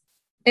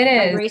 it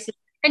is. Grace is.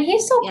 And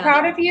he's so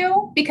proud of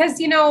you because,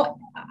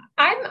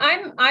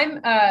 I'm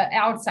an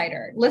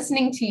outsider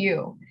listening to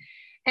you.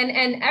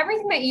 And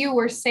everything that you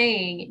were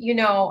saying,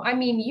 I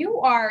mean,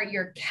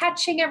 you're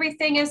catching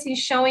everything as he's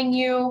showing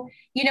you,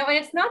 and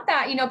it's not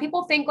that,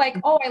 people think like,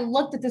 oh, I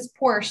looked at this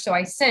Porsche, so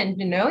I sinned.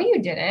 No,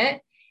 you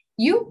didn't.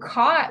 You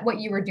caught what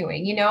you were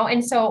doing,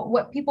 And so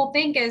what people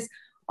think is,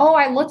 oh,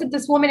 I looked at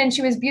this woman and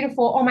she was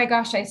beautiful. Oh my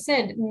gosh, I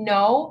sinned.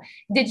 No.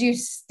 Did you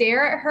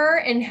stare at her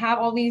and have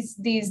all these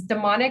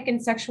demonic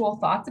and sexual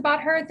thoughts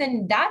about her?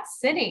 Then that's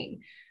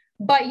sinning.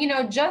 But,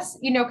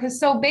 because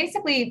so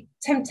basically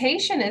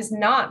temptation is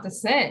not the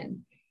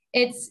sin.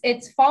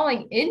 It's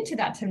falling into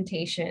that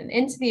temptation,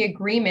 into the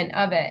agreement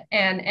of it,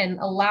 and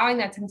allowing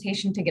that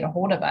temptation to get a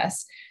hold of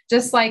us.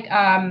 Just like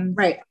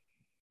right.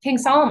 King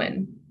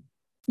Solomon.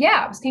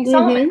 Yeah, it was King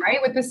Solomon, right?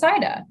 With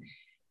Bethsaida.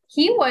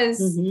 He was,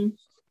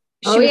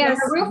 she was on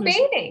her roof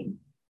bathing.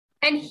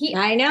 And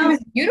I know. He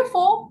was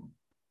beautiful.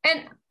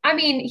 And I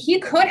mean, he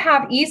could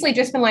have easily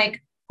just been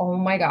like, oh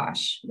my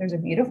gosh, there's a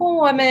beautiful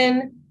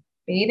woman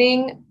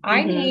bathing.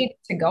 I need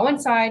to go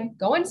inside,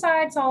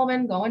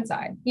 Solomon, go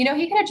inside. He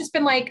could have just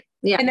been like,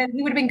 and then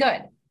he would have been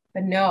good.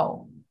 But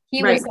no,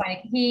 he was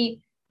like,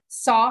 he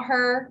saw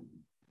her,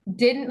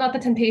 didn't let the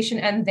temptation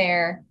end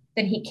there.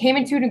 Then he came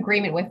into an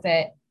agreement with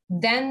it.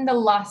 Then the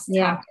lust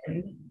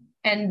happened.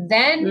 And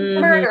then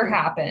murder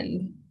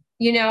happened,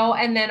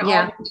 and then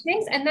all these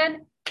things. And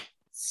then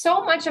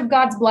so much of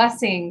God's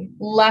blessing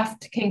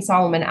left King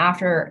Solomon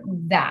after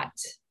that.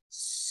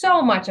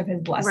 So much of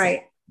his blessing.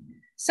 Right.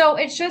 So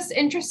it's just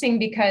interesting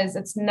because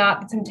it's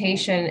not the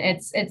temptation.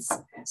 It's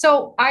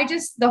so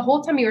the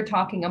whole time you were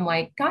talking, I'm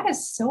like, God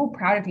is so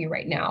proud of you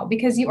right now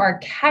because you are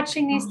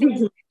catching these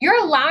things.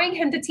 You're allowing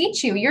him to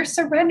teach you. You're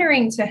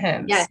surrendering to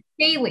him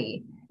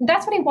daily.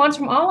 That's what he wants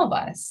from all of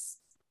us.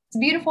 It's a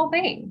beautiful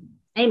thing.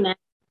 Amen.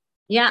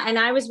 Yeah. And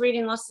I was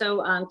reading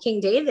also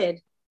King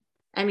David.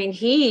 I mean,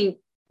 he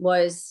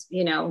was,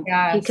 he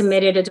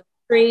committed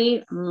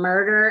adultery,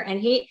 murder,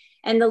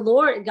 and the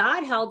Lord,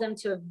 God held him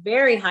to a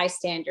very high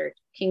standard,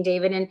 King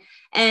David,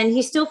 and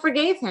he still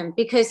forgave him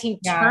because he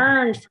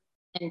turned.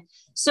 And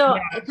so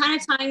kind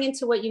of tying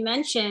into what you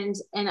mentioned,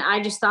 and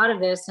I just thought of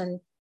this, and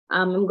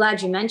I'm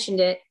glad you mentioned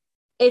it.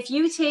 If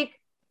you take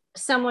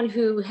someone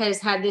who has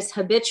had this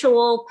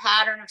habitual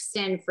pattern of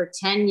sin for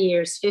 10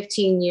 years,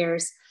 15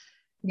 years,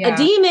 a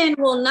demon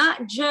will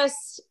not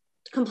just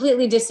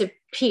completely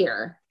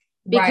disappear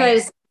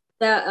because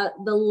the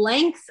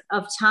length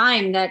of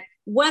time that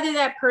whether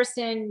that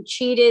person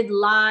cheated,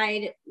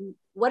 lied,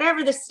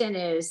 whatever the sin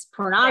is,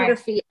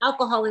 pornography,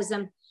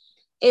 alcoholism,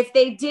 if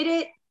they did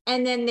it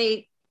and then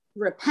they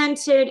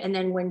repented and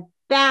then went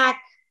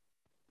back,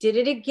 did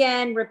it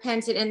again,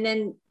 repented, and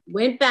then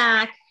went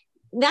back,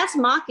 that's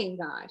mocking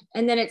God.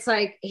 And then it's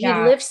like he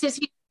lifts his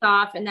hands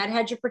off and that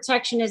hedge of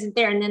protection isn't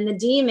there. And then the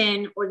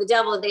demon or the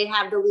devil, they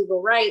have the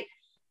legal right.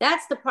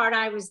 That's the part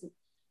I was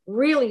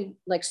really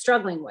like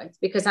struggling with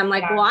because I'm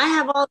like, well, I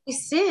have all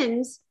these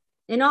sins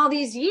in all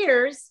these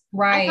years.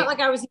 I felt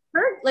like I was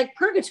like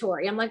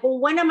purgatory. I'm like, well,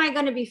 when am I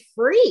going to be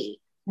free?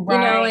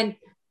 And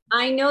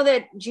I know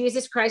that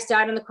Jesus Christ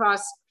died on the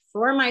cross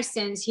for my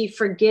sins. He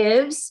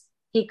forgives,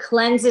 he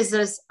cleanses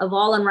us of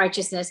all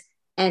unrighteousness,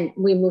 and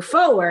we move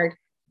forward.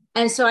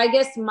 And so I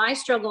guess my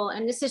struggle,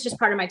 and this is just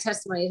part of my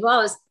testimony as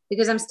well, is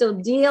because I'm still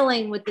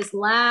dealing with this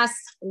last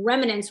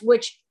remnants,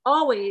 which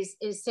always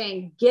is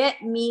saying,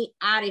 get me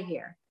out of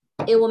here.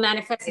 It will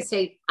manifest and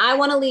say, I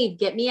want to leave.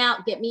 Get me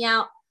out. Get me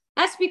out.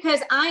 That's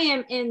because I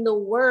am in the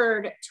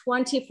word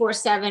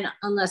 24/7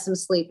 unless I'm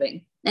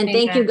sleeping. And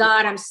thank you,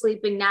 God, I'm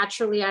sleeping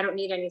naturally. I don't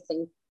need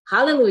anything.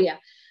 Hallelujah.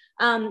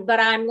 But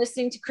I'm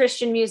listening to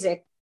Christian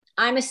music.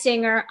 I'm a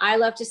singer. I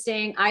love to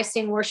sing. I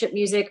sing worship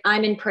music.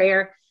 I'm in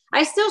prayer.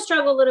 I still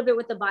struggle a little bit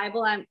with the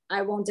Bible.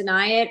 I won't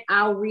deny it.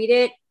 I'll read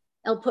it.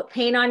 It'll put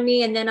pain on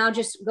me. And then I'll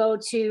just go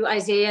to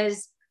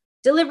Isaiah's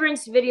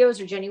deliverance videos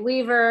or Jenny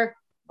Weaver,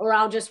 or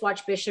I'll just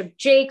watch Bishop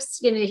Jakes.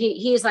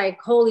 He's like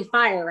holy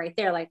fire right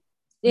there. Like,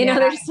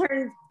 there's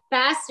certain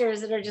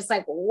pastors that are just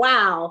like,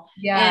 wow.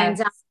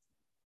 And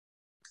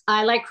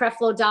I like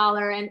Creflo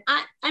Dollar. And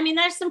I mean,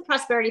 there's some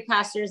prosperity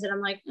pastors that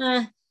I'm like,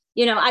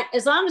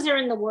 as long as they're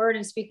in the word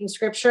and speaking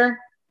scripture,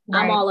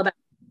 I'm all about it.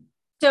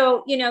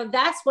 So,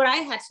 that's what I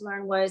had to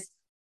learn was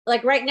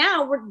like, right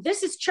now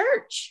this is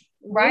church,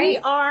 we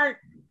are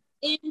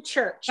in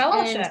church.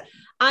 Fellowship. And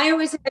I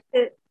always had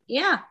to,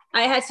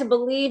 I had to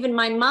believe in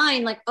my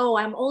mind, like, oh,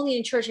 I'm only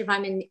in church if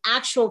I'm in the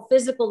actual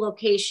physical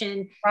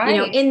location,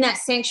 in that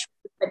sanctuary.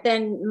 But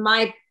then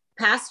my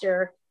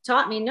pastor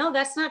taught me, no,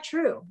 that's not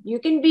true. You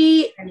can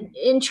be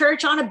in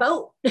church on a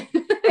boat in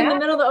the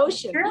middle of the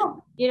ocean.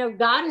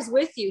 God is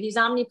with you. He's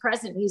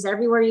omnipresent. He's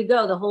everywhere you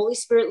go. The Holy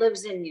Spirit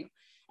lives in you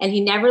and he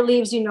never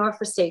leaves you nor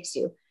forsakes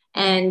you.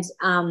 And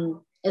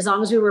as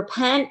long as we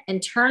repent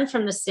and turn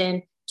from the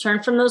sin,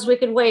 turn from those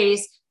wicked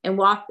ways and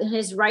walk in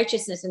his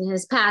righteousness and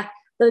his path,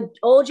 the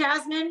old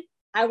Jasmine,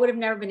 I would have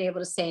never been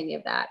able to say any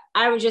of that.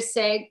 I would just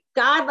say,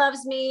 God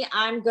loves me.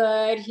 I'm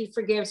good. He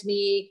forgives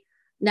me.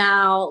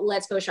 Now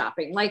let's go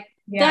shopping. Like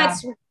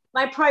that's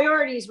my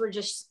priorities were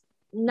just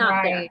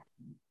not there.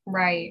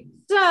 Right.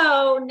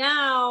 So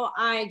now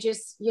I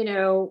just,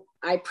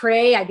 I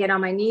pray, I get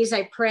on my knees,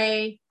 I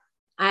pray.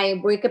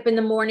 I wake up in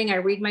the morning, I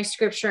read my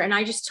scripture, and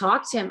I just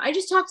talk to him. I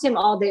just talk to him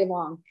all day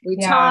long. We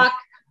talk,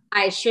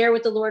 I share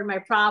with the Lord my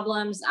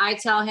problems. I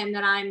tell him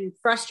that I'm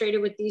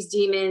frustrated with these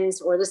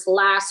demons or this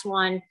last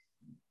one.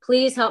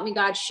 Please help me,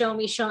 God, show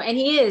me. And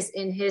he is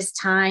in his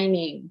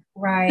timing.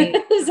 Right.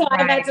 So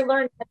I had to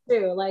learn that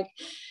too.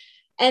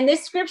 And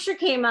this scripture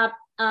came up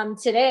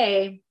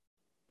today.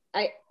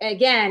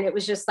 It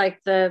was just like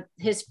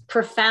his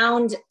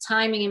profound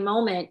timing and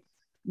moment.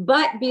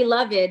 But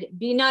beloved,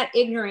 be not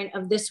ignorant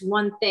of this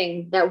one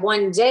thing, that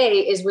one day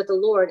is with the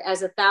Lord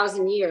as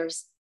 1,000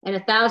 years, and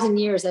 1,000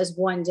 years as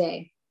one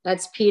day.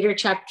 That's Peter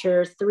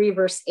chapter 3,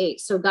 verse 8.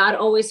 So God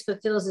always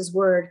fulfills his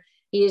word.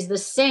 He is the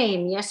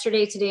same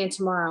yesterday, today, and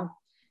tomorrow.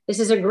 This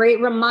is a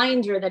great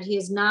reminder that he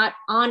is not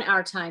on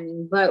our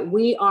timing, but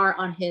we are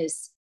on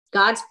his.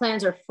 God's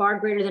plans are far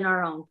greater than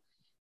our own.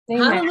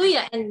 Amen.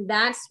 Hallelujah. And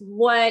that's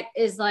what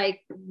is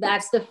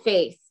that's the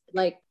faith,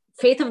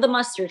 faith of the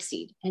mustard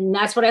seed. And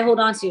that's what I hold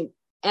on to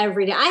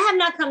every day. I have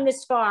not come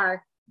this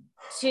far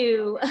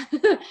to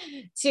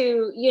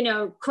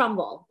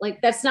crumble.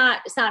 It's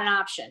not an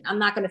option. I'm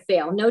not going to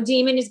fail. No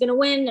demon is going to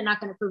win. They're not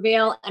going to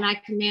prevail. And I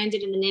command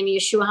it in the name of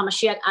Yeshua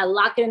HaMashiach. I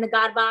lock it in the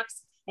God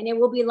box, and it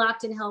will be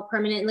locked in hell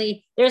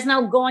permanently. There's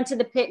no going to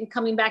the pit and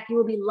coming back. You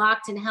will be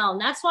locked in hell.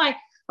 And that's why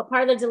a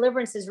part of the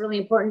deliverance is really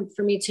important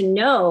for me to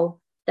know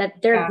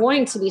that they're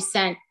going to be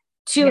sent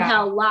to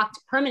hell, locked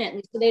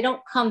permanently, so they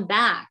don't come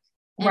back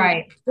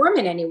and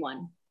torment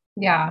anyone.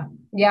 Yeah.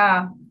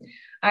 Yeah.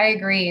 I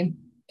agree.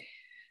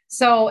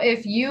 So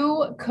if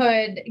you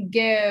could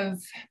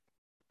give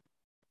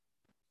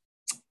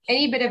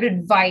any bit of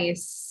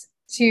advice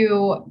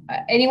to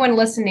anyone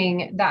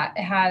listening that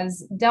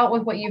has dealt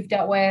with what you've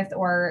dealt with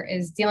or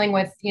is dealing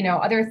with,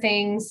 other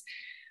things,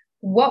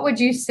 what would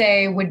you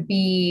say would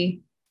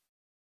be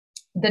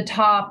the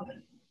top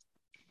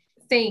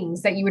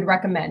things that you would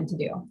recommend to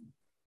do?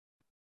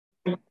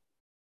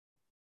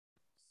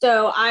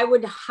 So I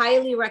would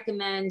highly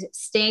recommend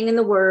staying in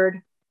the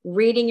word,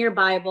 reading your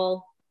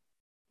Bible,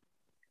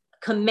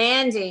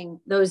 commanding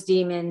those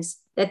demons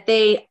that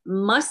they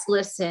must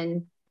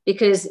listen,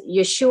 because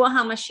Yeshua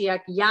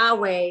HaMashiach,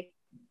 Yahweh,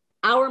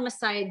 our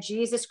Messiah,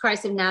 Jesus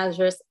Christ of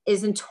Nazareth,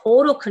 is in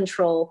total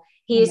control.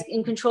 He is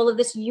in control of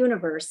this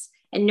universe,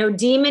 and no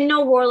demon,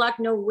 no warlock,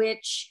 no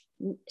witch,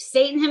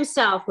 Satan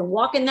himself can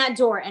walk in that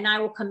door, and I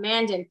will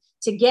command him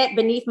to get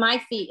beneath my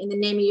feet in the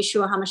name of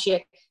Yeshua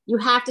HaMashiach. You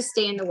have to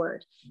stay in the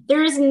word.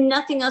 There is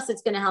nothing else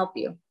that's going to help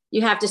you.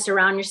 You have to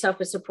surround yourself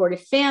with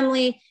supportive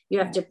family. You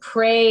have to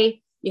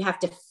pray. You have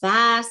to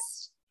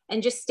fast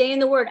and just stay in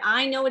the word.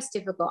 I know it's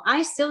difficult.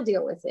 I still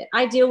deal with it.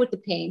 I deal with the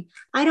pain.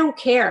 I don't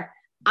care.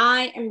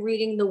 I am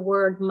reading the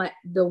word.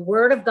 The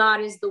word of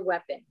God is the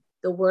weapon.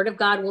 The word of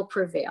God will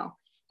prevail.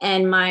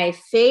 And my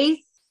faith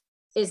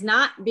is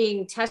not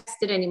being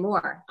tested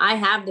anymore. I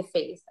have the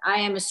faith.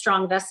 I am a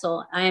strong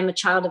vessel. I am a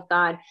child of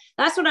God.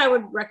 That's what I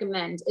would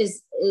recommend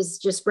is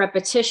just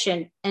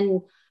repetition,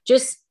 and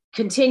just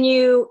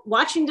continue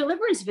watching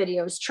deliverance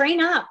videos. Train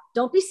up.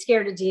 Don't be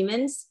scared of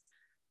demons.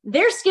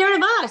 They're scared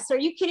of us. Are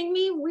you kidding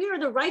me? We are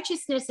the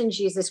righteousness in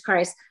Jesus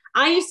Christ.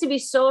 I used to be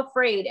so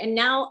afraid. And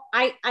now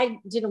I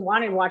didn't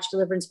want to watch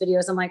deliverance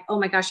videos. I'm like, oh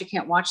my gosh, I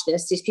can't watch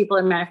this. These people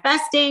are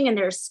manifesting and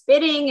they're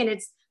spitting and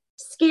it's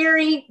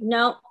scary.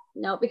 No,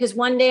 because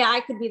one day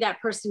I could be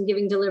that person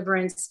giving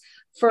deliverance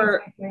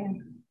for,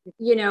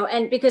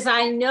 and because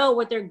I know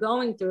what they're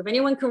going through. If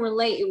anyone can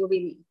relate, it will be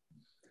me.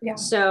 Yeah.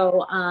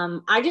 So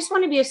I just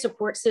want to be a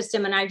support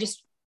system. And I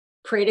just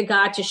pray to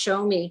God to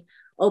show me,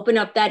 open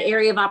up that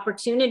area of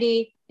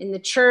opportunity in the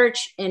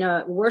church, in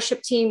a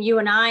worship team. You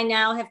and I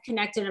now have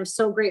connected. I'm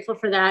so grateful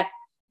for that.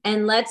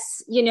 And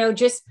let's,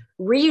 just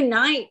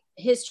reunite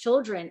his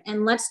children,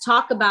 and let's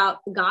talk about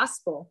the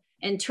gospel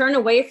and turn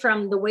away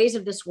from the ways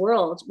of this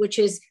world, which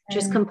is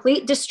just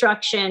complete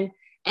destruction.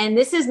 And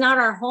this is not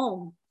our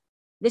home.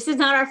 This is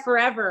not our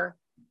forever.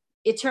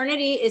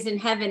 Eternity is in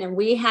heaven, and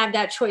we have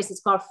that choice.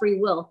 It's called free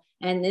will.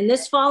 And in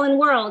this fallen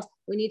world,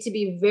 we need to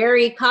be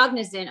very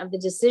cognizant of the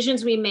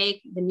decisions we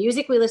make, the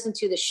music we listen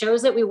to, the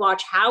shows that we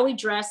watch, how we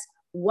dress,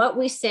 what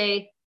we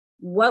say,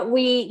 what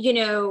we,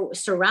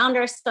 surround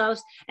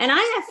ourselves. And I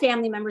have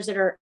family members that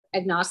are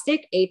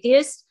agnostic,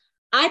 atheists.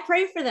 I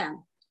pray for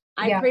them.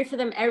 I pray for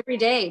them every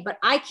day, but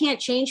I can't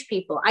change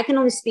people. I can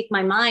only speak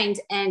my mind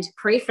and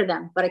pray for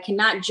them, but I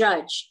cannot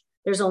judge.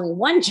 There's only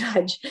one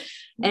judge,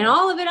 and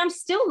all of it I'm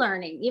still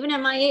learning, even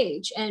at my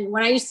age. And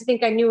when I used to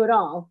think I knew it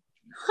all,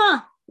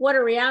 what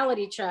a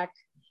reality check.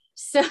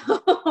 So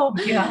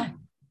that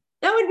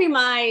would be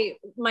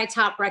my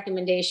top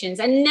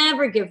recommendations. And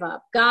never give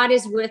up. God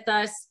is with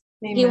us.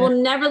 Amen. He will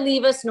never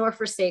leave us nor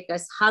forsake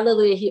us.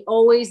 Hallelujah. He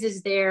always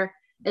is there,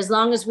 as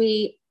long as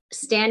we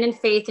stand in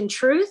faith and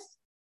truth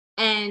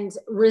and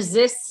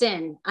resist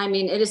sin. I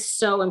mean, it is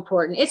so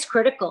important. It's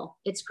critical.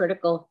 It's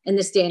critical in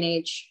this day and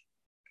age.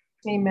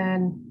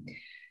 Amen.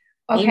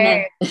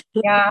 Okay. Amen.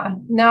 Yeah,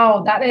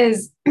 no, that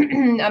is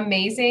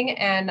amazing.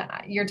 And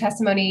your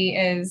testimony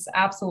is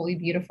absolutely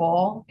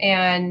beautiful.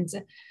 And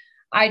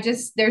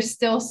there's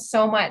still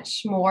so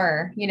much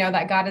more,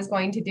 that God is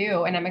going to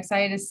do, and I'm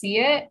excited to see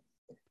it.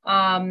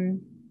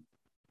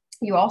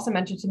 You also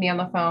mentioned to me on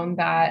the phone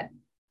that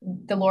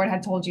the Lord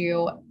had told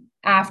you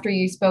after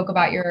you spoke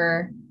about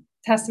your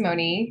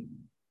testimony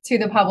to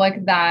the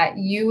public that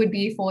you would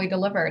be fully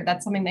delivered.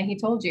 That's something that he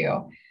told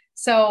you.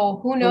 So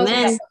who knows what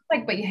that looks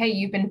like, but hey,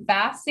 you've been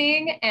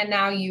fasting and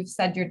now you've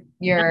said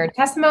your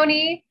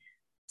testimony.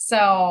 So,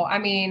 I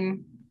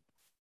mean,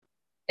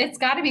 it's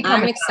got to be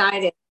coming. I'm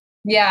excited. Up.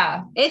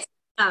 Yeah. It's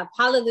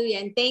hallelujah.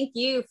 And thank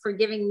you for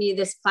giving me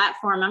this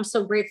platform. I'm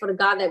so grateful to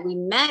God that we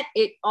met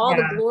it. All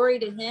the glory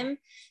to him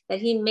that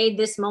he made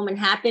this moment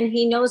happen.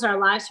 He knows our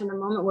lives from the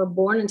moment we're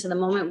born into the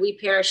moment we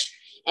perish.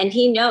 And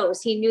he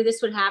knew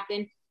this would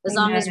happen as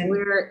long as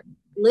we're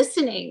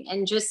listening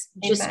and just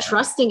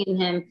trusting in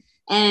him.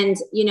 And,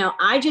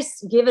 I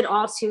just give it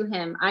all to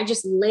him. I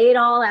just lay it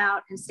all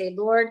out and say,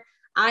 Lord,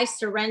 I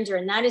surrender.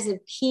 And that is a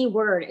key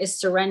word, is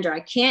surrender.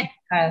 I can't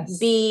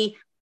be,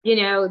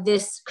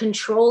 this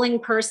controlling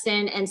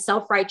person and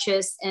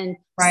self-righteous and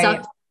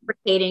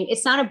self-deprecating.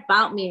 It's not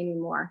about me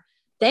anymore.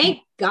 Thank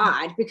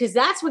God, because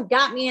that's what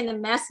got me in the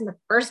mess in the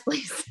first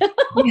place.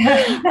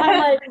 I'm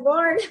like,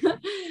 Lord,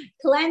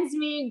 cleanse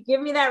me, give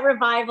me that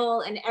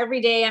revival. And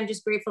every day I'm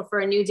just grateful for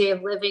a new day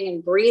of living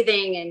and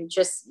breathing and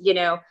just,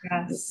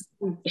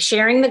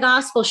 sharing the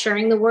gospel,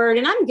 sharing the word.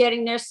 And I'm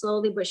getting there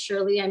slowly but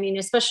surely. I mean,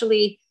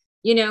 especially,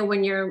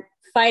 when you're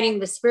fighting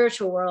the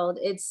spiritual world,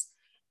 it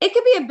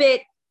could be a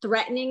bit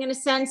threatening in a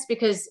sense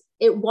because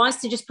it wants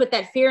to just put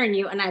that fear in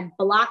you. And I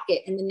block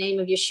it in the name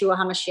of Yeshua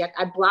HaMashiach.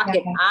 I block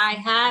it. I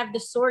have the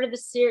sword of the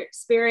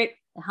spirit,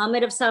 the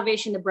helmet of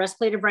salvation, the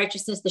breastplate of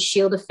righteousness, the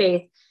shield of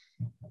faith.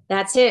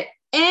 That's it.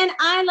 And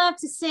I love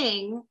to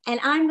sing, and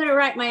I'm going to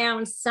write my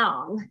own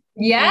song.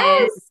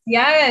 Yes.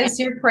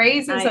 Your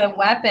praise is a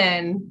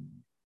weapon.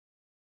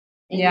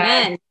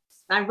 Amen. Yeah.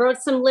 I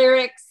wrote some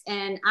lyrics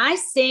and I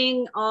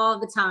sing all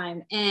the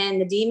time,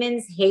 and the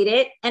demons hate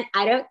it. And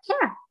I don't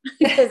care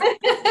because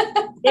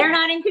they're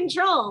not in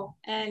control.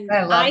 And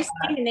I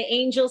sing and the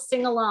angels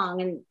sing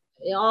along, and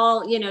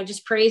all,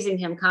 just praising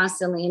him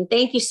constantly. And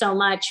thank you so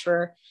much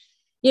for,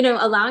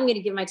 allowing me to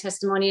give my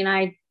testimony. And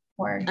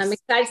I'm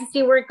excited to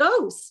see where it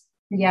goes.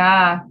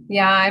 Yeah.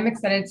 I'm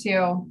excited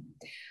too.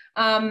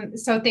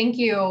 So thank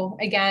you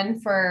again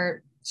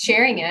for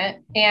sharing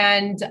it.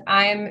 And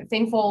I'm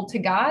thankful to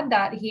God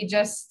that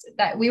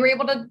that we were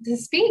able to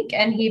speak,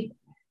 and he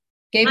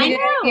gave me the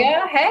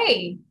idea,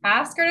 hey,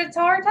 ask her to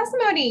tell her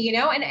testimony,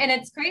 and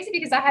it's crazy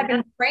because I had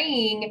been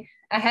praying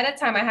ahead of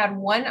time. I had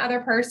one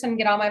other person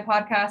get on my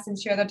podcast and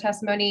share their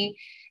testimony.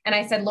 And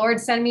I said, Lord,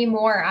 send me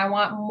more. I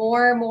want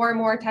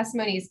more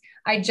testimonies.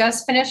 I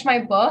just finished my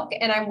book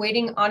and I'm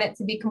waiting on it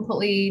to be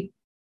completely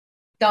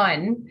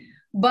done.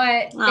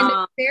 But in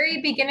the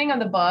very beginning of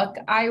the book,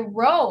 I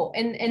wrote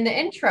in the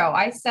intro,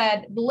 I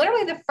said,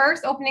 literally the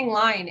first opening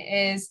line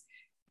is,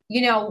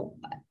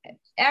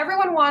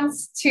 everyone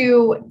wants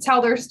to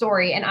tell their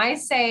story. And I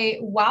say,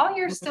 while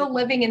you're still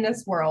living in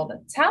this world,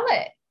 tell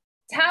it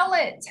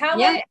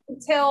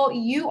until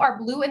you are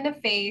blue in the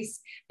face,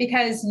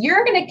 because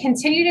you're going to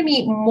continue to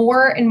meet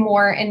more and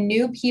more and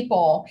new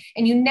people.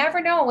 And you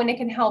never know when it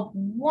can help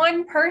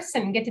one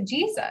person get to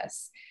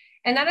Jesus.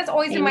 And that is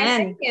always in my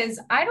thing is,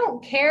 I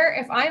don't care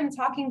if I'm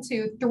talking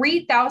to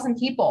 3,000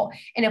 people,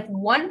 and if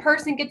one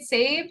person gets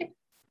saved,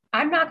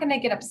 I'm not going to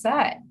get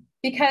upset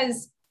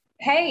because,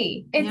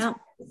 hey, it's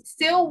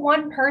still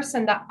one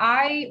person that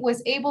I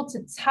was able to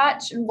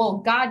touch. Well,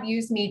 God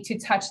used me to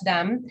touch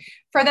them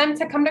for them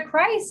to come to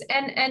Christ.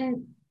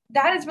 And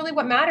that is really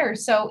what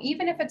matters. So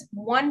even if it's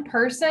one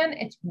person,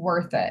 it's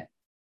worth it.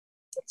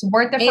 It's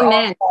worth it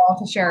for all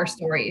to share our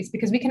stories,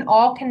 because we can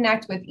all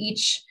connect with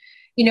each.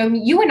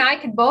 You and I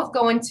could both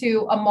go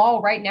into a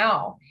mall right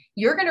now.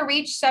 You're going to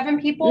reach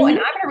 7 people and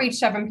I'm going to reach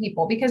 7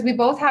 people because we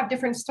both have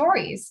different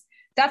stories.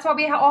 That's why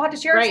we all have to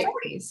share our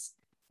stories,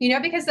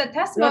 because the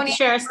testimony,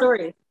 share our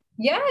stories.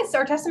 Yes.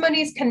 Our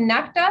testimonies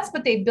connect us,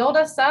 but they build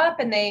us up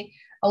and they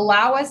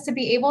allow us to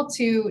be able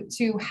to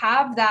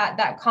have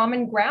that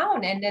common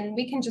ground. And then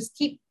we can just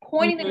keep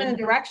pointing them in the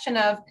direction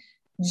of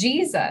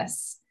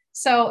Jesus.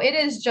 So it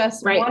is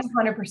just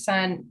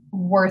 100%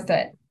 worth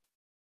it.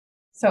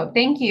 So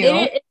thank you.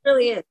 It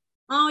really is.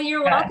 Oh,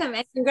 you're welcome.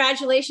 And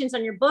congratulations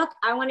on your book.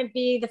 I want to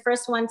be the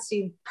first one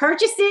to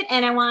purchase it.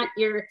 And I want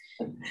your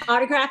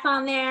autograph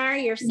on there,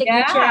 your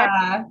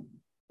signature.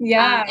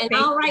 Yeah. And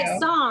I'll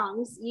write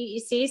songs, you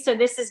see, so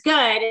this is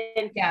good.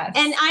 And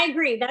I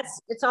agree.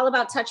 It's all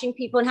about touching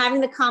people and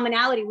having the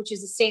commonality, which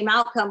is the same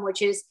outcome,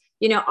 which is,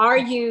 are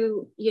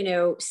you,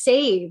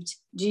 saved?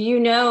 Do you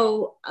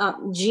know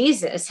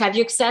Jesus? Have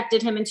you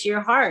accepted him into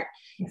your heart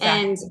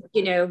and,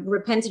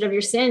 repented of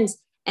your sins?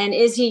 And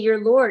is he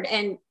your Lord?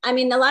 And I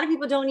mean, a lot of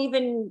people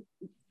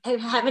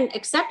haven't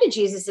accepted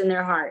Jesus in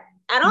their heart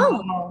at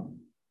all.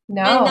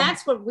 No. And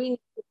that's what we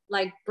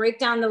break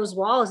down those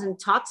walls and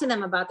talk to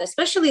them about that,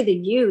 especially the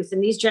youth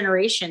and these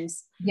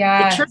generations.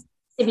 Yeah. The church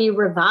needs to be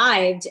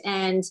revived.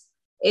 And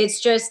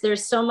it's just,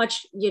 there's so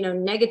much,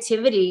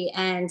 negativity,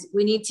 and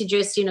we need to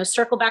just,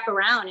 circle back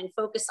around and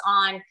focus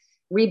on,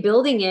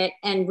 rebuilding it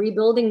and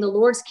rebuilding the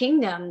Lord's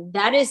kingdom.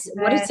 That is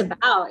what it's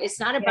about. It's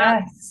not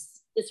about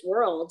this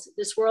world.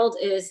 This world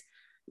is,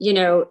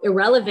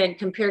 irrelevant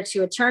compared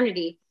to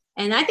eternity.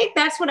 And I think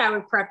that's what I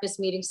would preface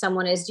meeting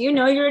someone is, do you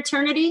know your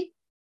eternity?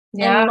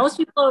 Yeah. And most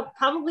people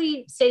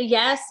probably say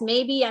yes,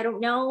 maybe, I don't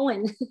know.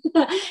 And,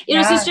 so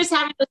it's just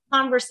having those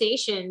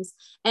conversations.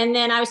 And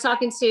then I was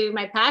talking to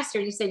my pastor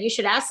and he said, you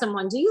should ask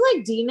someone, do you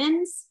like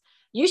demons?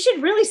 You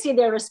should really see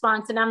their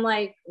response. And I'm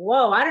like,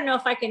 whoa, I don't know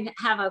if I can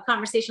have a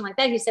conversation like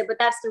that. He said, but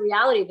that's the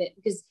reality of it,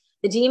 because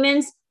the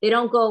demons, they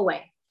don't go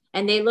away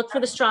and they look for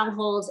the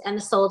strongholds and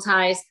the soul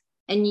ties.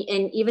 And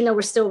even though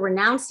we're still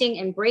renouncing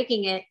and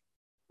breaking it,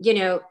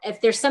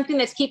 if there's something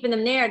that's keeping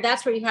them there,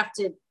 that's where you have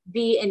to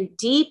be in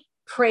deep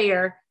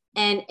prayer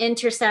and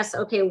intercess.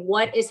 Okay,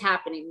 what is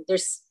happening?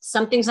 There's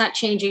something's not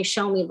changing.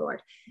 Show me,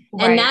 Lord.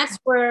 Right. And that's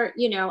where,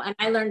 and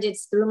I learned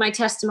it's through my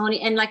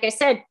testimony. And like I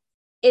said,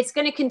 it's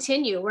going to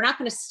continue. We're not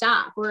going to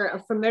stop. We're a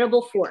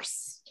formidable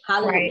force.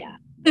 Hallelujah.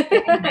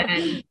 Right.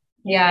 Amen.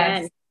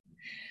 Yes.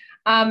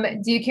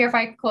 Amen. Do you care if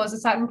I close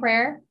this out in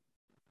prayer?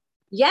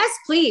 Yes,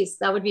 please.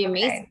 That would be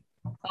amazing. Okay.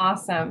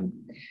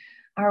 Awesome.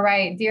 All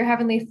right. Dear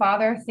Heavenly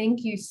Father,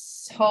 thank you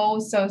so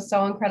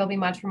incredibly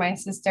much for my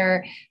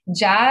sister,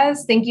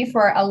 Jazz. Thank you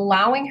for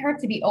allowing her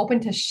to be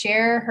open to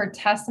share her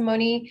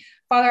testimony.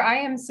 Father, I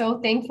am so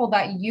thankful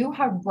that you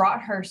have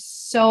brought her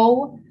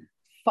so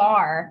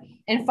far.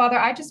 And Father,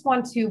 I just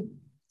want to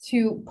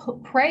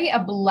pray a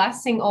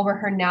blessing over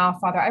her now,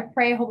 Father. I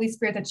pray, Holy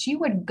Spirit, that you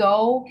would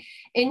go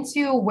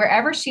into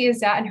wherever she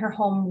is at in her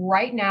home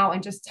right now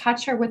and just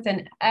touch her with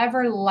an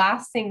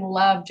everlasting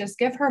love. Just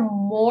give her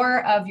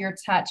more of your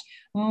touch,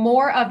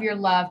 more of your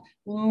love,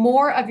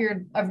 more of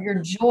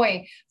your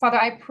joy.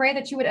 Father, I pray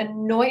that you would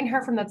anoint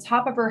her from the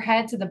top of her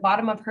head to the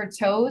bottom of her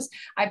toes.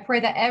 I pray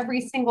that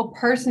every single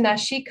person that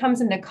she comes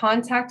into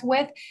contact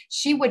with,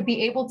 she would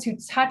be able to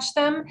touch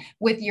them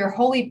with your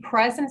holy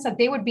presence, that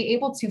they would be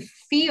able to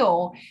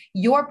feel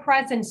your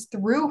presence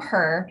through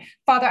her.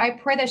 Father, I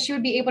pray that she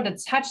would be able to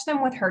touch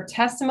them with her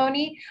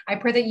testimony. I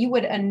pray that you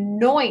would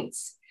anoint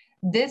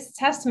this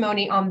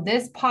testimony on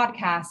this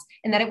podcast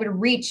and that it would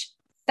reach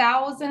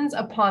thousands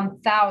upon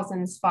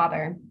thousands,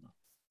 Father.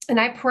 And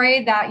I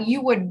pray that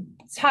you would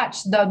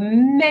touch the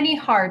many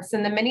hearts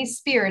and the many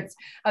spirits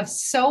of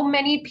so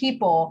many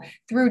people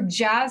through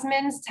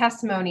Jasmine's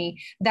testimony,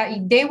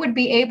 that they would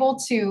be able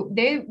to,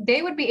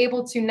 they would be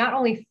able to not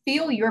only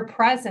feel your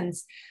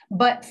presence,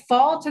 but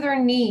fall to their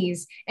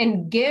knees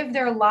and give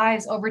their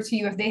lives over to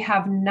you if they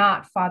have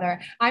not,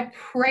 Father. I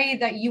pray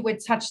that you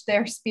would touch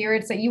their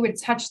spirits, that you would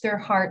touch their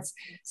hearts.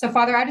 So,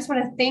 Father, I just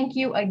want to thank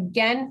you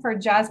again for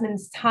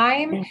Jasmine's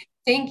time.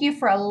 Thank you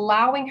for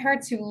allowing her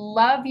to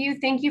love you.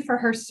 Thank you for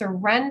her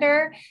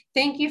surrender.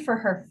 Thank you for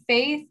her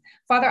faith.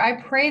 Father,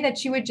 I pray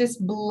that you would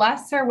just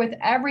bless her with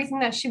everything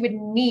that she would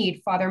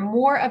need, Father,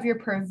 more of your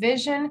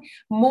provision,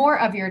 more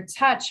of your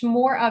touch,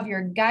 more of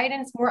your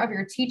guidance, more of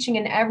your teaching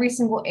in every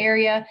single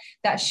area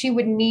that she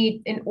would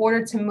need in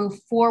order to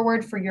move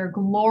forward for your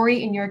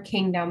glory in your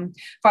kingdom.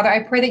 Father,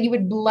 I pray that you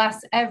would bless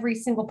every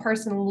single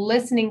person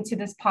listening to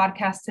this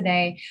podcast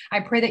today. I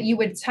pray that you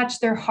would touch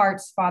their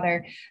hearts,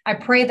 Father. I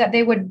pray that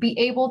they would be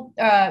able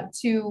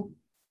to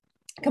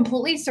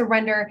completely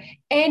surrender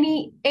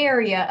any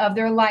area of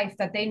their life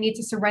that they need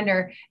to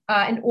surrender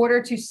in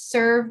order to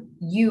serve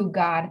you,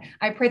 God.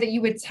 I pray that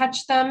you would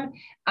touch them.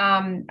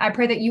 I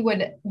pray that you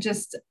would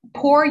just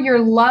pour your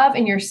love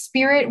and your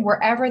spirit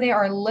wherever they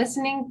are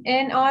listening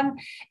in on.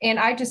 And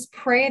I just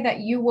pray that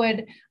you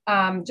would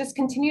just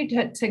continue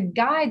to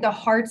guide the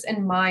hearts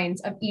and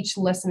minds of each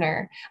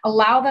listener.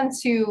 Allow them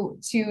to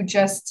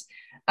just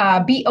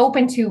be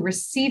open to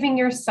receiving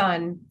your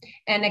son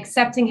and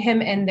accepting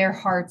him in their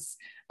hearts.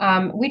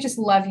 We just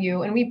love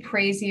you and we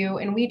praise you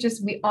and we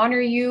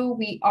honor you.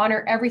 We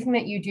honor everything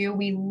that you do.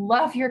 We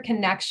love your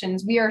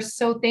connections. We are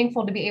so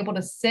thankful to be able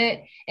to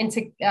sit and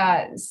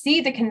to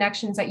see the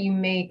connections that you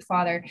make,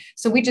 Father.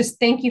 So we just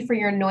thank you for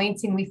your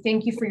anointing. We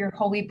thank you for your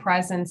holy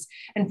presence.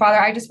 And Father,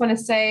 I just want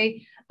to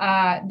say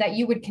that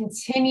you would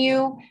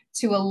continue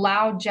to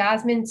allow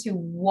Jasmine to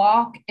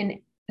walk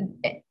in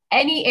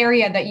any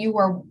area that you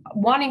are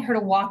wanting her to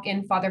walk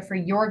in, Father, for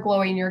your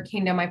glory and your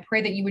kingdom. I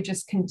pray that you would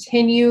just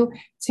continue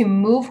to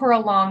move her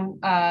along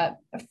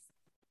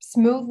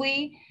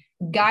smoothly,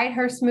 guide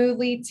her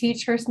smoothly,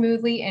 teach her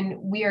smoothly. And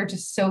we are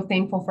just so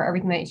thankful for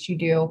everything that you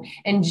do.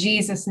 In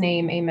Jesus'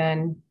 name,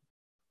 amen.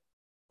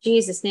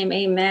 Jesus' name,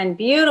 amen.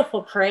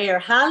 Beautiful prayer.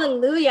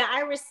 Hallelujah.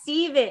 I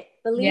receive it.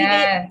 Believe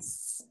it.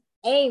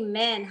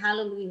 Amen.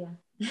 Hallelujah.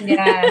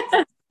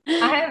 Yes.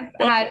 I have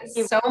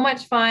had so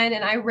much fun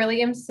and I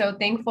really am so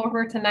thankful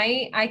for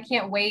tonight. I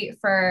can't wait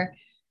for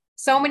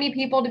so many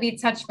people to be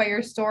touched by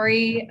your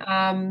story.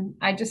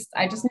 I just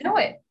know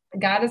it.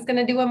 God is going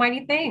to do a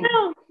mighty thing.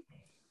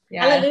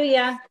 Yeah.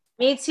 Hallelujah.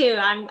 Me too.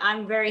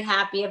 I'm very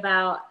happy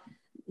about,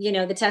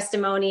 the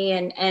testimony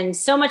and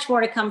so much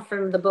more to come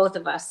from the both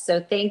of us.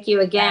 So thank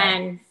you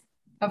again.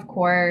 Of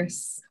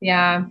course.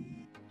 Yeah.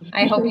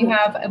 I hope you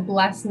have a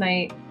blessed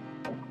night.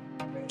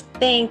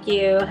 Thank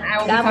you.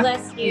 God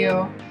bless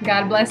you.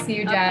 God bless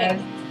you, Jazz.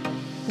 Okay.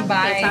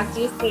 Bye. Okay, talk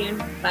to you soon.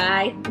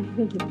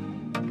 Bye.